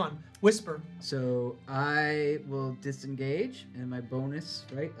is gone. Whisper. So I will disengage, and my bonus,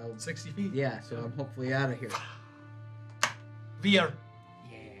 right? 60 feet. Yeah, so I'm hopefully out of here. Veer.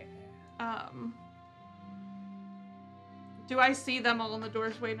 Do I see them all in the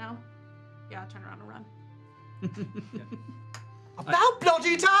doorway now? Yeah, I'll turn around and run. About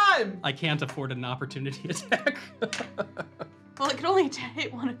bloody time! I can't afford an opportunity attack. Well, it can only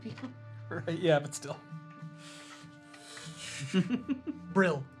hit one of you. Right? Yeah, but still.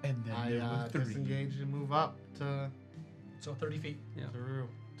 Brill. And then I there were 3. disengage and move up to So 30 feet. Yeah. through.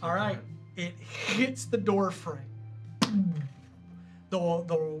 Alright. It hits the door frame.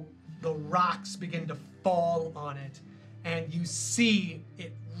 The rocks begin to fall on it. And you see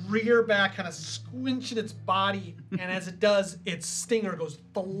it rear back, kind of squinching its body. And as it does, its stinger goes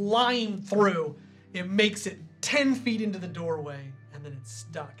flying through. It makes it 10 feet into the doorway. And then it's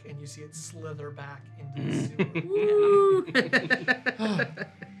stuck. And you see it slither back into the sewer.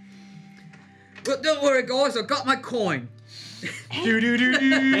 But don't worry, guys, I got my coin. Hey,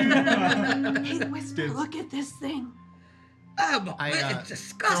 Whisper, look at this thing. Oh, I it's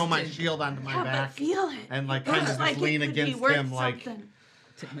disgusting. throw my shield onto my Yeah, but back feel it. and like Looks kind of like just it lean could be against worth him, like something.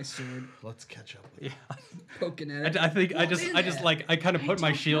 Take my sword, let's catch up. With Yeah. poking at it. I think I What's just in I just there? like I kind of I put my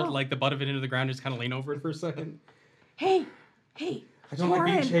don't shield know. like the butt of it into the ground, just kind of lean over it for a second. Hey, I don't like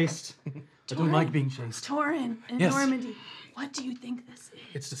being Torin. chased. I don't Torin. like being chased. Torin and Yes. Normandy, what do you think this is?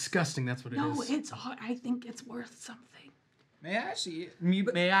 It's disgusting. That's what it No, is. it's. I think it's worth something. May I see it?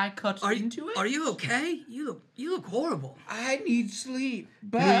 May I cut into it? Are you okay? You look horrible. I need sleep.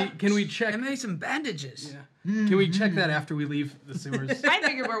 But Can we check? I made some bandages. Yeah. Can we check that after we leave the sewers? I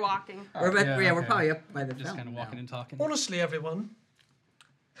figured we're walking. We're yeah, we're okay. probably up by the Just kind fountain of walking now. and talking. Honestly, everyone,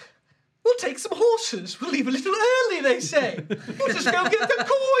 we'll take some horses. We'll leave a little early, they say. We'll just go get the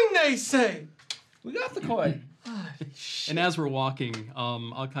coin, they say. We got the coin. And as we're walking,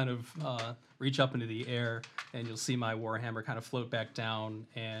 I'll kind of reach up into the air, and you'll see my warhammer kind of float back down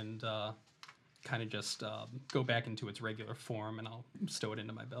and kind of just go back into its regular form, and I'll stow it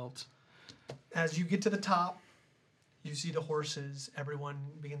into my belt. As you get to the top, you see the horses. Everyone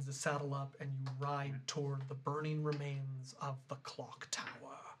begins to saddle up, and you ride toward the burning remains of the clock tower.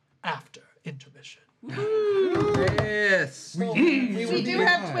 after intermission. Yes. We do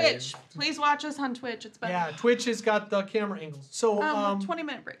have Twitch. Please watch us on Twitch. It's better. Yeah, Twitch has got the camera angles. So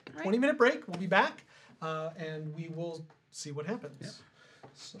 20-minute break, right? 20-minute break. We'll be back, and we will see what happens. Yep.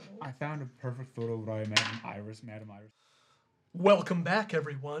 So, I found a perfect photo of what I imagine Madam Iris. welcome back,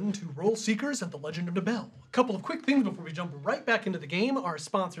 everyone, to Roll Seekers and the Legend of the Bell. A couple of quick things before we jump right back into the game. Our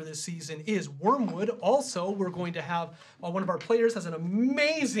sponsor this season is Wormwood. Also, we're going to have one of our players has an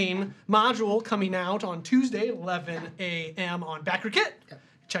amazing module coming out on Tuesday, 11 a.m. on Backer Kit.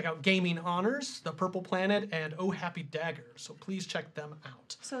 Check out Gaming Honors, The Purple Planet, and Oh Happy Dagger. So please check them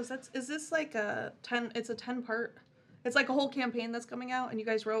out. So is this like a 10? It's a 10-part. It's like a whole campaign that's coming out, and you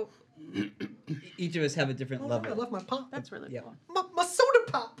guys wrote. Each of us have a different Oh, level. I left my pop. That's really Yeah. cool. My soda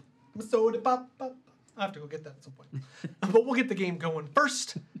pop. My soda pop. I have to go get that at some point. But we'll get the game going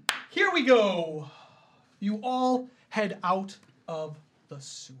first. Here we go. You all head out of the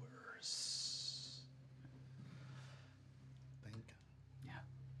sewers. Thank God.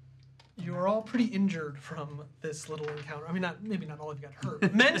 You are all pretty injured from this little encounter. I mean, maybe not all of you got hurt.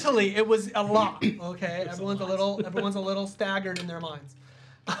 But mentally, it was a lot. Okay, everyone's a little staggered in their minds.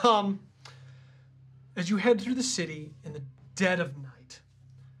 As you head through the city in the dead of night,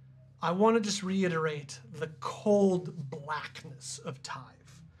 I want to just reiterate the cold blackness of Tyve.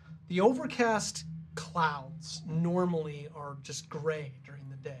 The overcast clouds normally are just gray during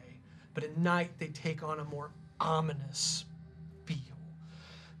the day, but at night they take on a more ominous feel.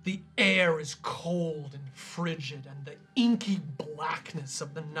 The air is cold and frigid, and the inky blackness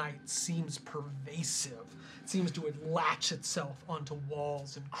of the night seems pervasive. It seems to latch itself onto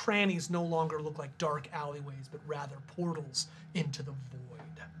walls, and crannies no longer look like dark alleyways, but rather portals into the void.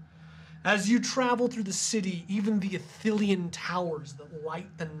 As you travel through the city, even the Athelian towers that light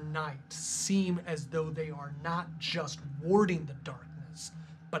the night seem as though they are not just warding the darkness,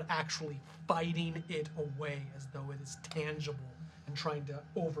 but actually fighting it away as though it is tangible and trying to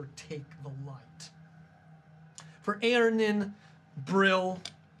overtake the light. For Aernin, Brill,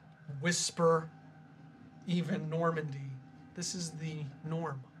 Whisper, even Normandy, this is the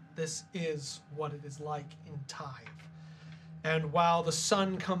norm. This is what it is like in Tyve. And while the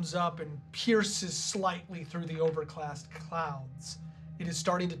sun comes up and pierces slightly through the overcast clouds, it is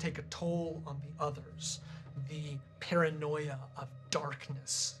starting to take a toll on the others. The paranoia of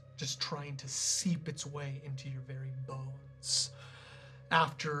darkness just trying to seep its way into your very bones.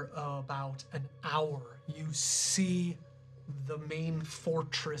 After about an hour, you see the main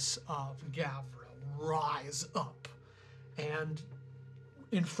fortress of Gavra rise up. And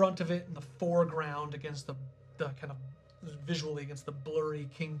in front of it, in the foreground, against the kind of visually against the blurry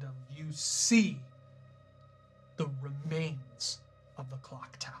kingdom, you see the remains of the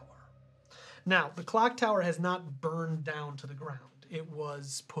clock tower. Now, the clock tower has not burned down to the ground. It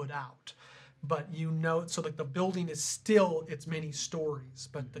was put out. But you know, so like the building is still its many stories,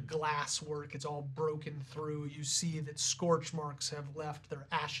 but the glass work, it's all broken through. You see that scorch marks have left their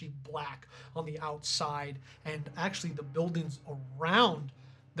ashy black on the outside, and actually the buildings around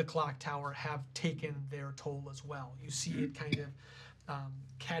the clock tower have taken their toll as well. You see it kind of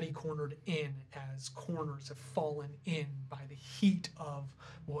catty-cornered in as corners have fallen in by the heat of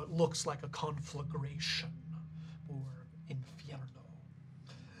what looks like a conflagration or inferno.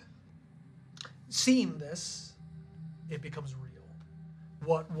 Seeing this, it becomes real.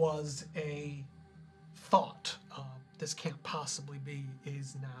 What was a thought, this can't possibly be,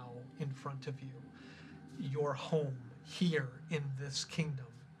 is now in front of you. Your home here in this kingdom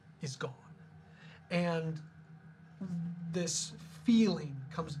is gone. And this feeling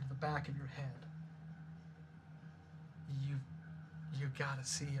comes into the back of your head. You gotta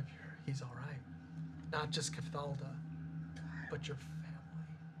see if he's all right. Not just Cathalda, but your family.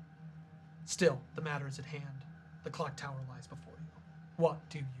 Still, the matter is at hand. The clock tower lies before you. What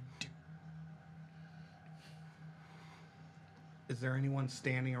do you do? Is there anyone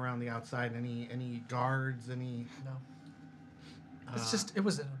standing around the outside? Any guards? Any? No. It's just it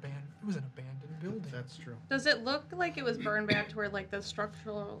was an abandoned building. That's true. Does it look like it was burned back to where like the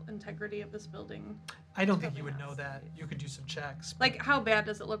structural integrity of this building? I don't think you would know that. You could do some checks. Like how bad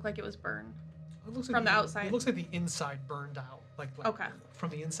does it look like it was burned? It looks from the outside? It looks like the inside burned out. Like Okay. From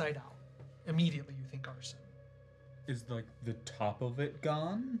the inside out. Immediately you think arson. Is like the top of it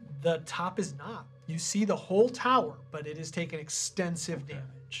gone? The top is not. You see the whole tower, but it has taken extensive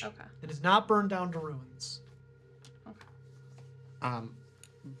damage. Okay. It is not burned down to ruins.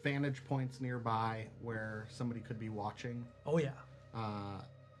 Vantage points nearby where somebody could be watching. Oh yeah.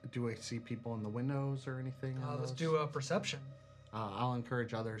 Do I see people in the windows or anything? Let's do a perception. I'll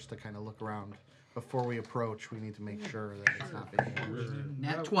encourage others to kind of look around before we approach, we need to make sure that it's not being used.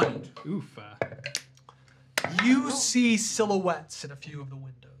 Nat 20. Oof. You see silhouettes in a few of the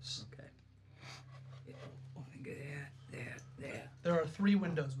windows. Okay. There. There are 3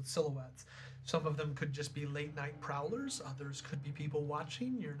 windows with silhouettes. Some of them could just be late night prowlers. Others could be people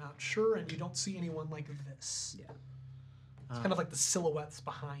watching. You're not sure, and you don't see anyone like this. Yeah. It's kind of like the silhouettes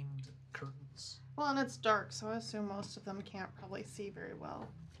behind curtains. Well, and it's dark, so I assume most of them can't probably see very well.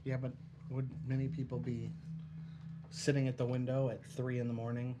 Yeah, but would many people be sitting at the window at 3 in the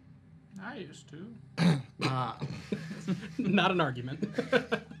morning? I used to. Not an argument.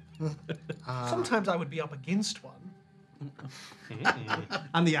 Sometimes I would be up against one.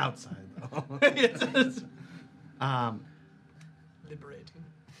 On the outside, though. It's liberating.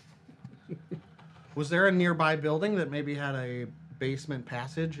 Was there a nearby building that maybe had a basement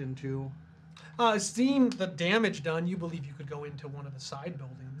passage into? Seeing the damage done, you believe you could go into one of the side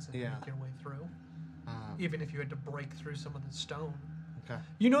buildings and Yeah. make your way through, even if you had to break through some of the stone. Okay.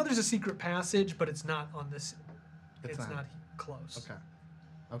 You know there's a secret passage, but it's not on this. It's It's not. not close.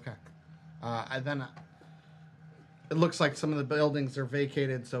 Okay. And then it looks like some of the buildings are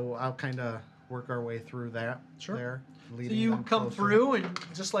vacated, so I'll kind of work our way through that. Sure. There. So leading you them come closer. through, and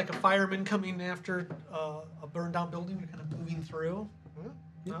just like a fireman coming after a burned down building, you're kind of moving through.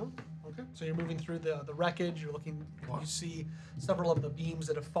 No? Okay. So you're moving through the wreckage. You're looking. You see several of the beams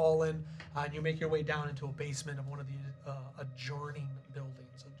that have fallen, and you make your way down into a basement of one of the adjoining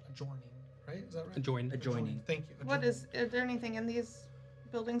buildings. Adjoining, right? Is that right? Adjoining. Thank you. What Adjoining. is there anything in these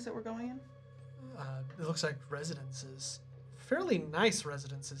buildings that we're going in? It looks like residences. Fairly nice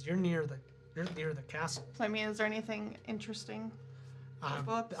residences. You're near the castle. So I mean, is there anything interesting?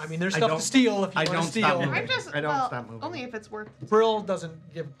 Books? I mean, there's I stuff to don't- steal if you I want don't to stop steal. moving. I'm just I don't well, stop moving. only if it's worth. Brill doesn't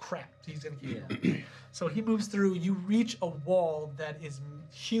give a crap. He's gonna keep moving. So he moves through. You reach a wall that is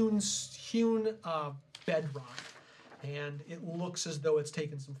hewn bedrock, and it looks as though it's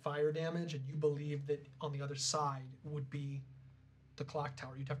taken some fire damage. And you believe that on the other side would be the clock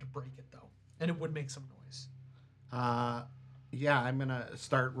tower. You'd have to break it though, and it would make some noise. Yeah, I'm gonna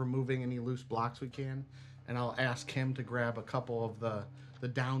start removing any loose blocks we can, and I'll ask him to grab a couple of the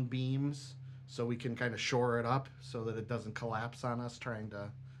down beams so we can kind of shore it up so that it doesn't collapse on us trying to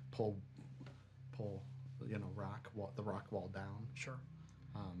pull the rock wall down. Sure.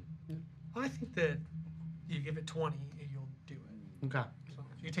 I think that you give it 20, you'll do it. Okay. So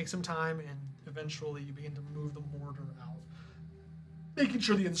you take some time, and eventually you begin to move the mortar out, making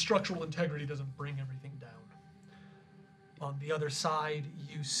sure the structural integrity doesn't bring everything down. On the other side,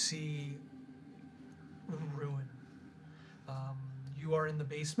 you see ruin. You are in the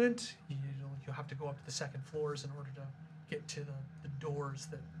basement. You'll have to go up to the second floors in order to get to the doors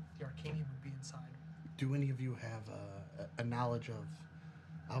that the Arcanium would be inside. Do any of you have a knowledge of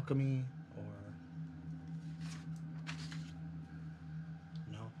alchemy or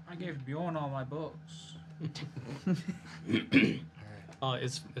no? I gave Bjorn all my books. All right.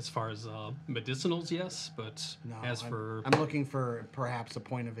 As far as medicinals, yes, but No. as for I'm looking for perhaps a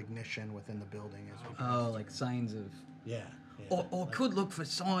point of ignition within the building as we go. Oh, like signs of. Yeah. Or could look for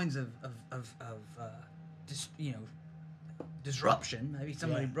signs of disruption. Maybe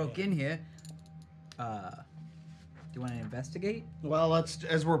somebody broke in here. Do you want to investigate? Well, let's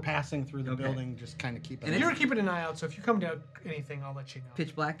as we're passing through the Okay. building, just kind of keep it. And You're keeping an eye out, so if you come down anything, I'll let you know.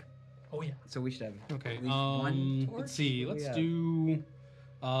 Pitch black. Oh yeah. So we should have. okay. at least one torch? Let's see. What Let's do we do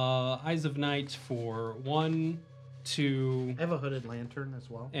Eyes of Night for 1, 2, I have a hooded lantern as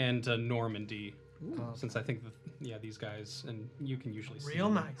well. and Normandy. Oh, Since I think these guys and you can usually see. Real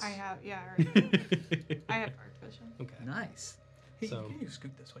nice. I have I already- I have dark vision. Okay. Nice. Hey, So- can you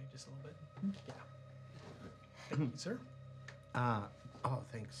scoot this way just a little bit? Yeah. Thank you, sir. Oh,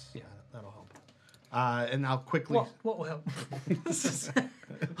 thanks. Yeah. That'll help. And I'll quickly What will help? Hey,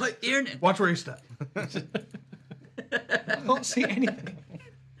 Aaron. watch where you step. I don't see anything.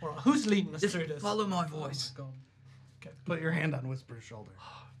 Well, who's leading us Just through this? follow my voice. Go. Okay. Put your hand on Whisper's shoulder.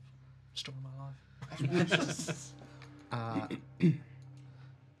 Story of my life.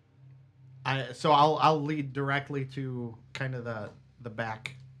 So I'll lead directly to kind of the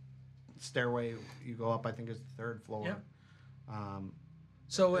back stairway you go up. I think is the 3rd floor. Yeah.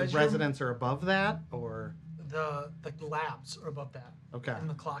 So The as residents are above that, or the labs are above that. okay, And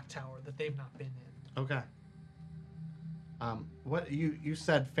the clock tower that they've not been in. okay. What you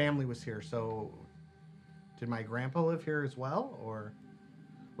said family was here, so did my grandpa live here as well, or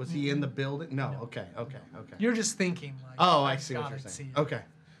was he in the building? No. Okay. You're just thinking like. Oh, I see what God, you're I'd saying. see it. Okay.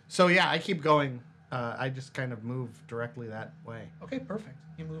 So yeah, I keep going I just kind of move directly that way. Okay, perfect.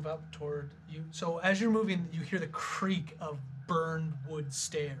 You move up toward you. So as you're moving, you hear the creak of burned wood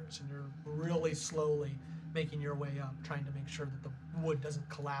stairs, and you're really slowly making your way up, trying to make sure that the wood doesn't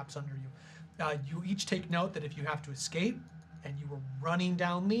collapse under you. You each take note that if you have to escape and you were running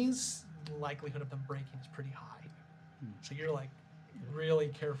down these, the likelihood of them breaking is pretty high. So you're like really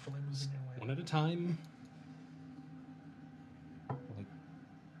carefully moving your way. One at a time.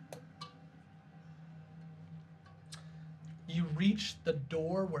 You reach the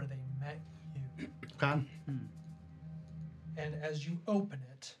door where they met you. Okay. And as you open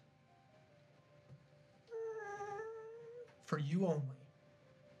it, for you only,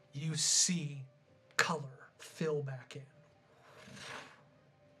 you see color fill back in.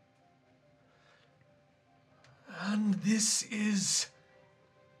 And this is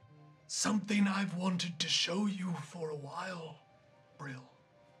something I've wanted to show you for a while, Brill.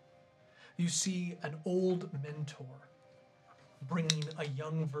 You see an old mentor bringing a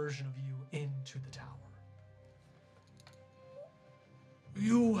young version of you into the tower.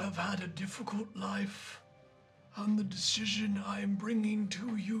 You have had a difficult life, and the decision I am bringing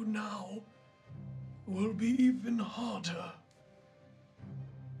to you now will be even harder.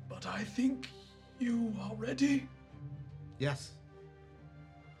 But I think you are ready. Yes.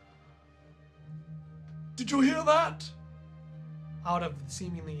 Did you hear that? Out of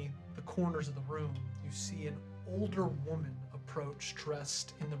seemingly the corners of the room, you see an older woman approach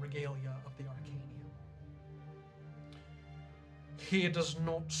dressed in the regalia of the Arcanian. He does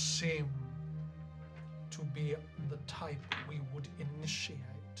not seem to be the type we would initiate.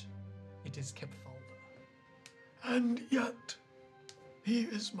 It is Kepfalda. And yet, he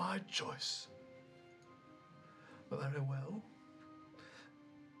is my choice. Very well.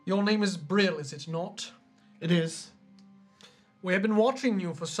 Your name is Brill, is it not? It is. We have been watching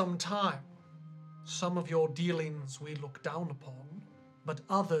you for some time. Some of your dealings we look down upon, but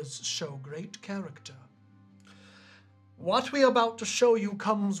others show great character. What we are about to show you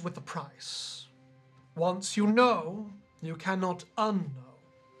comes with a price. Once you know, you cannot unknow.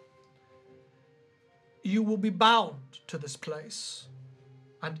 You will be bound to this place,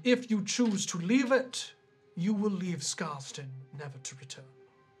 and if you choose to leave it, you will leave Scarston never to return.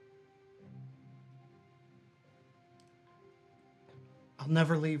 I'll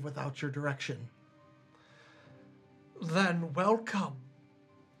never leave without your direction. Then welcome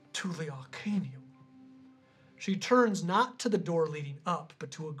to the Arcanium. She turns not to the door leading up,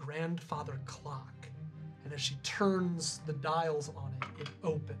 but to a grandfather clock. And as she turns the dials on it, it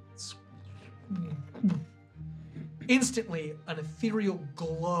opens. Instantly, an ethereal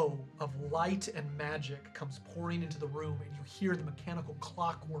glow of light and magic comes pouring into the room, and you hear the mechanical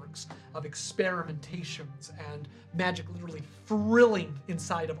clockworks of experimentations and magic literally thrilling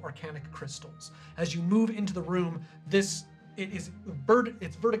inside of arcanic crystals. As you move into the room, its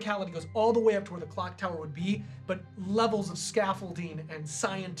verticality goes all the way up to where the clock tower would be, but levels of scaffolding and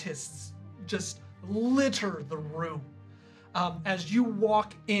scientists just litter the room. As you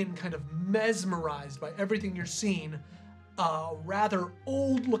walk in, kind of mesmerized by everything you're seeing, a rather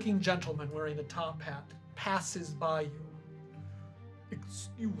old-looking gentleman wearing a top hat passes by you.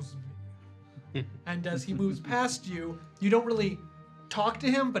 Excuse me. And as he moves past you, you don't really talk to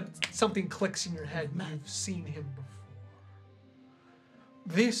him, but something clicks in your head. You've seen him before.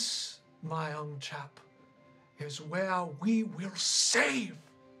 This, my young chap, is where we will save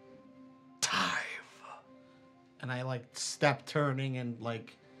Tyve. And I like step turning and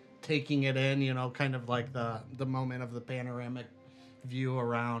like taking it in, you know, kind of like the moment of the panoramic view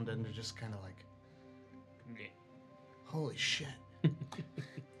around, and just kind of like, holy shit.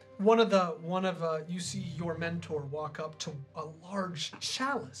 You see your mentor walk up to a large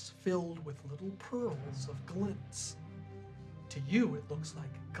chalice filled with little pearls of glints. To you, it looks like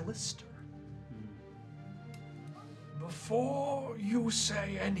glister. Before you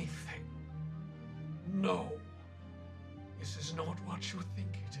say anything, no. This is not what you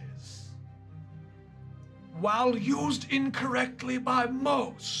think it is. While used incorrectly by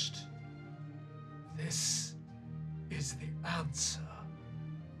most, this is the answer.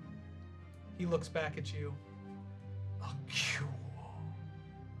 He looks back at you. A cure.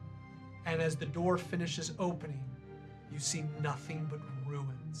 And as the door finishes opening, you see nothing but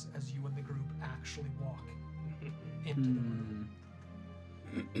ruins as you and the group actually walk into the room.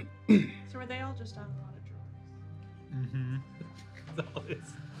 So were they all just on a lot of drugs? Mm-hmm. That's all it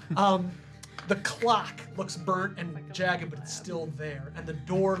is. The clock looks burnt and jagged, but it's still there. And the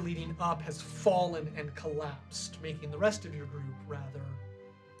door leading up has fallen and collapsed, making the rest of your group rather...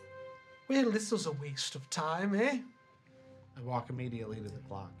 Well, this was a waste of time, eh? I walk immediately to the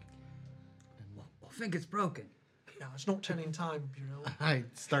clock. And I think it's broken. Now, it's not telling time, Bureau. I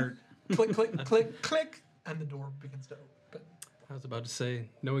start. Click, click, click, click, and the door begins to open. I was about to say,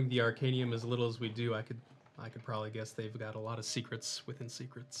 knowing the Arcanium as little as we do, I could probably guess they've got a lot of secrets within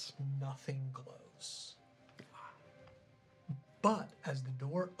secrets. Nothing glows. But as the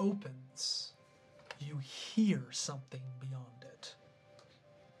door opens, you hear something beyond it.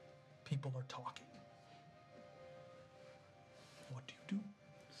 People are talking. What do you do?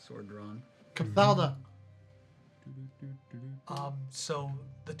 Sword drawn. Cathalda. So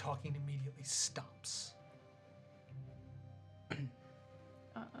the talking immediately stops.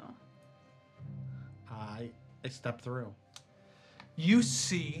 Uh-oh. I step through. You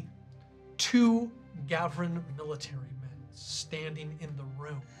see 2 Gavran military men standing in the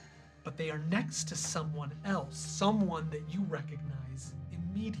room, but they are next to someone else, someone that you recognize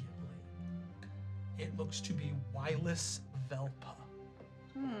immediately. It looks to be Wylis Velpa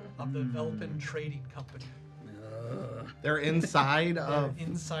of the Velpin Trading Company. They're inside They're of.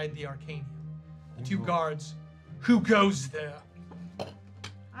 inside the Arcanium. The 2 guards, who goes there?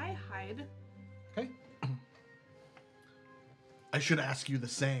 I hide. Okay. I should ask you the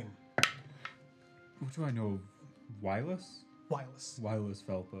same. What do I know? Wylis? Wylis. Wylis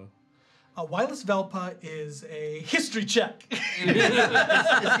Velpa. Wylis Velpa is a history check.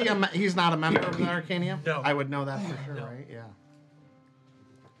 Is he he's not a member of the Arcanium? No. I would know that for sure, No. right? Yeah.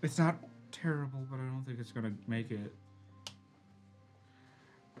 It's not terrible, but I don't think it's gonna make it.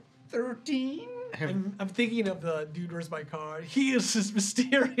 13? I'm thinking of the dude, where's my card? He is as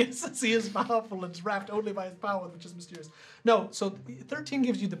mysterious as he is powerful and is wrapped only by his power, which is mysterious. No, so 13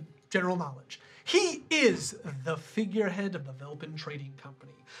 gives you the general knowledge. He is the figurehead of the Velpin Trading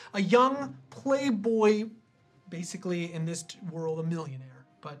Company. A young playboy, basically in this world a millionaire,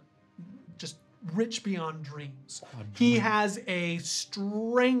 but just rich beyond dreams. He has a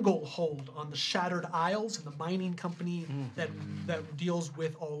stranglehold on the Shattered Isles and the mining company that deals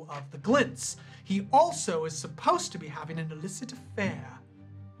with all of the glints. He also is supposed to be having an illicit affair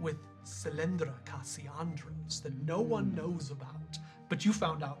with Selendra Cassiandros that no one knows about, but you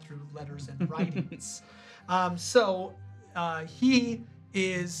found out through letters and writings. He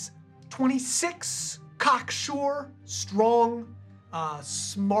is 26, cocksure, strong,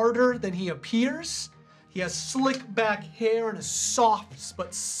 smarter than he appears. He has slick back hair and a soft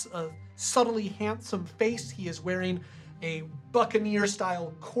but subtly handsome face. He is wearing a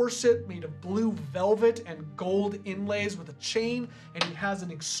buccaneer-style corset made of blue velvet and gold inlays with a chain, and he has an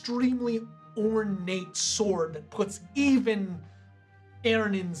extremely ornate sword that puts even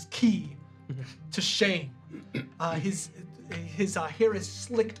Aaron's key to shame. His hair is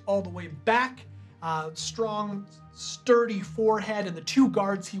slicked all the way back, strong, sturdy forehead, and the 2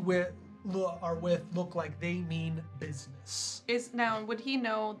 guards he are with look like they mean business. Would he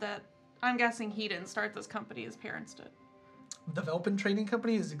know that? I'm guessing he didn't start this company. His parents did. The Velpin Trading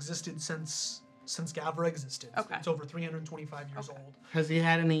Company has existed since Gavra existed. Okay. It's over 325 years old. Has he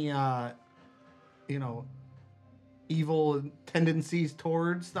had any, evil tendencies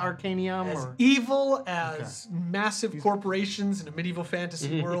towards the Arcanium? As Or? evil as massive corporations in a medieval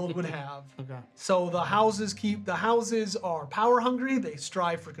fantasy world would have. Okay. So the houses are power hungry. They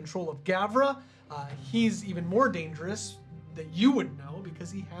strive for control of Gavra. He's even more dangerous that you would know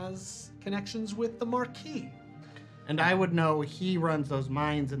because he has connections with the Marquis. And I would know he runs those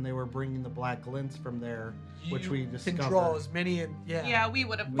mines, and they were bringing the black glints from there, which we discovered. can draw as many. Yeah, we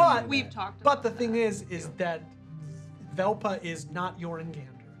would have. But We've talked. But about the thing that. is that Velpa is not Jorungander,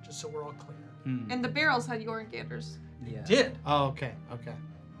 just so we're all clear. And the barrels had Jorunganders. Yeah. Did. Oh, okay, okay.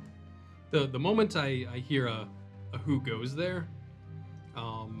 The moment I hear a who goes there,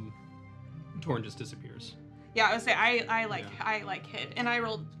 Torn just disappears. Yeah, I would say I like hid, and I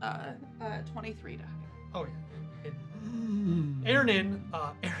rolled 23 to hide. Oh yeah. Aaron,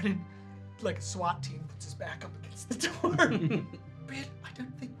 like a SWAT team, puts his back up against the door. But I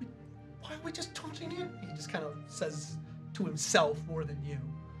don't think why are we just taunting him? He just kind of says to himself more than you.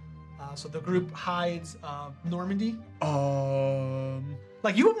 So the group hides Normandy.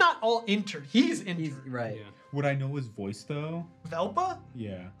 Like you have not all entered. He's entered. Right. Yeah. Would I know his voice though? Velpa?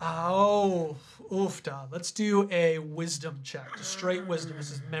 Yeah. Oh, oofda. Let's do a wisdom check. A straight wisdom.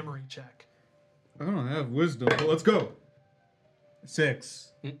 This is memory check. I don't have wisdom, but let's go.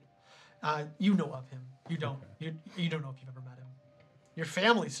 6. You know of him. You don't. You don't know if you've ever met him. Your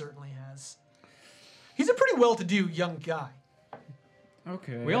family certainly has. He's a pretty well-to-do young guy.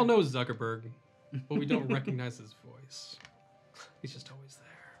 Okay. We all know Zuckerberg, but we don't recognize his voice. He's just always there.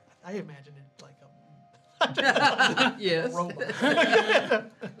 I imagine it like a Yes. robot.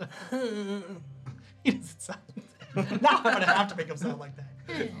 He doesn't sound. Now I'm gonna have to make him sound like that.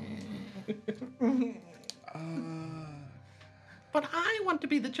 But I want to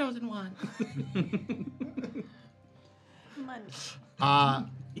be the chosen one. Money.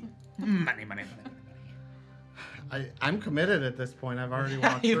 Money, money, money. I'm committed at this point. I've already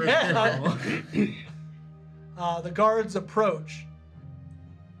walked through. Yeah. So. The guards approach,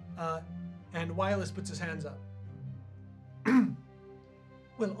 and Wireless puts his hands up.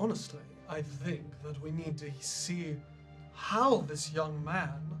 Well, honestly, I think that we need to see how this young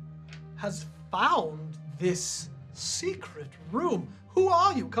man has found this secret room. Who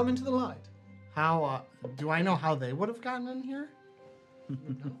are you? Come into the light. How do I know how they would have gotten in here?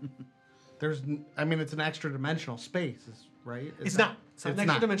 I mean, it's an extra dimensional space, right? It's not an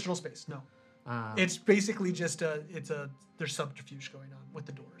extra dimensional space. No. It's basically just there's subterfuge going on with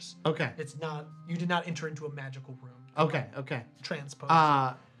the doors. Okay. It's not, you did not enter into a magical room. Okay.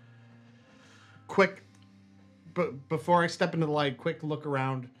 Transpose. Quick, before I step into the light, quick look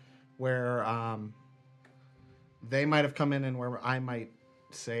around where they might have come in and where I might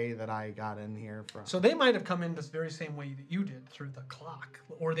say that I got in here from. So they might have come in the very same way that you did, through the clock,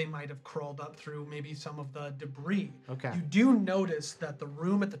 or they might have crawled up through maybe some of the debris. Okay. You do notice that the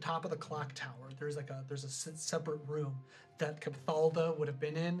room at the top of the clock tower, there's a separate room that Capithalda would have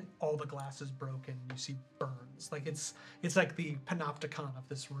been in. All the glass is broken. You see burns. Like it's like the panopticon of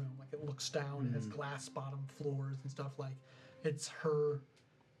this room. Like it looks down, it has glass bottom floors and stuff. Like it's her.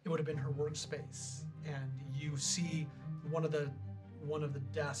 It would have been her workspace, and you see one of the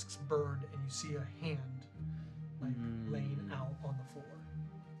desks burned, and you see a hand like laying out on the floor,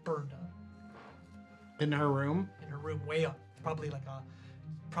 burned up. In her room? In her room, way up, probably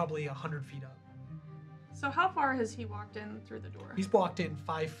 100 feet up. So how far has he walked in through the door? He's walked in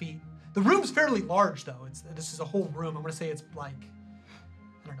 5 feet. The room's fairly large, though. This is a whole room. I'm gonna say it's like,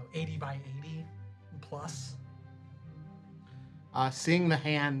 I don't know, 80 by 80 plus. Seeing the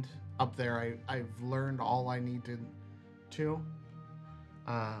hand up there, I've learned all I need to.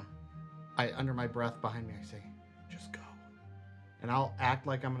 I under my breath behind me, I say, just go. And I'll act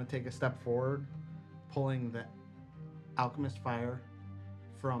like I'm going to take a step forward, pulling the alchemist fire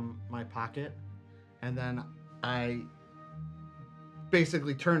from my pocket. And then I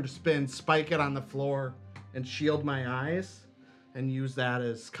basically turn to spin, spike it on the floor, and shield my eyes, and use that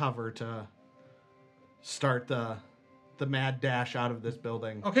as cover to start the mad dash out of this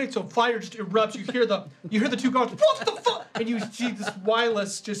building. Okay, so fire just erupts. You hear the two guards. What the fuck? And you see this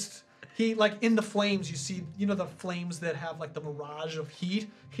Wireless just. He, like, in the flames, you see, the flames that have, like, the mirage of heat?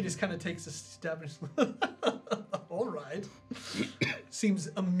 He just kind of takes a step and just, all right. Seems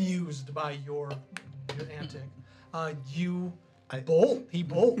amused by your antic. He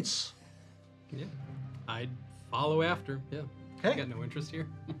bolts. Yeah. I'd follow after. Yeah. Okay. I got no interest here.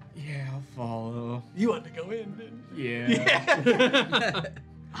 Yeah, I'll follow. You wanted to go in, didn't you? Yeah.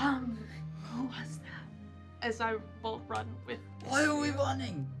 Who was that? As I will run with. Why are we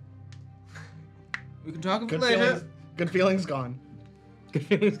running? We can talk about Good it later. feelings. Good feelings gone.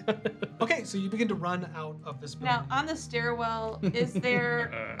 Okay, so you begin to run out of this building. Now on the stairwell, is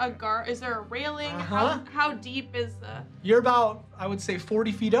there a guard? Is there a railing? Uh-huh. How deep is the? You're about, I would say,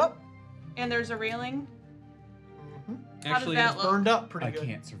 40 feet up. And there's a railing. How Actually, does that It's look? burned up pretty I good.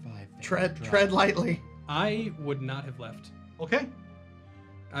 can't survive. Tread lightly. I would not have left. Okay.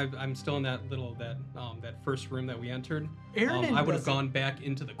 I'm still in that first room that we entered. Aaron I would have doesn't- gone back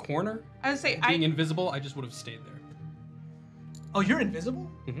into the corner. I would say Being invisible, I just would have stayed there. Oh, you're invisible?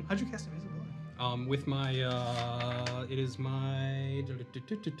 Mhm. How'd you cast invisibility? With my, it is my,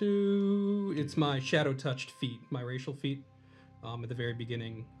 it's my shadow touched feat, my racial feat. At the very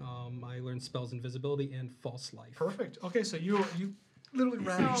beginning, I learned spells invisibility and false life. Perfect. Okay, so you literally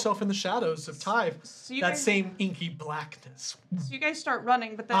wrap So- yourself in the shadows of Tyve. So you That guys- same inky blackness. So you guys start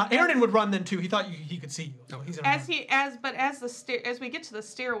running, but then Aaron would run then too. He thought he could see you. So he's gonna run. as we get to the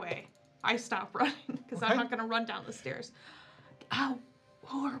stairway, I stop running because Okay. I'm not going to run down the stairs.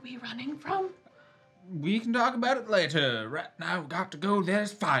 Who are we running from? We can talk about it later. Right now, we've got to go.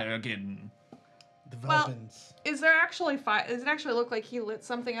 There's fire again. The Well, Velpins. is there actually fire? Does it actually look like he lit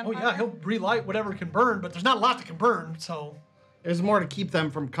something on Oh fire? yeah, he'll relight whatever can burn, but there's not a lot that can burn. So There's more to keep them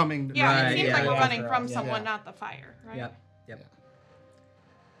from coming. Yeah, Right, it seems yeah, like we're yeah. running from Yeah. someone, Yeah. not the fire, right? Yep.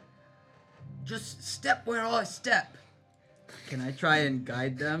 Just step where I step. Can I try and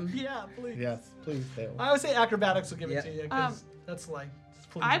guide them? yeah, please. Yes, please do. I would say acrobatics will give Yeah. it to you because that's like.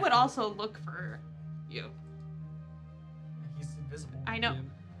 just I would also look for you. He's invisible. I know. Yeah.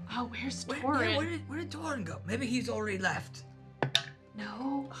 Oh, where's Where Torin? did Torin go? Maybe he's already left.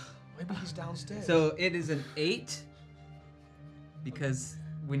 No. Maybe he's downstairs. So it is an 8 because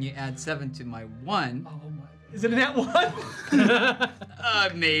when you add 7 to my 1, Oh my Is it a nat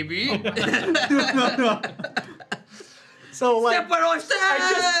 1? Maybe. So like, Step by step.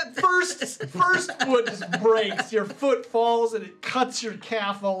 I just first foot just breaks. Your foot falls and it cuts your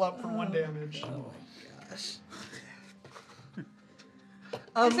calf all up for 1 damage. Oh my gosh.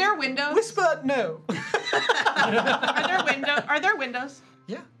 Is there windows? Whisper, no. Are there windows?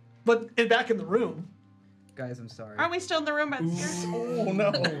 Yeah, but back in the room. Guys, I'm sorry. Aren't we still in the room by the stairs? Oh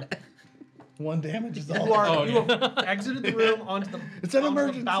no. 1 damage is all. You have exited the room onto the, It's an onto the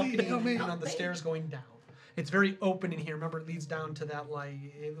emergency, balcony help me. and on the stairs going down. It's very open in here. Remember, it leads down to that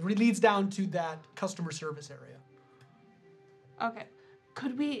leads down to that customer service area. Okay.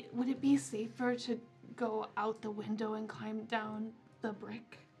 Would it be safer to go out the window and climb down the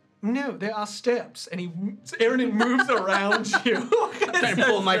brick? No, there are steps, and Aaron moves around you. Trying to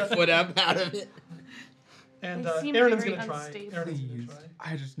pull my foot up out of it. And They seem Aaron's very gonna try. unstable. Aaron's gonna Please. try.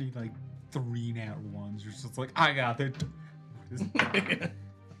 I just need like 3 nat 1s. You're just like, I got it.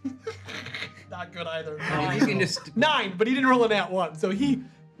 Not good either. You can just 9, but he didn't roll a nat 1, so he's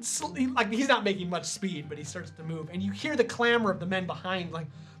not making much speed, but he starts to move, and you hear the clamor of the men behind, like,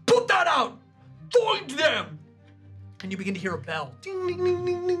 put that out, find them, and you begin to hear a bell. Ding ding ding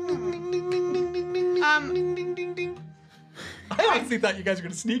ding ding ding ding ding ding ding ding ding ding ding ding. I honestly thought you guys were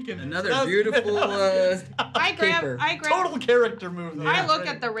gonna sneak in. another That was- beautiful. I Caper. grab. total character move. Though. I Yeah, look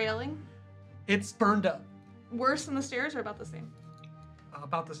right. at the railing. It's burned up. Worse than the stairs, or about the same?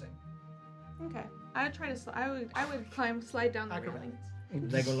 About the same. Okay. I would try to. I would slide down the Acrobatics. railing.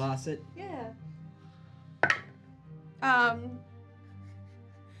 Legolas it. Yeah.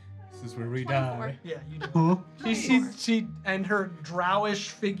 This is where we 24. die. Yeah, you do. Huh? She and her drowish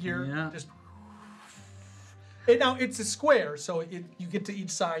figure Yeah. just. Now it's a square, so you get to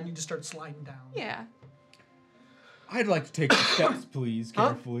each side and you just start sliding down. Yeah. I'd like to take the steps, please, Huh?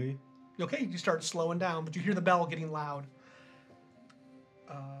 carefully. Okay, you start slowing down, but you hear the bell getting loud.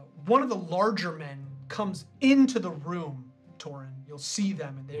 One of the larger men comes into the room, Torin. You'll see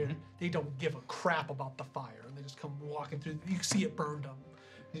them, and they don't give a crap about the fire. And they just come walking through. You see it burned up.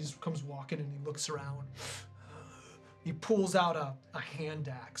 He just comes walking and he looks around. He pulls out a hand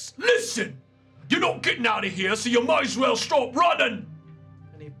axe. Listen! You're not getting out of here, so you might as well stop running!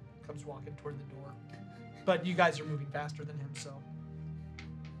 And he comes walking toward the door. But you guys are moving faster than him, so.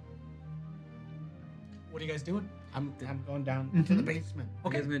 What are you guys doing? I'm going down to the basement.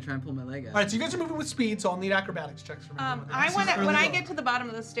 Okay. I'm gonna try and pull my leg out. All right, so you guys are moving with speed, so I'll need acrobatics checks from everyone. I This want is to. When early I on. get to the bottom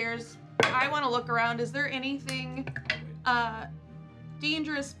of the stairs, I want to look around. Is there anything,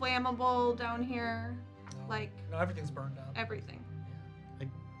 dangerous, flammable down here? Like No, everything's burned up. everything. I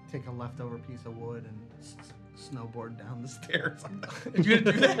take a leftover piece of wood and snowboard down the stairs. You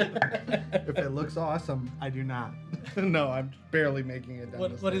gonna do that? If it looks awesome, I do not. No, I'm barely making it down the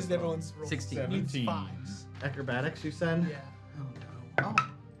stairs. What is everyone's roll? 16. It needs 17. 5s. Acrobatics, you said? Yeah. Oh, no. Oh,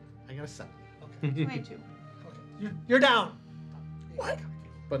 I got a 7. Okay. 22. Okay. You're down. What?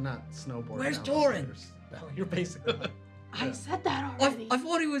 But not snowboard. Where's down the Torin? stairs. Oh, you're basically. I said that already. I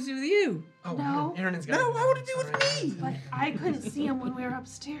thought he was with you. Oh, No. Aaron's got. No, why would it be with Sorry. me? But I couldn't see him when we were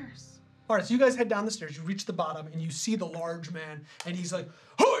upstairs. All right, so you guys head down the stairs. You reach the bottom, and you see the large man, and he's like,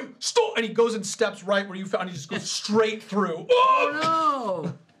 "Hey, stop!" And he goes and steps right where you found. He just goes straight through.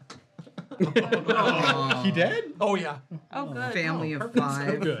 Oh! No. He dead? Oh yeah. Oh, good. Family of So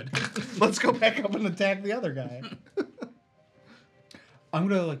 5. Good. Let's go back up and attack the other guy. I'm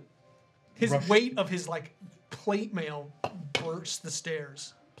gonna like. His Rush. weight of his like plate mail bursts the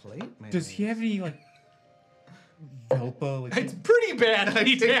stairs. Plate, man. Does he have any like Velpa? Like, It's pretty bad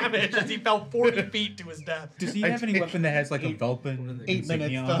any damage as he fell 40 feet to his death. does he have any weapon that has like a Velpa 8 minutes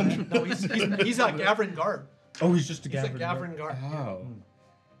insignia on it? done. No, he's a Gavrin guard. Oh, he's just a He's a Gavrin. Gavrin guard. Oh.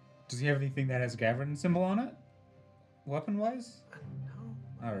 Does he have anything that has Gavrin symbol on it? Weapon-wise?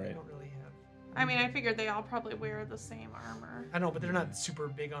 No, All I right. don't really have. I mean, I figured they all probably wear the same armor. I know, but they're not super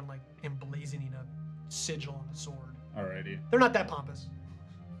big on like emblazoning a sigil on a sword. Alrighty. They're not that pompous.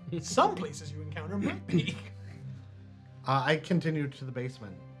 Some places you encounter might be. I continue to the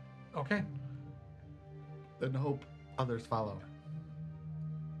basement Okay. and hope others follow.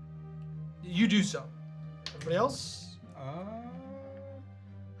 You do so. Everybody else?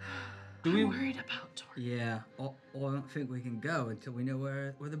 Do we? I'm worried about Tor. Yeah. I don't think we can go until we know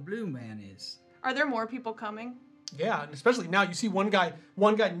where the blue man is. Are there more people coming? Yeah, and especially now you see one guy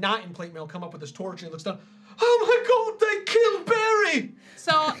not in plate mail come up with his torch and he looks down. Oh my god, they killed Barry!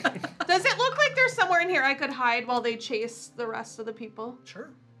 So, does it look like there's somewhere in here I could hide while they chase the rest of the people?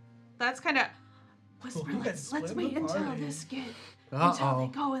 Sure. That's kind of. Whisper, Well, you guys let's split wait the until party. this get. Until they Uh-oh.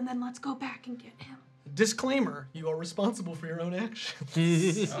 go, and then let's go back and get him. Disclaimer, you are responsible for your own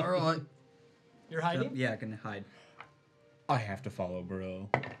actions. All right. You're hiding? Yeah, I can hide. I have to follow, bro.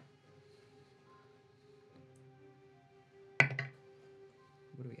 What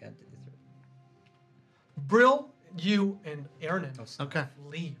do we add to this? Brill, you, and Aaron Okay.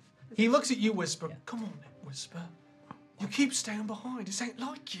 leave. He looks at you, Whisper. Come on, Whisper. You keep staying behind. This ain't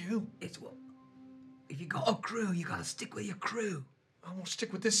like you. It's what. If you got a crew, you gotta stick with your crew. I will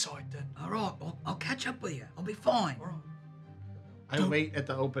stick with this side then. All right, I'll catch up with you. I'll be fine. All right. I wait at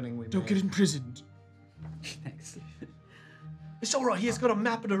the opening we Don't made. get imprisoned. Thanks. It's all right. He has got a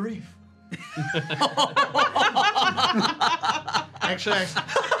map of the reef. Actually,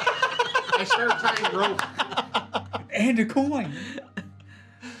 I start tying rope. And a coin. I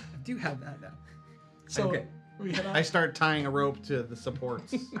do have that now. So Okay. we head out. I start tying a rope to the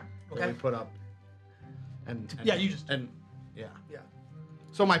supports that Okay. we put up. And Yeah, you just- and yeah. Yeah.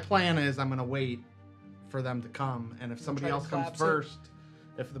 So my plan is I'm gonna wait for them to come, and if somebody try to else comes collapse it? first,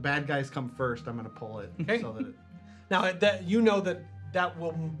 if the bad guys come first, I'm gonna pull it Okay. so that it, Now that you know that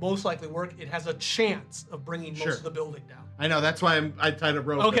will most likely work. It has a chance of bringing most Sure. of the building down. I know that's why I tied a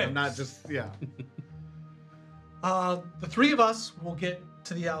rope. Okay. I'm not just The three of us will get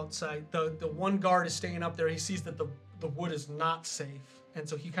to the outside. The one guard is staying up there. He sees that the wood is not safe, and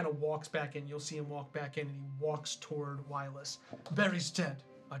so he kind of walks back in. You'll see him walk back in, and he walks toward Wireless. Barry's dead.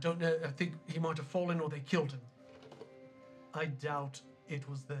 I don't know. I think he might have fallen or they killed him. I doubt it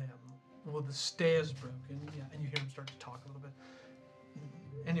was them. Well, the stairs broken. Yeah, and you hear him start to talk a little bit.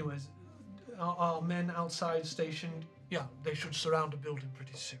 Anyways, our men outside stationed. Yeah, they should surround the building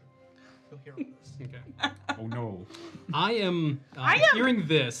pretty soon. You'll hear all this. Okay. Oh no. I am hearing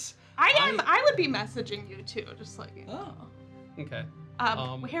this. I would be messaging you too, just like. Oh. Okay.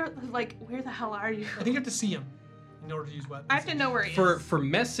 Where the hell are you? I think you have to see him in order to use weapons. I have to know where he For is.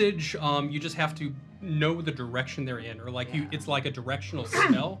 message, you just have to know the direction they're in, or like it's like a directional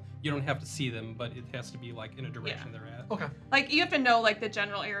spell. You don't have to see them, but it has to be like in a direction they're at. Okay. Like you have to know like the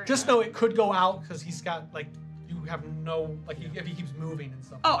general area. Just know it could go out because he's got like you have no like if he keeps moving and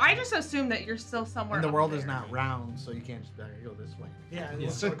stuff. Oh, I just assume that you're still somewhere. and the up world there. is not round, so you can't just be like, go this way. Yeah, and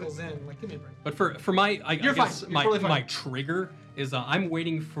it circles in. Like, give me a break. But for my, I You're guess fine. You're totally fine. my trigger is I'm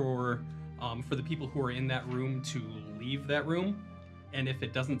waiting for the people who are in that room to leave that room, and if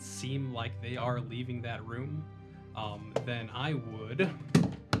it doesn't seem like they are leaving that room, then I would.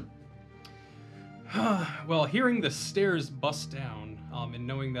 Well, hearing the stairs bust down, and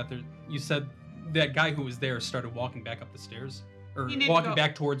knowing that you said that guy who was there started walking back up the stairs, or You need to walking go-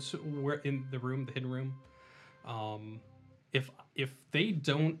 back towards where in the room, the hidden room. If they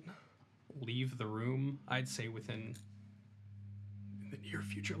don't leave the room, I'd say within the near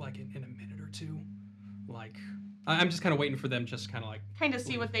future, like in a minute or two, like I'm just kind of waiting for them, just kind of like Kind of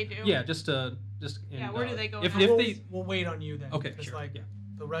see what they do. yeah, just. Yeah, where do they go If, now? if we'll, they we'll wait on you then. Okay, Because sure, like yeah.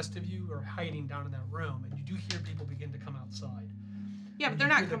 the rest of you are hiding down in that room, and you do hear people begin to come outside. Yeah, but And they're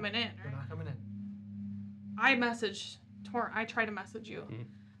you not hear them- coming in. They're Right? not coming in. I message Tor. I try to message you. Mm-hmm.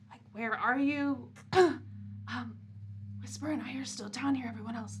 Like, where are you? Whisper and I are still down here.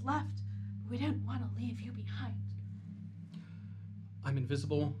 Everyone else left. We didn't want to leave you behind. I'm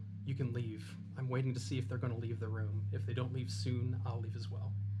invisible, you can leave. I'm waiting to see if they're going to leave the room. If they don't leave soon, I'll leave as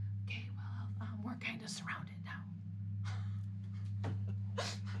well. Okay, well, we're kind of surrounded now.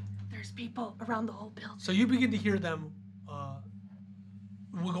 There's people around the whole building. So you begin to hear them.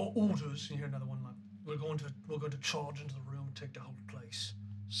 We got orders. You hear another one like, we're going to charge into the room and take the whole place,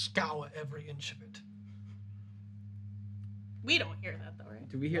 scour every inch of it. We don't hear that though, right?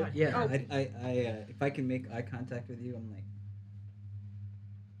 Do we hear? Yeah. Yeah. Oh. I if I can make eye contact with you, I'm like,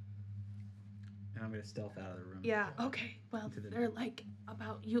 and I'm gonna stealth out of the room. Yeah. Okay. Well, Into the- they're like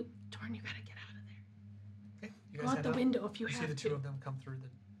about you. Torn, you gotta get out of there. Okay. You Go guys out head the out. window if you You see have the two to. of them come through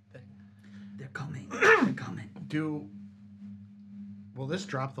the thing. They're coming. They're coming. Will this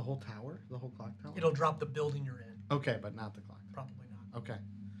drop the whole tower, the whole clock tower? It'll drop the building you're in. Okay, but not the clock. Probably not. Okay.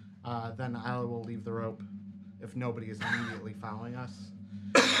 Then I will leave the rope if nobody is immediately following us,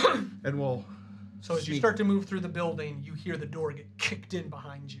 and we'll. So as you sneak- start to move through the building, you hear the door get kicked in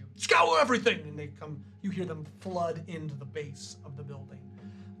behind you. Scour everything! And they come, you hear them flood into the base of the building.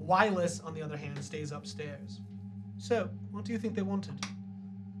 Wireless, on the other hand, stays upstairs. So, what do you think they wanted?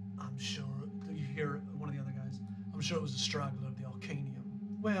 I'm sure, you hear one of the other guys, I'm sure it was a straggler of the Arcanium.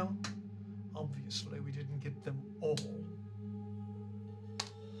 Well, obviously we didn't get them all.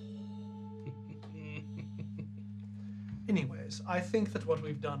 Anyways, I think that what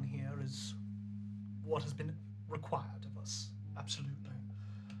we've done here is what has been required of us. Absolutely.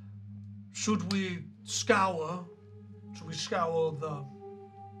 Should we scour the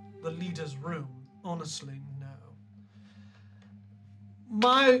leader's room? Honestly, no.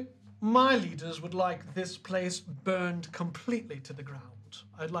 My leaders would like this place burned completely to the ground.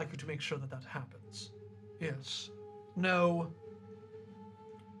 I'd like you to make sure that that happens. Yes. No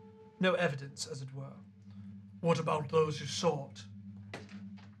evidence, as it were. What about those who saw it?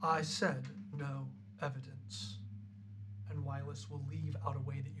 I said no evidence. And Wireless will leave out a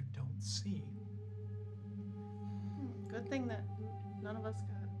way that you don't see. Good thing that none of us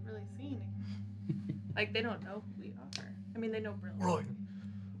got really seen. Like, they don't know who we are. I mean, they know Brill. Right.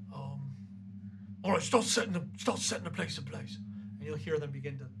 All right, start setting the place in place. And you'll hear them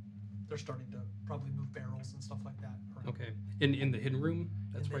they're starting to probably move barrels and stuff like that. around. Okay. In the hidden room?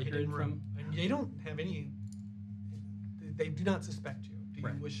 That's In where the you're hearing hidden from? And they don't have any. They do not suspect you. Do you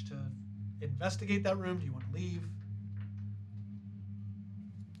Right. wish to investigate that room? Do you want to leave?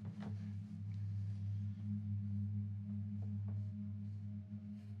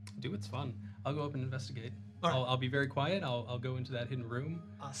 Do it's fun. I'll go up and investigate. All right. I'll be very quiet. I'll go into that hidden room.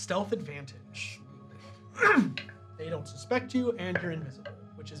 Stealth advantage. They don't suspect you, and you're invisible,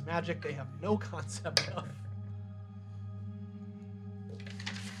 which is magic they have no concept of.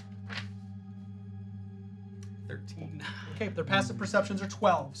 Okay, their passive perceptions are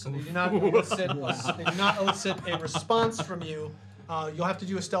 12, so they do not elicit a response from you. You'll have to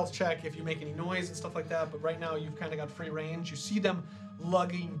do a stealth check if you make any noise and stuff like that. But right now you've kind of got free range. You see them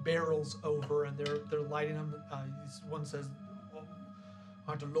lugging barrels over, and they're lighting them. One says, well,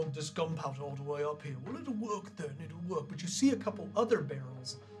 "I had to lug this gunpowder all the way up here." Well, it'll work then. It'll work. But you see a couple other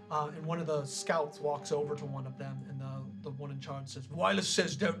barrels, and one of the scouts walks over to one of them, and the one in charge says, "Wireless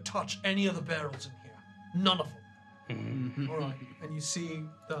says don't touch any of the barrels in here. None of them." All right, and you see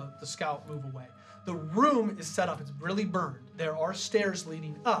the scout move away. The room is set up, it's really burned. There are stairs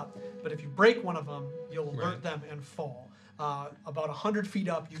leading up, but if you break one of them, you'll alert them and fall. About 100 feet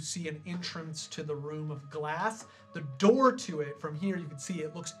up, you see an entrance to the room of glass. The door to it, from here you can see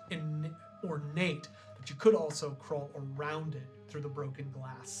it looks ornate, but you could also crawl around it through the broken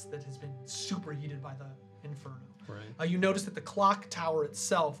glass that has been superheated by the inferno. Right. You notice that the clock tower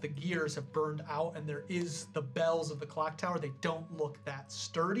itself, the gears have burned out, and there is the bells of the clock tower. They don't look that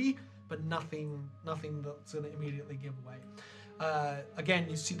sturdy, but nothing that's going to immediately give way. Again,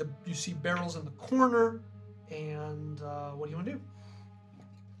 you see barrels in the corner, and what do you want to do?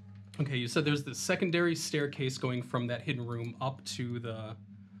 Okay, you said there's the secondary staircase going from that hidden room up to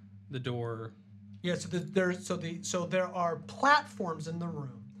the door. Yeah, so there are platforms in the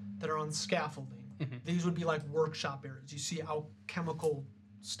room that are on scaffolding. Mm-hmm. These would be like workshop areas. You see alchemical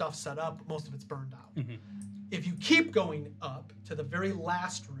stuff set up, but most of it's burned out. Mm-hmm. If you keep going up to the very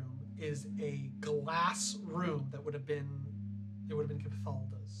last room is a glass room that would have been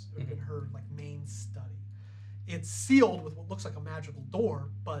Cathalda's. It would have been her like main study. It's sealed with what looks like a magical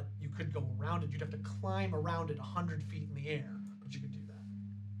door, but you could go around it. You'd have to climb around it 100 feet in the air, but you could do that.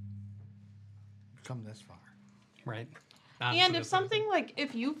 Come this far. Right. And if something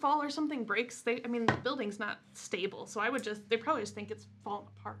if you fall or something breaks, the building's not stable, so they probably just think it's falling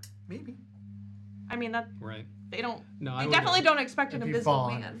apart. Maybe. I mean, that Right. they don't. No, They definitely don't expect an If you invisible fall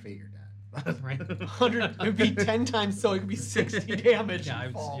on your man. feet, you're dead. Right. 100. It would be 10 times so. It could be 60 damage. Yeah,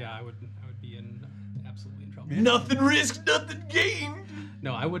 and fall. I would be in absolutely in trouble. Nothing risked, nothing gained.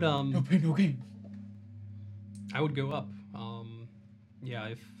 No, I would No pain, no gain. I would go up.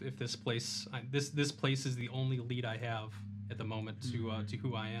 Yeah, if this place this place is the only lead I have at the moment to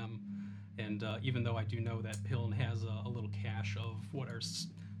who I am, and even though I do know that Piln has a little cache of what are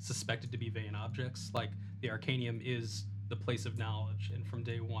suspected to be Vain objects, like the Arcanium is the place of knowledge, and from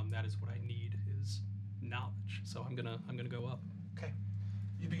day one that is what I need is knowledge. So I'm gonna go up. Okay.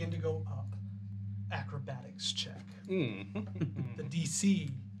 You begin to go up. Acrobatics check. The DC.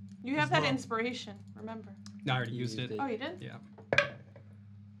 You have is that low. inspiration. Remember. No, I already used it. Oh, you did? Yeah.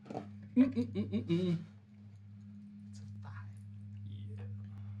 It's a 5. Yeah.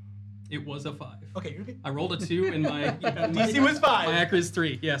 It was a 5. Okay, you're good. I rolled a 2 and my DC was 5. my accuracy is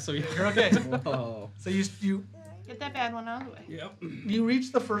 3. Yeah, so yeah. You're okay. Oh. So you Get that bad one out of the way. Yep. you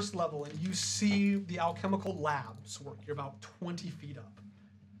reach the first level and you see the alchemical labs work. You're about 20 feet up.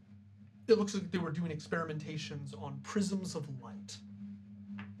 It looks like they were doing experimentations on prisms of light,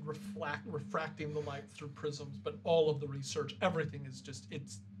 refracting the light through prisms. But all of the research, everything is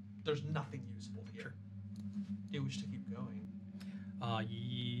there's nothing usable here. Do you wish to keep going?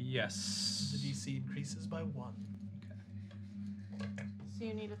 Yes. The DC increases by 1. So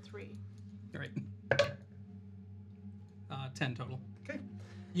you need a 3. All right. 10 total. Okay.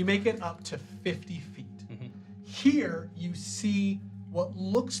 You make it up to 50 feet. Mm-hmm. Here you see what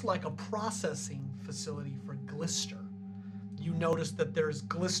looks like a processing facility for glister. You notice that there's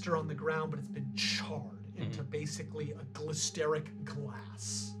glister on the ground, but it's been charred into basically a glisteric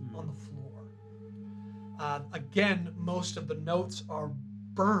glass on the floor. Again, most of the notes are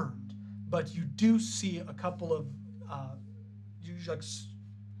burned, but you do see a couple of usually like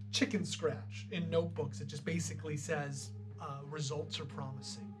chicken scratch in notebooks. It just basically says results are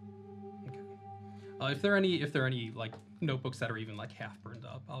promising. Okay. If there are any like notebooks that are even like half burned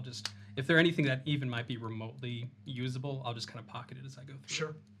up, I'll just, if there anything that even might be remotely usable, I'll just kind of pocket it as I go through.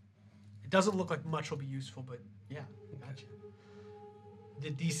 Sure. It doesn't look like much will be useful, but yeah, gotcha.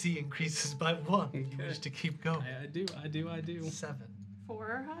 The DC increases by 1 if you wish to keep going. I do. 7. 4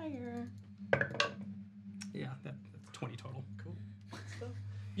 or higher. Yeah, that's 20 total. Cool. So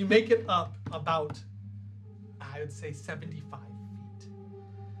you make it up about, I would say, 75 feet.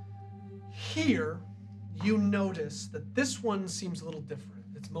 Here, you notice that this one seems a little different.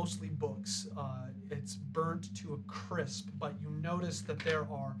 It's mostly books. It's burnt to a crisp, but you notice that there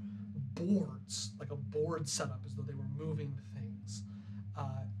are boards, like a board set up as though they were moving things.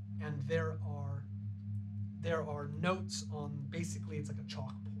 And there are notes on, basically it's like a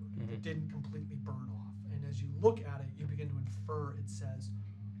chalkboard. It didn't completely burn off. And as you look at it, you begin to infer it says,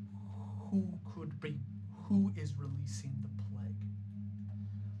 who is releasing the plague?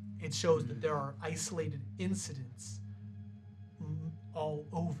 It shows that there are isolated incidents all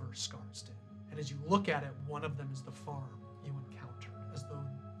over Scarsden. And as you look at it, one of them is the farm you encountered, as though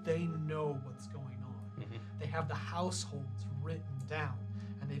they know what's going on. They have the households written down,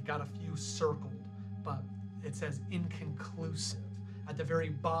 and they've got a few circled, but it says inconclusive. At the very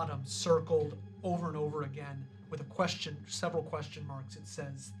bottom, circled over and over again with a question, several question marks, it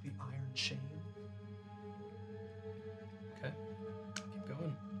says the Iron Chain. Okay. Keep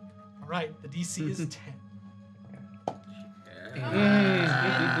going. All right, the DC is 10.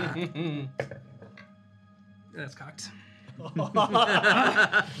 That's cocked.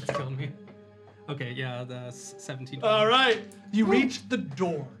 It's killing me. Okay, yeah, that's 17. All right, you reach the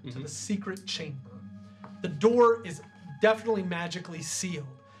door to the secret chamber. The door is definitely magically sealed,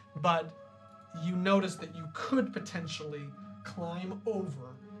 but you notice that you could potentially climb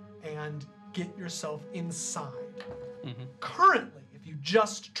over and get yourself inside. Currently, if you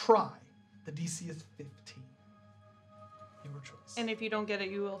just try, the DC is 15. Your choice. And if you don't get it,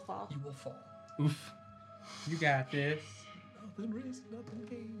 you will fall. You will fall. Oof. You got this. Nothing risk, nothing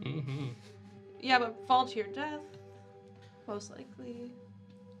gain. Yeah, but fall to your death, most likely.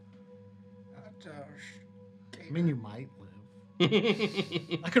 I mean, you might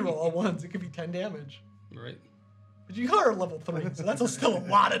live. I could roll all ones. It could be 10 damage. Right. But you are level 3, so that's still a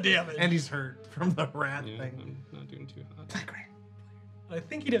lot of damage. And he's hurt from the rat Yeah, thing. I'm not doing too hot. I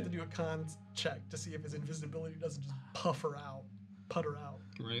think he'd have to do a con check to see if his invisibility doesn't just putter out.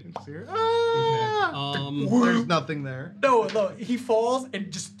 Right. There's nothing there. No, he falls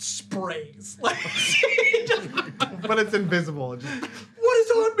and just sprays. Like, But it's invisible. It just, what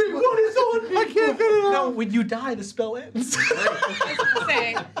is on me? What is on me? I can't get it No, out. when you die, the spell ends. I was gonna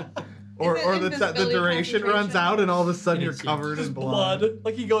say, Or Is it the invisibility duration runs concentration? out and all of a sudden you're It's covered in blood. Blood.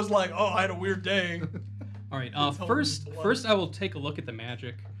 Like he goes like, oh, I had a weird day. All right. Tell me First, blood. first I will take a look at the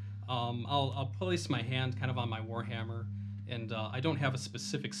magic. I'll place my hand kind of on my warhammer, and I don't have a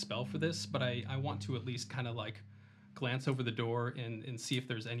specific spell for this, but I want to at least kind of like glance over the door and see if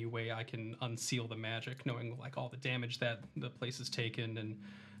there's any way I can unseal the magic, knowing like all the damage that the place has taken and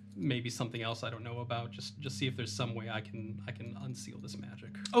maybe something else I don't know about. Just see if there's some way I can unseal this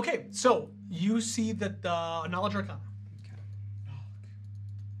magic. Okay, so you see that the knowledge arcana.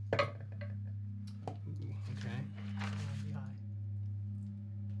 Okay. Ooh, okay.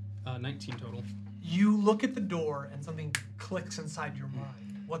 19 total. You look at the door and something clicks inside your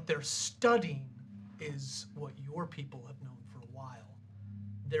mind. What they're studying is what your people have known for a while.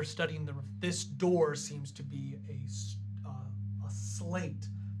 They're studying this door seems to be a slate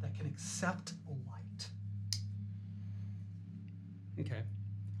that can accept light. Okay.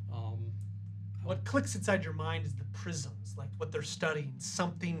 What clicks inside your mind is the prisms, like what they're studying.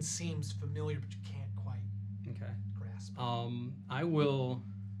 Something seems familiar, but you can't quite Okay. grasp. I will.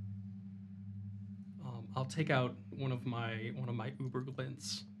 I'll take out one of my uber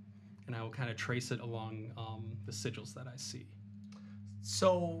glints, and I will kind of trace it along the sigils that I see.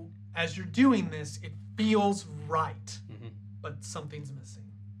 So as you're doing this, it feels right, Mhm. but something's missing.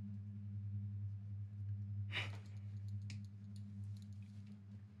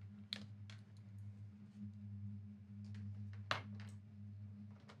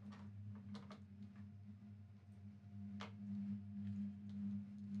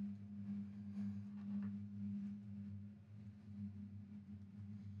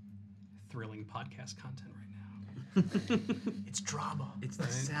 Thrilling podcast content right now. It's drama. It's the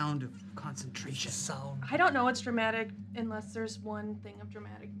sound of concentration. Sound. I don't know what's dramatic unless there's one thing of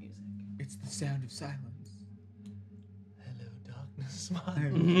dramatic music. It's the sound of silence. Hello, darkness,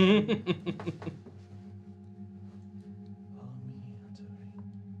 smile.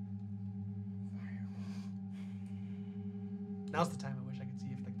 Now's the time I wish I could see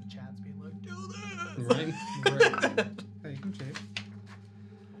if like the chat's being like, do this. Right. Hey, come Jake.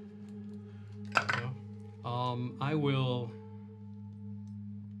 I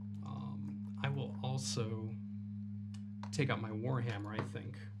will also take out my warhammer, I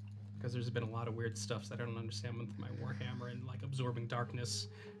think, because there's been a lot of weird stuff that I don't understand with my warhammer and like absorbing darkness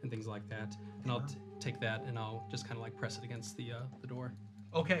and things like that. And I'll take that and I'll just kind of like press it against the door.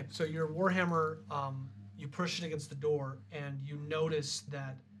 Okay, so your warhammer, you push it against the door, and you notice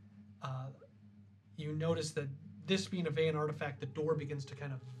that this being a Vein artifact, the door begins to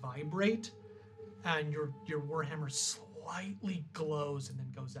kind of vibrate, and your warhammer slightly glows and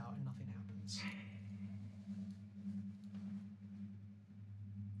then goes out, and nothing happens.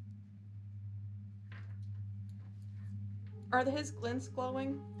 Are his glints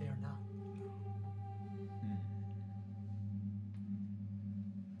glowing? They are not.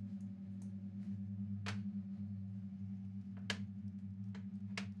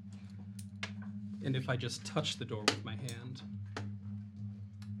 And if I just touch the door with my hand,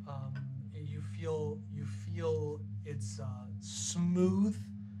 You feel it's smooth,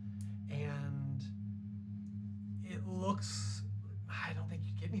 and it looks. I don't think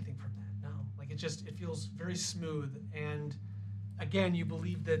you get anything from that. No, like it feels very smooth, and again, you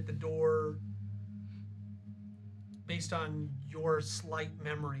believe that the door, based on your slight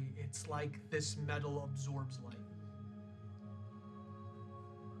memory, it's like this metal absorbs light.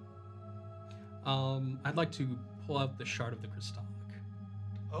 I'd like to pull out the shard of the crystallic.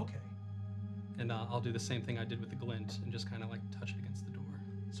 Okay. And I'll do the same thing I did with the glint and just kind of like touch it against the door.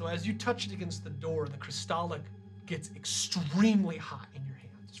 So as you touch it against the door, the crystallic gets extremely hot in your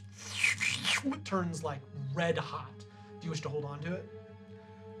hands. It turns like red hot. Do you wish to hold on to it?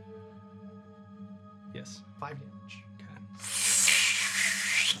 Yes. 5 damage. Okay.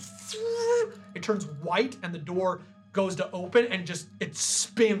 It turns white, and the door goes to open, and just it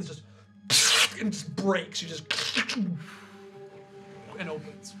spins, just and just breaks. You just and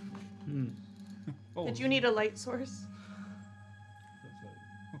opens. Did you need a light source?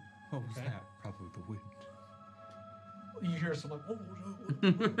 What was that? Probably the wind. You hear someone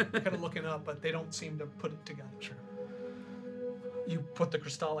kind of looking up, but they don't seem to put it together. Sure. You put the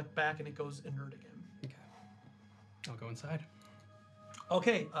crystallic back, and it goes inert again. Okay. I'll go inside.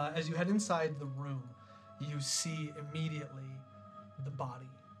 Okay, as you head inside the room, you see immediately the body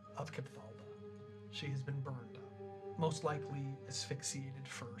of Capithalda. She has been burned up, most likely asphyxiated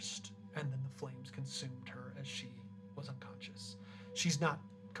first, and then the flames consumed her as she was unconscious. She's not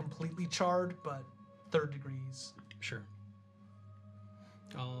completely charred, but 3rd degrees. Sure.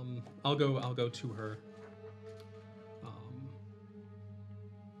 I'll go to her. No,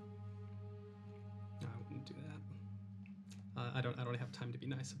 I wouldn't do that. I don't have time to be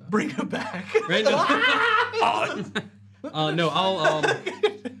nice about it. Bring her back. Right? No, I'll.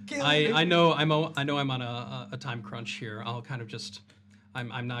 I know I'm on a time crunch here. I'll kind of just.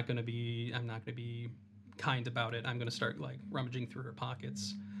 I'm not gonna be kind about it. I'm gonna start like rummaging through her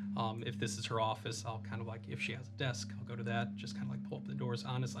pockets. If this is her office, I'll kind of like, if she has a desk, I'll go to that. Just kind of like pull up the doors.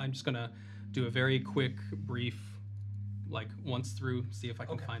 Honest, I'm just gonna do a very quick, brief, like once through, see if I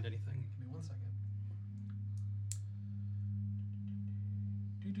can find anything. Give me 1 second.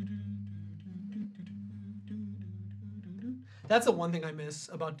 That's the one thing I miss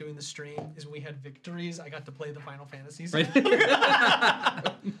about doing the stream is when we had victories, I got to play the Final Fantasies. Right.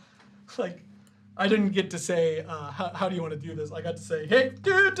 Like, I didn't get to say, how do you want to do this? I got to say, hey,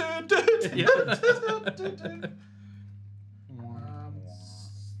 Yeah. Okay,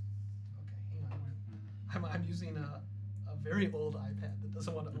 hang on. I'm using a very old iPad that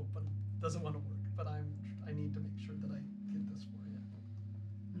doesn't want to open, doesn't want to work, but I need to make sure that I get this for you.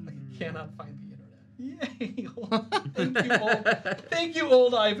 I cannot find the internet. Yay! Thank you,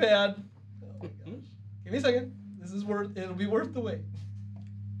 old iPad. Oh my gosh. Give me a second. It'll be worth the wait.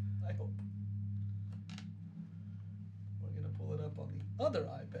 I hope. We're gonna pull it up on the other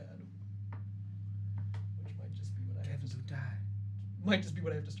iPad, which might just be what I have to die. Might just be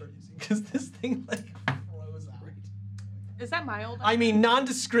what I have to start using because this thing like froze out. Is that my old? I mean,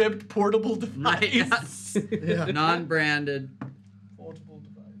 nondescript portable device. Yeah. Non-branded. Portable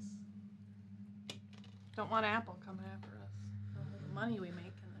device. Don't want Apple coming after us. The money we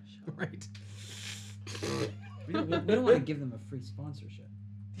make in this show. Right. We don't want to give them a free sponsorship.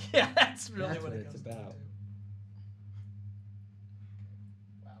 Yeah, that's really That's what what it it's comes down about. to.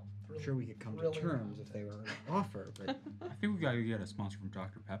 sure we could come to Really terms round. if they were to offer, but I think we gotta get a sponsor from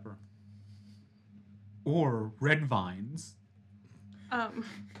Dr. Pepper. Or Red Vines.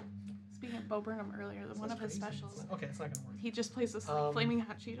 Speaking of Bo Burnham earlier, one of his Crazy. specials, Okay, it's not gonna work. he just plays this like flaming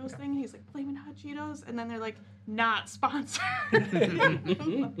hot Cheetos okay. thing. And he's like flaming hot Cheetos, and then they're like not sponsored. Like,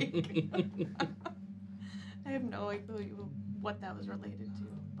 I have no idea what that was related to,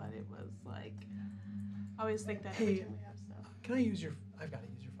 but it was like I always think that every Hey, time we have stuff. Can I use your? I've got to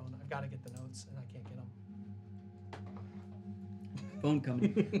use your phone. I've got to get the notes, and I can't get them. phone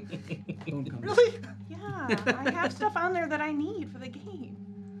coming. Phone coming. Really? Yeah, I have stuff on there that I need for the game.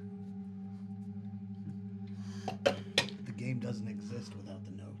 The game doesn't exist without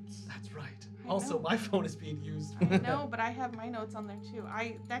the notes. That's right. I Also, know. my phone is being used. I know, but I have my notes on there too.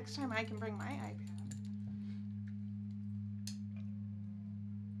 Next time I can bring my iPad.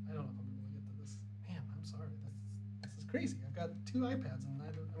 I don't know if I'm gonna get to this. Man, I'm sorry. This is crazy. I've got 2 iPads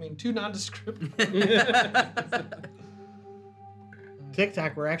and two nondescript.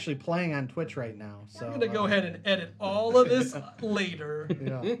 TikTok, we're actually playing on Twitch right now. So I'm gonna go ahead and edit all of this later.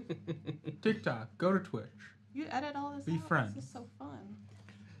 Yeah. TikTok, go to Twitch. You edit all this Be out? friends. This is so fun.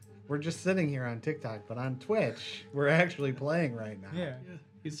 We're just sitting here on TikTok, but on Twitch, we're actually playing right now. Yeah.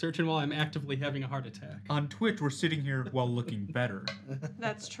 He's searching while I'm actively having a heart attack. On Twitch, we're sitting here while looking better.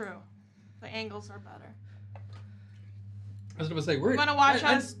 That's true. The angles are better. I was going to say, we're You wanna watch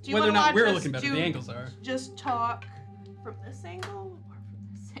us? Do you whether or wanna not watch we're us looking better, do- the angles are. Just talk from this angle or from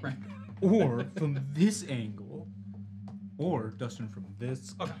this angle? Right. Or from this angle. Or Dustin from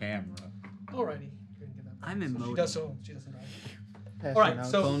this Okay. camera. Alrighty. You're gonna get that back. I'm in So mode. she doesn't. Pass All your right. notes.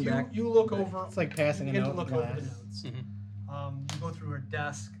 So Phone back. you look over. It's like passing you a begin note to look in over class. the notes. Mhm. You go through her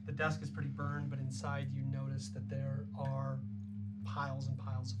desk. The desk is pretty burned, but inside you notice that there are piles and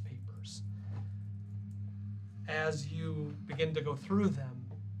piles of papers. As you begin to go through them,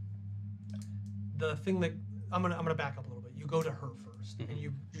 the thing that I'm gonna back up a little bit. You go to her first, and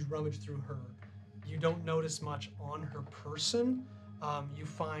you rummage through her. You don't notice much on her person. You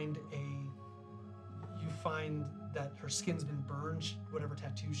find that her skin's been burned. Whatever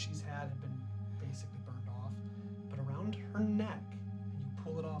tattoos she's had have been basically burned off. But around her neck, and you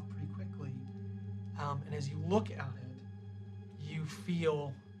pull it off pretty quickly. And as you look at it, you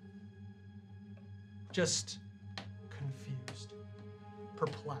feel just confused,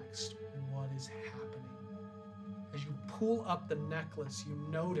 perplexed. What is happening? As you pull up the necklace, you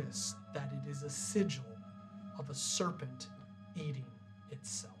notice that it is a sigil of a serpent eating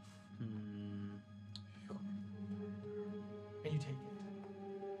itself. And you take it.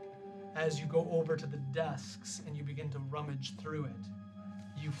 As you go over to the desks and you begin to rummage through it,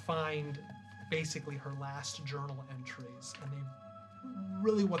 you find basically her last journal entries. And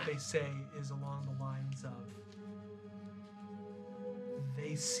really what they say is along the lines of,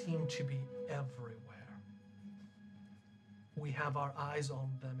 they seem to be everywhere. We have our eyes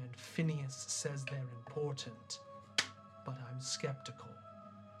on them, and Phineas says they're important, but I'm skeptical.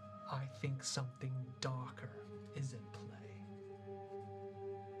 I think something darker is at play.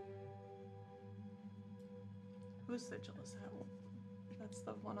 Whose sigil is that? That's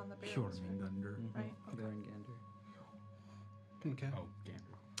the one on the barrels, Jormungandr. right? Okay. Okay. Oh,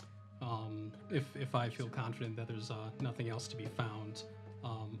 Gander. If I feel confident that there's nothing else to be found,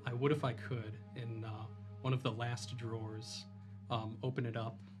 I would, if I could, in one of the last drawers, open it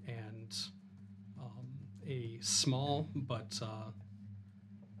up, and a small but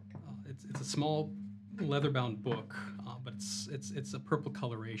it's a small leather-bound book, but it's a purple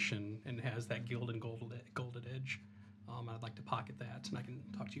coloration and has that golded edge. I'd like to pocket that, and I can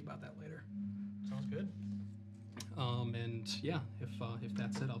talk to you about that later. Sounds good. And yeah, if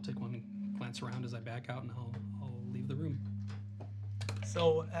that's it, I'll take one glance around as I back out, and I'll leave the room.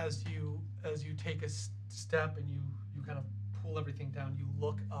 So as you take a step and you kind of pull everything down, you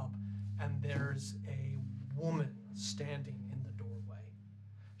look up, and there's a woman standing in the doorway.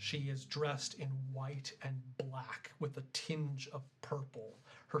 She is dressed in white and black with a tinge of purple.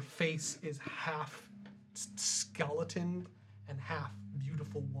 Her face is half skeleton and half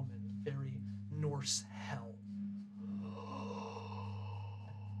beautiful woman, very Norse hell.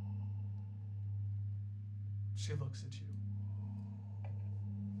 She looks at you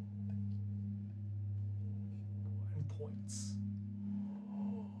and points.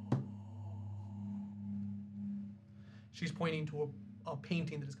 She's pointing to a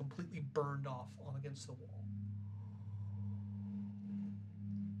painting that is completely burned off on against the wall.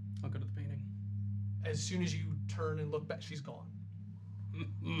 I'll go to the painting. As soon as you turn and look back, she's gone.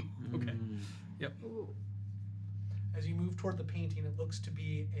 Okay. Yep. As you move toward the painting, it looks to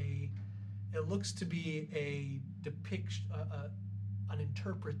be a depiction, an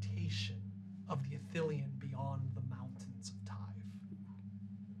interpretation of the Ithilien beyond the mountains of Tyve.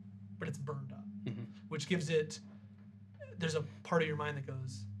 But it's burned up, which gives it, there's a part of your mind that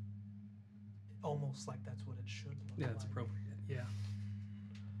goes, almost like that's what it should look like. Yeah, that's appropriate. Yeah.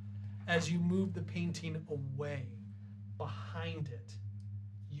 As you move the painting away, behind it,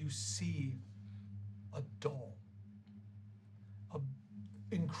 you see a doll. An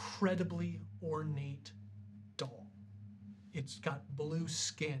incredibly ornate doll. It's got blue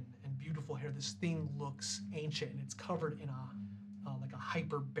skin and beautiful hair. This thing looks ancient, and it's covered in like a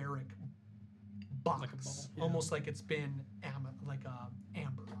hyperbaric box, Like a bubble, yeah. almost like it's been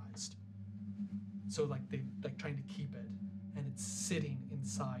amberized. So like they trying to keep it, and it's sitting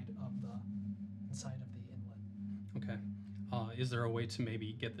inside of the inlet. Okay. Is there a way to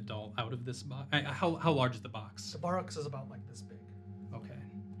maybe get the doll out of this box? How large is the box? The box is about like this big. Okay.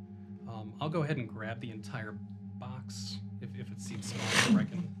 I'll go ahead and grab the entire box if it seems small. I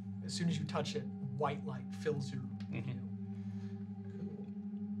can. As soon as you touch it, white light fills your view. Mhm. Cool.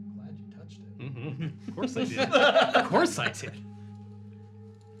 Glad you touched it. Mm-hmm. Of course I did. Of course I did.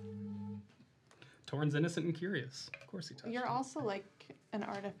 Torn's innocent and curious. Of course he touched You're it. also like an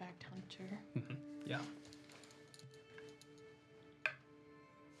artifact hunter. Yeah.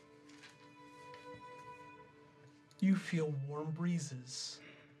 You feel warm breezes,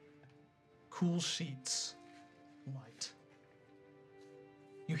 cool sheets, light.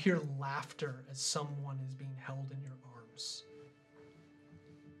 You hear laughter as someone is being held in your arms.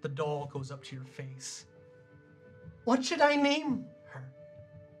 The doll goes up to your face. What should I name her?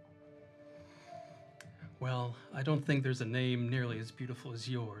 Well, I don't think there's a name nearly as beautiful as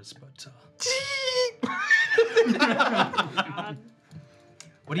yours, but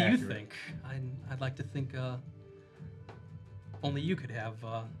what do you Accurate. think? I'd like to think only you could have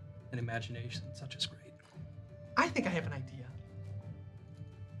an imagination such as great. I think I have an idea.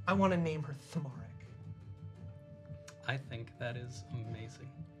 I want to name her Thamaric. I think that is amazing.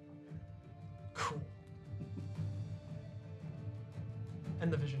 Cool.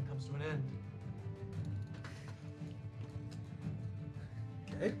 And the vision comes to an end.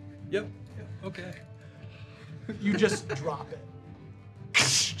 Okay. Yep. Okay. You just drop it.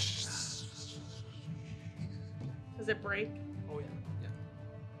 Does it break? Oh yeah.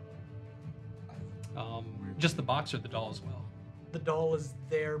 Just the box or the doll as well. The doll is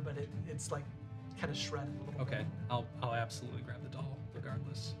there, but it's like kind of shredded a little Okay. bit. I'll absolutely grab the doll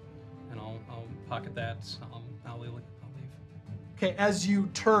regardless, and I'll pocket that. I'll leave. Okay, as you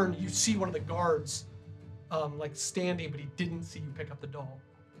turn, you see one of the guards, like standing, but he didn't see you pick up the doll.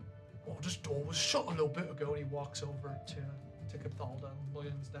 Oh, this door was shut a little bit ago, and he walks over to Cathalda and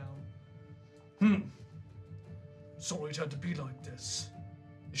leans down. Sorry it had to be like this.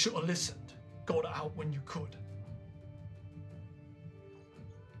 You should have listened. Got it out when you could.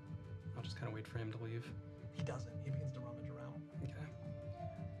 I'll just kind of wait for him to leave. He doesn't. He begins to rummage around. Okay.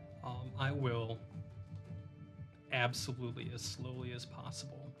 I will absolutely, as slowly as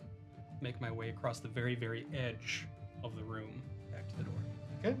possible, make my way across the very, very edge of the room back to the door.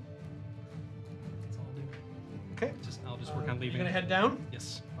 Okay. That's all I'll do. Okay. I'll just work on You're leaving. gonna head down?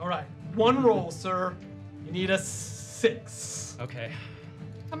 Yes. All right. One roll, sir. You need a 6. Okay.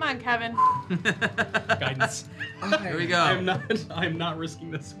 Come on, Kevin. Guidance. Here we go. I'm not risking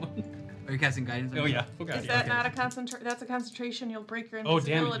this one. Are you casting guidance? on Oh yeah. yourself? Oh god. Is yeah, that okay. not a concentration? That's a concentration. You'll break your Oh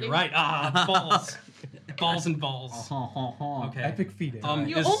invisibility. damn it! You're right. Balls. Balls and balls. Okay. Epic feat. You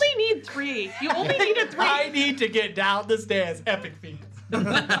only need 3. You only need a 3. I need to get down the stairs. Epic feat.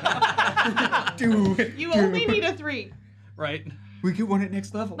 You only need a 3. Right. We get one at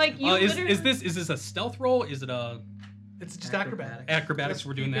next level. Like you literally. Is this a stealth roll? Is it a It's just acrobatics. acrobatics? Just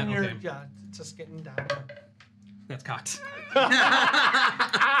We're doing that. keeping your- Okay. Yeah, just getting down. That's cocked.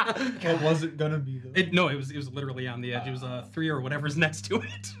 What was it gonna be though? No, it was literally on the edge. It was a 3 or whatever's next to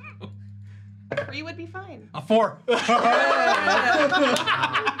it. 3 would be fine. A 4. You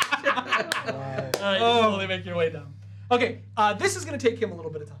slowly make your way down. Okay, this is going to take him a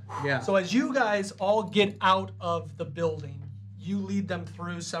little bit of time. Yeah. So as you guys all get out of the building, you lead them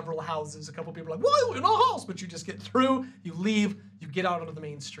through several houses. A couple people are like, "Why in our house?" But you just get through. You leave. You get out onto the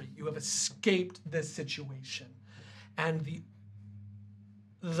main street. You have escaped this situation, and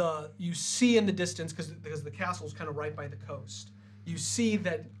you see in the distance because the castle's kind of right by the coast. You see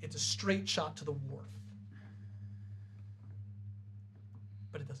that it's a straight shot to the wharf,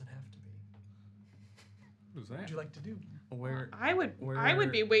 but it doesn't have to be. What was What that? would you like to do? Where I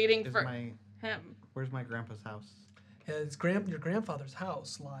would be waiting is for my him. where's my grandpa's house? Your grandfather's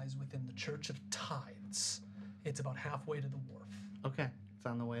house lies within the Church of Tides. It's about halfway to the wharf. Okay, it's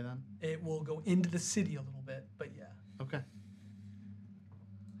on the way then. It will go into the city a little bit, but yeah. Okay.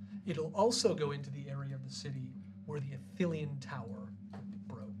 It'll also go into the area of the city where the Athelian Tower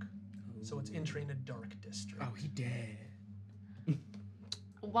broke. So it's entering a dark district. Oh, he dead.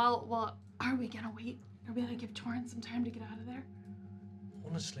 Well, are we gonna wait? Are we gonna give Torrance some time to get out of there?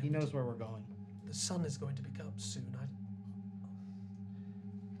 Honestly, He knows where we're going. the sun is going to be up soon.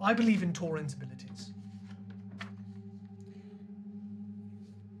 I believe in Torrent's abilities.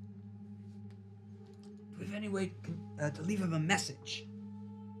 Do we have any way to leave him a message?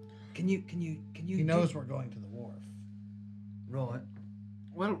 Can you? He knows we're going to the wharf. Right.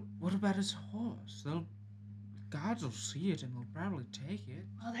 Well, what about his horse? Guards will see it and they'll probably take it.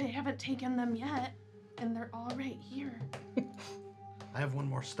 Well, they haven't taken them yet, and they're all right here. I have one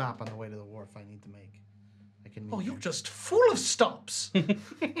more stop on the way to the wharf I need to make. I can meet Oh, you. you're just full of stops.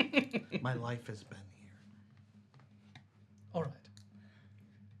 My life has been here. All right.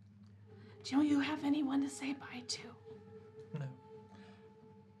 Do you have anyone to say bye to?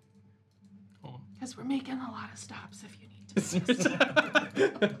 No. Because we're making a lot of stops if you need to. See us.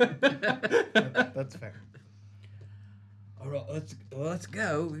 That's fair. All right, let's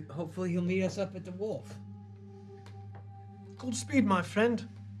go. Hopefully he'll meet us up at the wharf. Godspeed, my friend.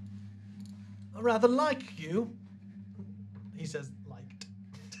 I rather like you. He says liked.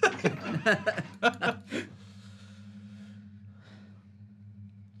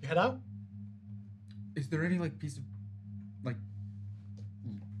 You head out? Is there any piece of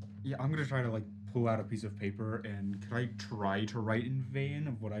yeah, I'm gonna try to pull out a piece of paper and can I try to write in vain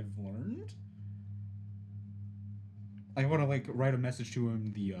of what I've learned? I want to write a message to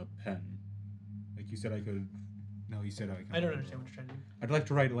him the pen. You said I could. No, you said I could. I don't understand what you're trying to do. I'd like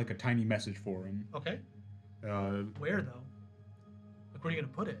to write a tiny message for him. Okay. Uh, Where though? Where are you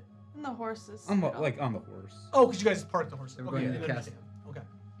gonna put it? And the horses. on the on the horse. Oh, because you guys parked the horse. We're Okay, going to I the castle. understand. Okay.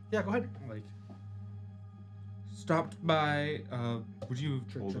 Yeah, go ahead. Stopped by. Would you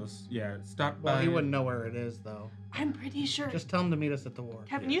have told Church. us? Yeah, stopped Well, by. he wouldn't know where it is, though. I'm pretty sure. Just tell him to meet us at the wharf.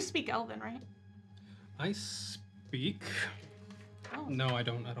 Kevin, you speak Elven, right? I speak. Oh. No, I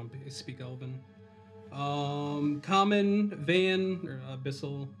don't. I don't speak Elven. Common, Van, or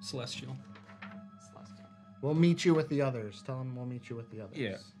Abyssal, Celestial. Celestial. We'll meet you with the others. Tell him we'll meet you with the others.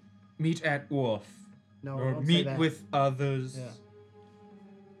 Yeah. Meet at wharf. No, Or don't say meet that. with others. Yeah.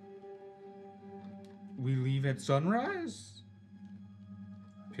 We leave at sunrise.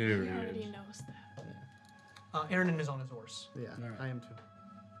 He Period. already knows that. Aaron is on his horse. Yeah, Alright. I am too.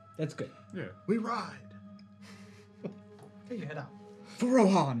 That's good. Yeah. We ride. Okay, you head out. For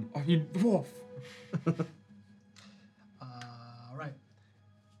Rohan. I mean, wharf. All right.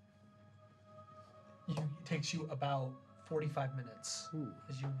 It takes you about 45 minutes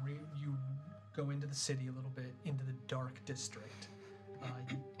as you go into the city a little bit, into the dark district,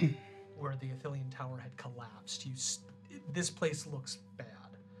 where the Athelian Tower had collapsed. This place looks bad.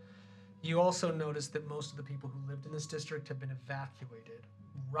 You also notice that most of the people who lived in this district have been evacuated.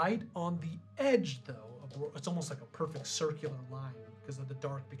 Right on the edge, though, it's almost like a perfect circular line because of the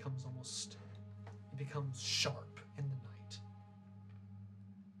dark becomes sharp in the night.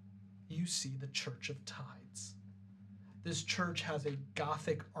 You see the Church of Tides. This church has a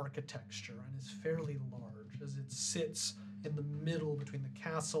Gothic architecture and is fairly large as it sits in the middle between the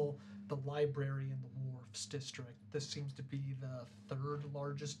castle, the library, and the wharfs district. This seems to be the third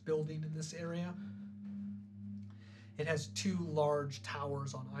largest building in this area. It has two large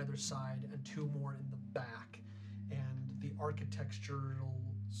towers on either side and two more in the back. And the architectural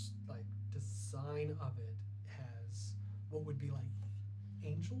design of it has what would be like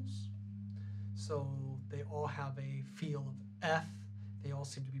angels. So they all have a feel of Eth. They all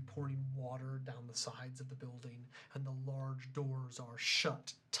seem to be pouring water down the sides of the building, and the large doors are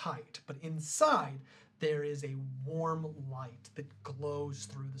shut tight. But inside, there is a warm light that glows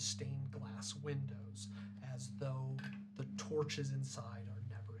through the stained glass windows, as though the torches inside are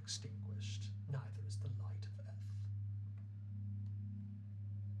never extinguished. Neither is the light of Eth.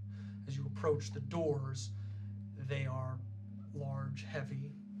 As you approach the doors, they are large,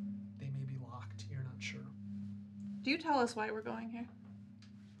 heavy. They may be locked. You're not sure. Do you tell us why we're going here?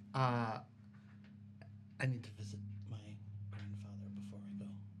 I need to visit my grandfather before I go.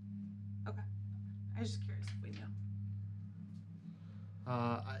 Okay. I was just curious if we knew.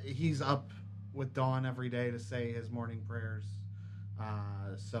 He's up with Dawn every day to say his morning prayers.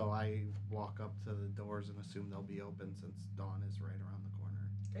 So I walk up to the doors and assume they'll be open since Dawn is right around the corner.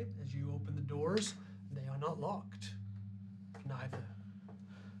 Okay, as you open the doors, they are not locked. Neither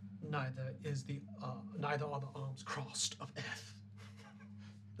are the arms crossed of Eth.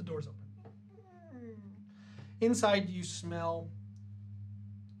 The door's open. Inside, you smell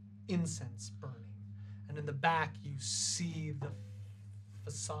incense burning, and in the back, you see the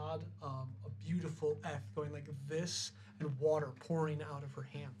facade of a beautiful F going like this, and water pouring out of her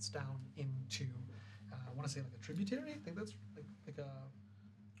hands down into, I want to say like a tributary. I think that's like a,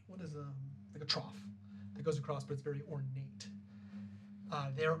 what is like a trough that goes across, but it's very ornate.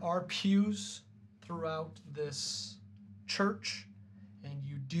 There are pews throughout this church, and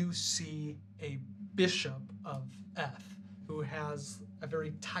you do see a bishop of F who has a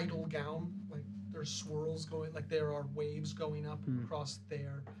very tidal gown, like there's swirls going, like there are waves going up across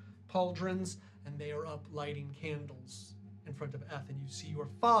their pauldrons, and they are up lighting candles in front of F, and you see your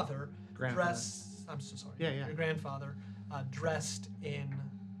father dressed, I'm so sorry, your grandfather dressed in,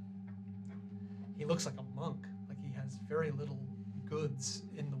 he looks like a monk, like he has very little goods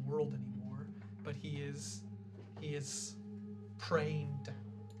in the world anymore, but he is praying down.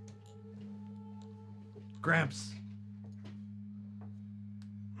 Gramps.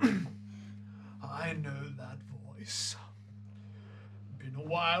 I know that voice. Been a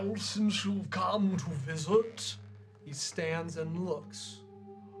while since you've come to visit. He stands and looks.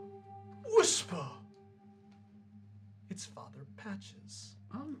 Whisper. It's Father Patches.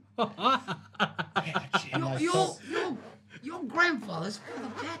 Your grandfather's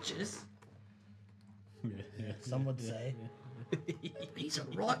Father Patches. Some would say. He's a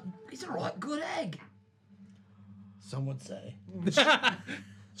right good egg. Some would say.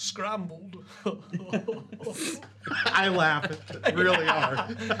 Scrambled. I laugh really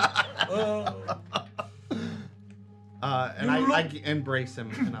hard. And I embrace him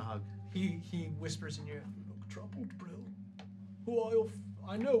in a hug. He whispers in your ear, "You look troubled, Brill. Who are you?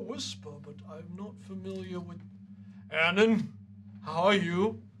 I know Whisper, but I'm not familiar with... Annan, how are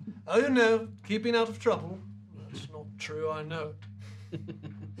you? Oh, you know, keeping out of trouble. That's not true, I know it."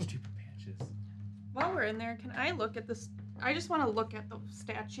 Stupid Patches. While we're in there, can I look at this? I just want to look at the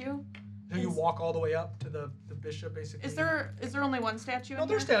statue. So you walk all the way up to the bishop, basically. Is there only one statue? No, in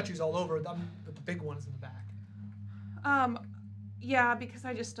there's here? statues all over, but the big one is in the back. Yeah, because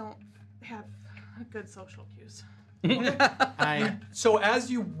I just don't have good social cues. So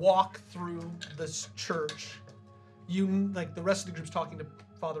as you walk through this church, like the rest of the group's talking to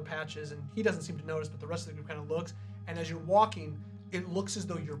Father Patches, and he doesn't seem to notice, but the rest of the group kind of looks. And as you're walking, it looks as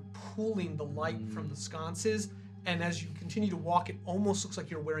though you're pulling the light from the sconces. And as you continue to walk, it almost looks like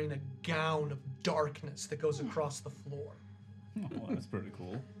you're wearing a gown of darkness that goes across the floor. Oh, that's pretty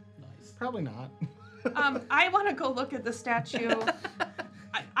cool. Nice. Probably not. I want to go look at the statue.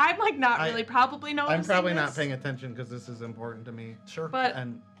 I'm like not really probably noticing. I'm probably this, not paying attention because this is important to me. Sure. But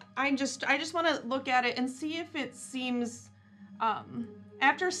And I just want to look at it and see if it seems,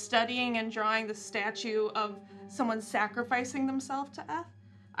 after studying and drawing the statue of someone sacrificing themselves to F,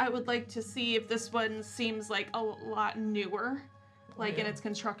 I would like to see if this one seems like a lot newer, like in its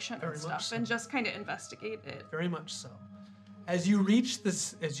construction Very and much stuff, so. and just kind of investigate it. Very much so. As you reach the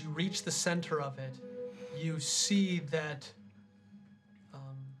center of it, you see that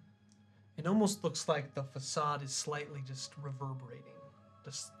it almost looks like the facade is slightly just reverberating,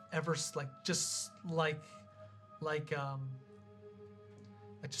 just like just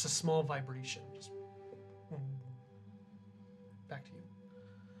a small vibration. Just back to you.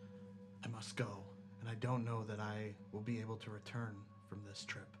 I must go, and I don't know that I will be able to return from this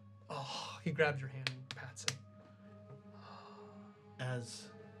trip. Oh, he grabs your hand and pats it. As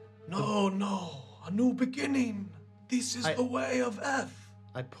No, a new beginning. This is the way of F.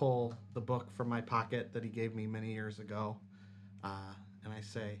 I pull the book from my pocket that he gave me many years ago, and I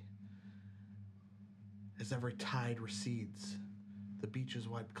say, as every tide recedes, the beach is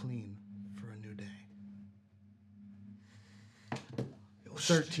wiped clean for a new day.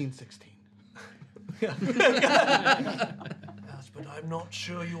 1316. Yes, but I'm not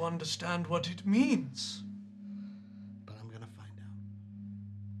sure you understand what it means. But I'm gonna find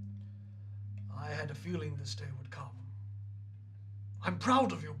out. I had a feeling this day would come. I'm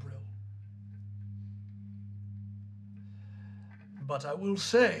proud of you, Brill. But I will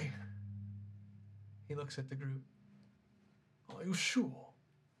say, he looks at the group, are you sure?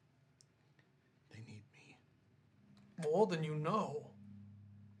 They need me. More than you know.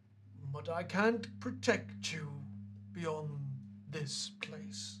 But I can't protect you beyond this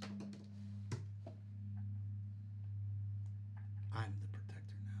place. I'm the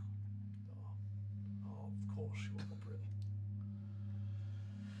protector now. Oh, of course you are, Brill.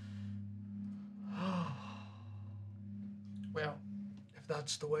 Well, if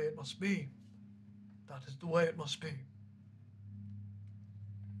that's the way it must be, that is the way it must be.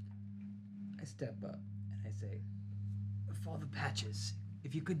 I step up and I say, Father Patches,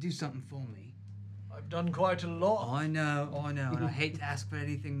 if you could do something for me. I've done quite a lot. I know, and I hate to ask for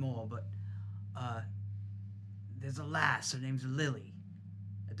anything more, but there's a lass, her name's Lily.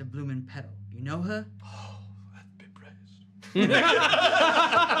 the bloomin' petal. You know her? Oh, that be praised.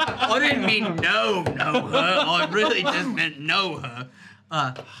 I didn't mean know her. I really just meant know her.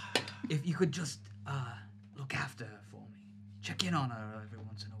 If you could just look after her for me. Check in on her every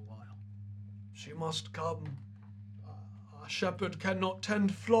once in a while. She must come. A shepherd cannot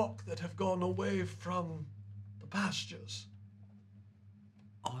tend flock that have gone away from the pastures.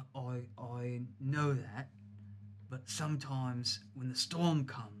 I know that, but sometimes when the storm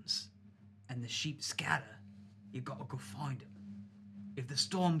comes and the sheep scatter, you gotta go find them. If the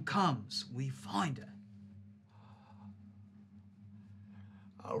storm comes, we find her.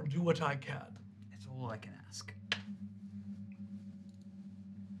 I'll do what I can. That's all I can ask.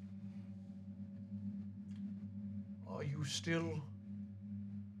 Are you still...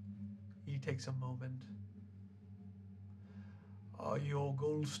 He takes a moment. Are your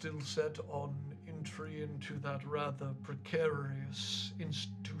goals still set on entry into that rather precarious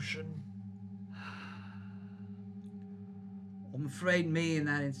institution? I'm afraid me and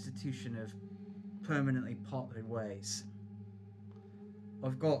that institution have permanently parted ways.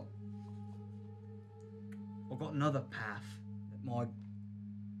 I've got another path that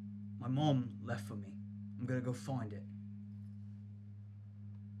my mom left for me. I'm gonna go find it.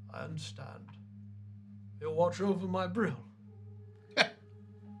 I understand. You'll watch over my brill.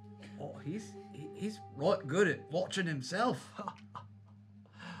 Oh, he's right good at watching himself.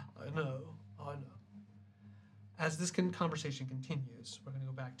 I know. As this conversation continues, we're going to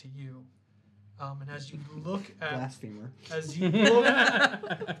go back to you. And as you look at... Blasphemer. As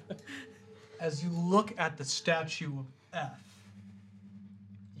you look at the statue of F,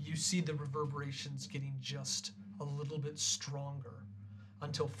 you see the reverberations getting just a little bit stronger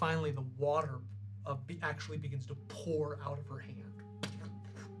until finally the water actually begins to pour out of her hand.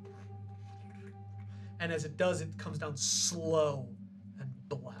 And as it does, it comes down slow and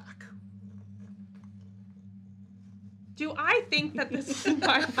black. Do I think that this is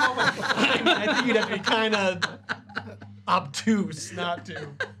my fault? I think you'd have to be kind of obtuse not to.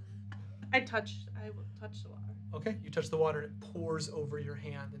 I will touch the water. Okay, you touch the water and it pours over your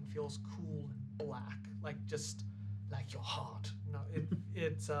hand and feels cool and black, like your heart. No, it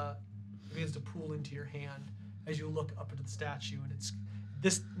begins to pool into your hand as you look up into the statue, and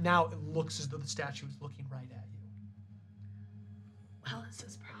now it looks as though the statue is looking right at you. Well, this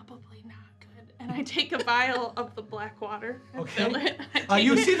is probably not good. And I take a vial of the black water and Okay. fill it.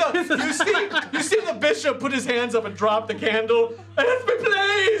 You see the bishop put his hands up and drop the candle. It has to be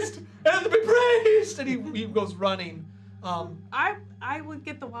praised. It has to be praised. And he goes running. I would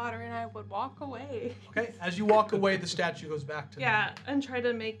get the water and I would walk away. Okay. As you walk away, the statue goes back to Yeah, and try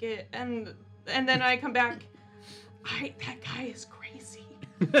to make it, and then I come back. That guy is crazy.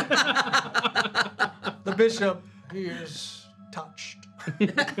 The bishop, he is touched.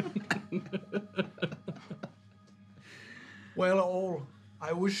 Well, all,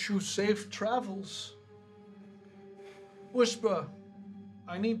 I wish you safe travels. Whisper,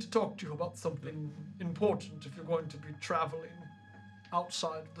 I need to talk to you about something important if you're going to be traveling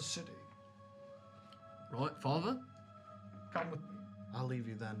outside of the city. Right, Father? Come with me. I'll leave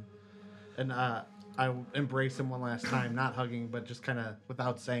you then. And I embrace him one last time, not hugging, but just kind of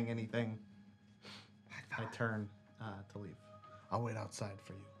without saying anything. I turn to leave. I'll wait outside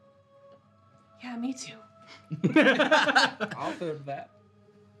for you. Yeah, me too. I'll third that.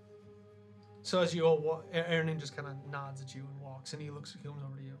 So as you all Aaron just kind of nods at you and walks, and he comes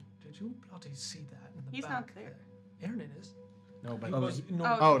over to you. Did you bloody see that in the He's back not there. Aaron is. No, but He goes,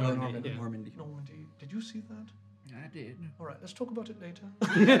 Oh, Normandy. Normandy. Yeah. Normandy. Did you see that? I did. All right, let's talk about it later.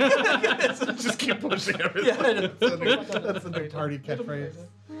 just keep pushing everything. Yeah, That's a new party catchphrase.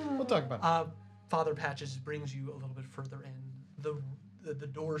 We'll talk about it. Father Patches brings you a little bit further in. The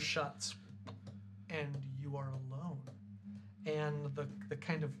door shuts, and you are alone. And the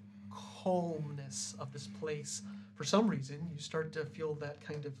kind of calmness of this place, for some reason, you start to feel that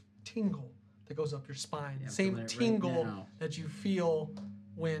kind of tingle that goes up your spine. Yeah, The I'm same feeling it right tingle now. that you feel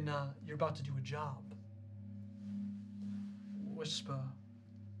when you're about to do a job. Whisper.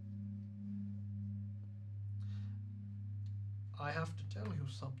 I have to tell you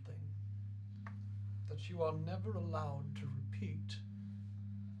something that you are never allowed to repeat.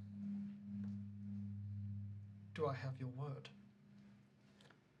 Do I have your word?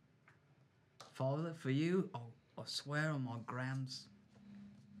 Father, for you, I swear on my Graham's.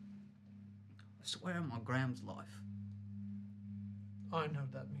 I swear on my Graham's life. I know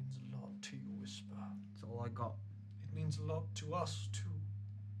that means a lot to you, Whisper. That's all I got. It means a lot to us, too.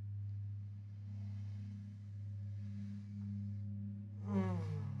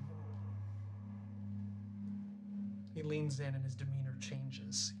 He leans in and his demeanor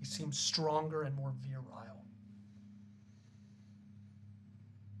changes. seem stronger and more virile.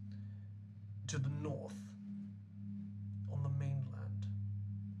 To the north, on the mainland,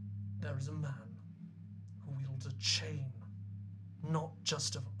 there is a man who wields a chain, not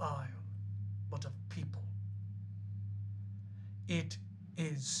just of iron, but of people. It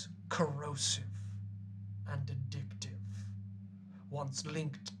is corrosive and addictive. Once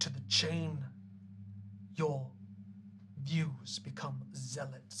linked to the chain, your views become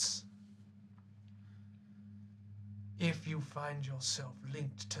zealots. If you find yourself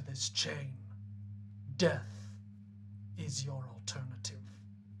linked to this chain, death is your alternative.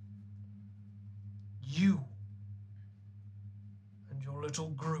 You and your little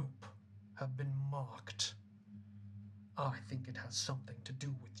group have been marked. I think it has something to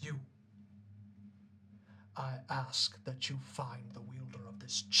do with you. I ask that you find the wielder of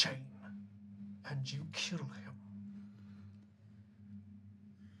this chain, and you kill him.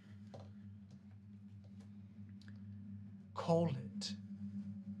 Call it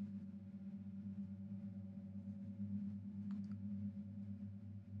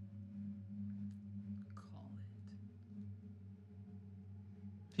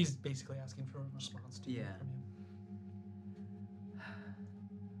He's basically asking for a response to you Yeah. from you.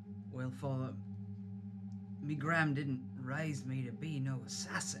 Well, father, me Graham didn't raise me to be no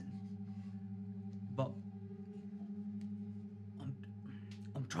assassin, but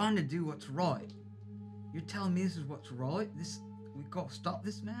I'm trying to do what's right. You're telling me this is what's right? We gotta stop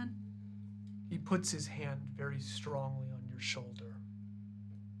this man? He puts his hand very strongly on your shoulder.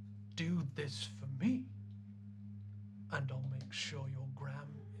 Do this for me, and I'll make sure your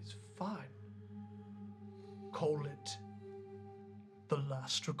Graham is fine. Call it the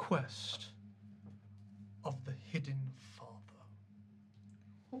last request of the hidden father.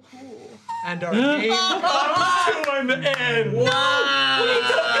 And our game comes to an end. Wow!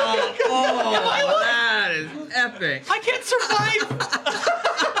 Oh, that is epic. I can't survive.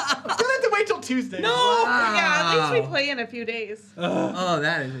 I'm gonna have to wait till Tuesday. No! Yeah, at least we play in a few days. Oh,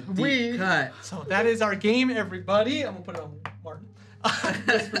 that is a deep cut. So that is our game, everybody. I'm gonna put it on Martin.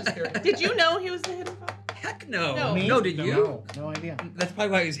 Did you know he was the hidden father? Heck no. No. No, did you? No idea. That's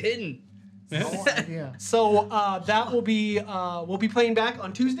probably why he was hidden. No idea. So that will be we'll be playing back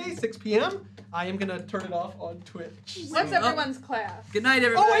on Tuesday, 6 p.m. I am gonna turn it off on Twitch. What's everyone's class? Good night,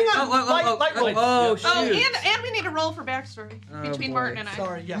 everybody. Oh, hang on. Light roll. Oh, shoot. Oh, and we need to roll for backstory Oh, between boy. Martin and I.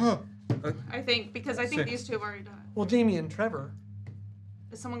 Sorry, yeah. I think because I think these two have already done it. Well, Jamie and Trevor.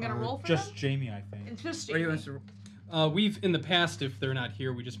 Is someone gonna roll for Just them? Jamie, I think. It's just What do you Jamie. want to... We've in the past, if they're not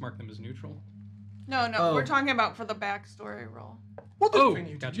here, we just mark them as neutral. No, Oh. we're talking about for the backstory roll. We'll do Oh, between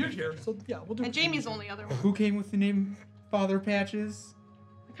you two. gotcha, You're gotcha, here, gotcha. so yeah, we'll do. And between Jamie's you two. only other one. Who came with the name Father Patches?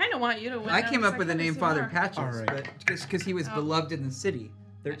 I kind of want you to win. I that came because up with the kinda name see Father more. Patches, Alright. but just because he was Oh. beloved in the city.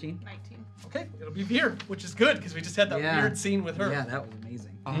 13? 19. Okay, it'll be here, which is good because we just had that Yeah. weird scene with her. Yeah, that was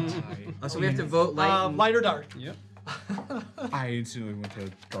amazing. I, Oh, so we have to vote light. and- Light or dark? Yep. I instantly went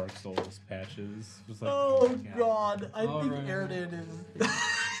to Dark Souls Patches. Was like, Oh yeah. God, I All think right. Airden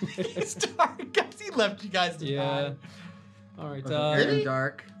is. He's dark, guys. He left you guys to Yeah. die. All right. Very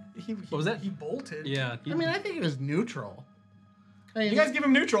dark. What was that? He bolted. Yeah. I mean, I think it was neutral. I mean, You guys give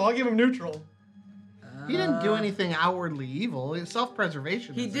him neutral. I'll give him neutral. he didn't do anything outwardly evil. It's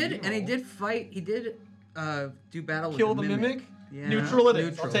self-preservation. He is did, evil. and he did fight. He did do battle Kill with the mimic. Yeah. Neutral it is.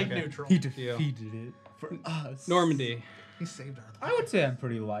 Neutral. I'll take Okay. neutral. He defeated it for us. Normandy. He saved our I life. would say I'm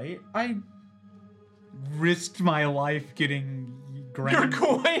pretty light. I risked my life getting Your Graham.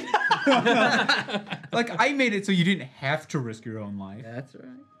 coin. Like, I made it so you didn't have to risk your own life. That's right.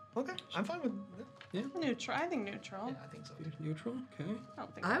 Okay, I'm fine with that. Neutral. I think neutral. Yeah, I think so. Neutral. Okay. I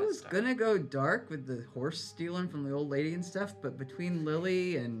don't think I that was dark. gonna go dark with the horse stealing from the old lady and stuff, but between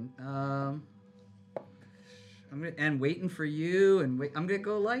Lily and and waiting for you and I'm gonna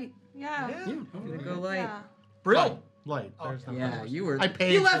go light. Yeah. Yeah. I'm gonna go light. Yeah. Brill. Light. Oh, There's the Yeah, horse. you were. I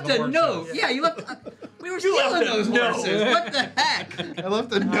paid You for left the a horses. note. Yeah, you left. We were You left stealing a those note. horses. What the heck? I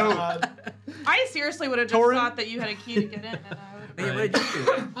left a note. I seriously would have just Torin? thought that you had a key to get in, and I would. Yeah, what did you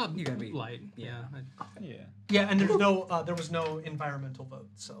do? Oh, You gotta be light. Yeah. Yeah. Yeah, and there's no there was no environmental vote,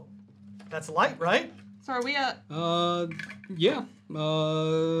 so that's light, right? So are we at? Yeah.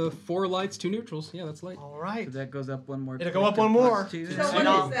 4 lights, 2 neutrals. Yeah, that's light. All right. So that goes up one more. It'll go up one more. +2. So And what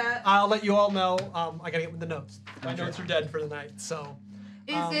I'll- is that? I'll let you all know. I gotta get with the notes. My notes are dead for the night, so.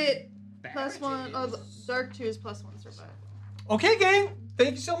 Is Um, it +1? Oh, the dark 2 is +1 survival. Okay, gang.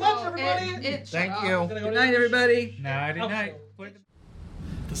 Thank you so much, Oh, everybody. It Thank shut you. off. Good night, everybody. Nighty Oh, night.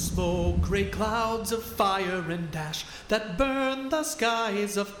 The smoke, grey clouds of fire and ash that burn the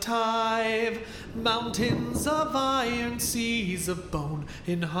skies of Tyve. Mountains of iron, seas of bone,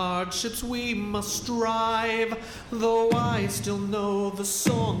 in hardships we must strive. Though I still know the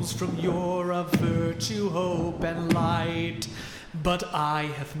songs from yore of virtue, hope, and light, but I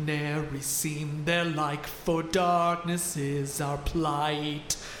have ne'er seen their like, for darkness is our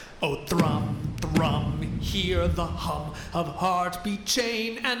plight. Oh, thrum, thrum, hear the hum of heartbeat,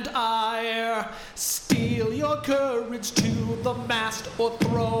 chain, and ire. Steel your courage to the mast, or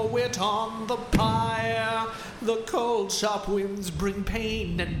throw it on the pyre. The cold, sharp winds bring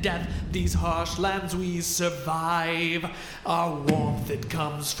pain and death, these harsh lands we survive. Our warmth, it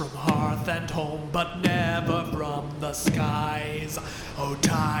comes from hearth and home, but never from the skies. Oh,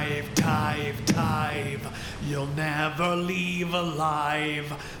 Tyve, Tyve, Tyve, you'll never leave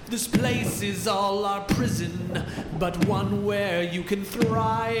alive. This place is all our prison, but one where you can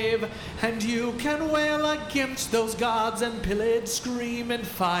thrive. And you can wail against those gods and pillage, scream, and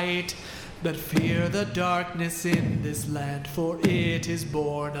fight. But fear the darkness in this land, for it is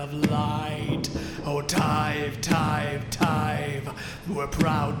born of light. Oh, Tyve, Tyve, Tyve, we're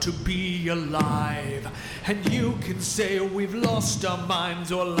proud to be alive. And you can say we've lost our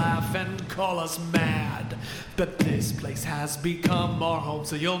minds, or laugh and call us mad. But this place has become our home,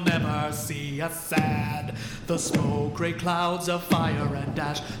 so you'll never see us sad. The smoke, grey clouds of fire and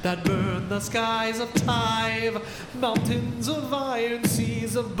ash that burn the skies of Tyve. Mountains of iron,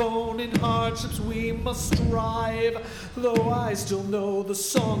 seas of bone, in hardships we must strive. Though I still know the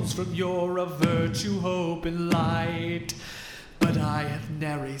songs from yore of virtue, hope, and light, but I have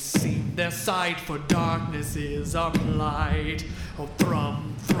ne'er seen their sight, for darkness is our plight. Oh,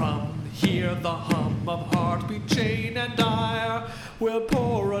 thrum, thrum, hear the hum of heartbeat, chain, and ire. We'll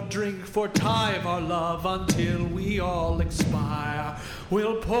pour a drink for Tyve, our love, until we all expire.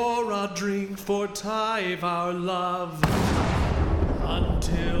 We'll pour a drink for Tyve, our love,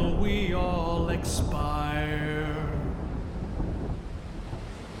 until we all expire.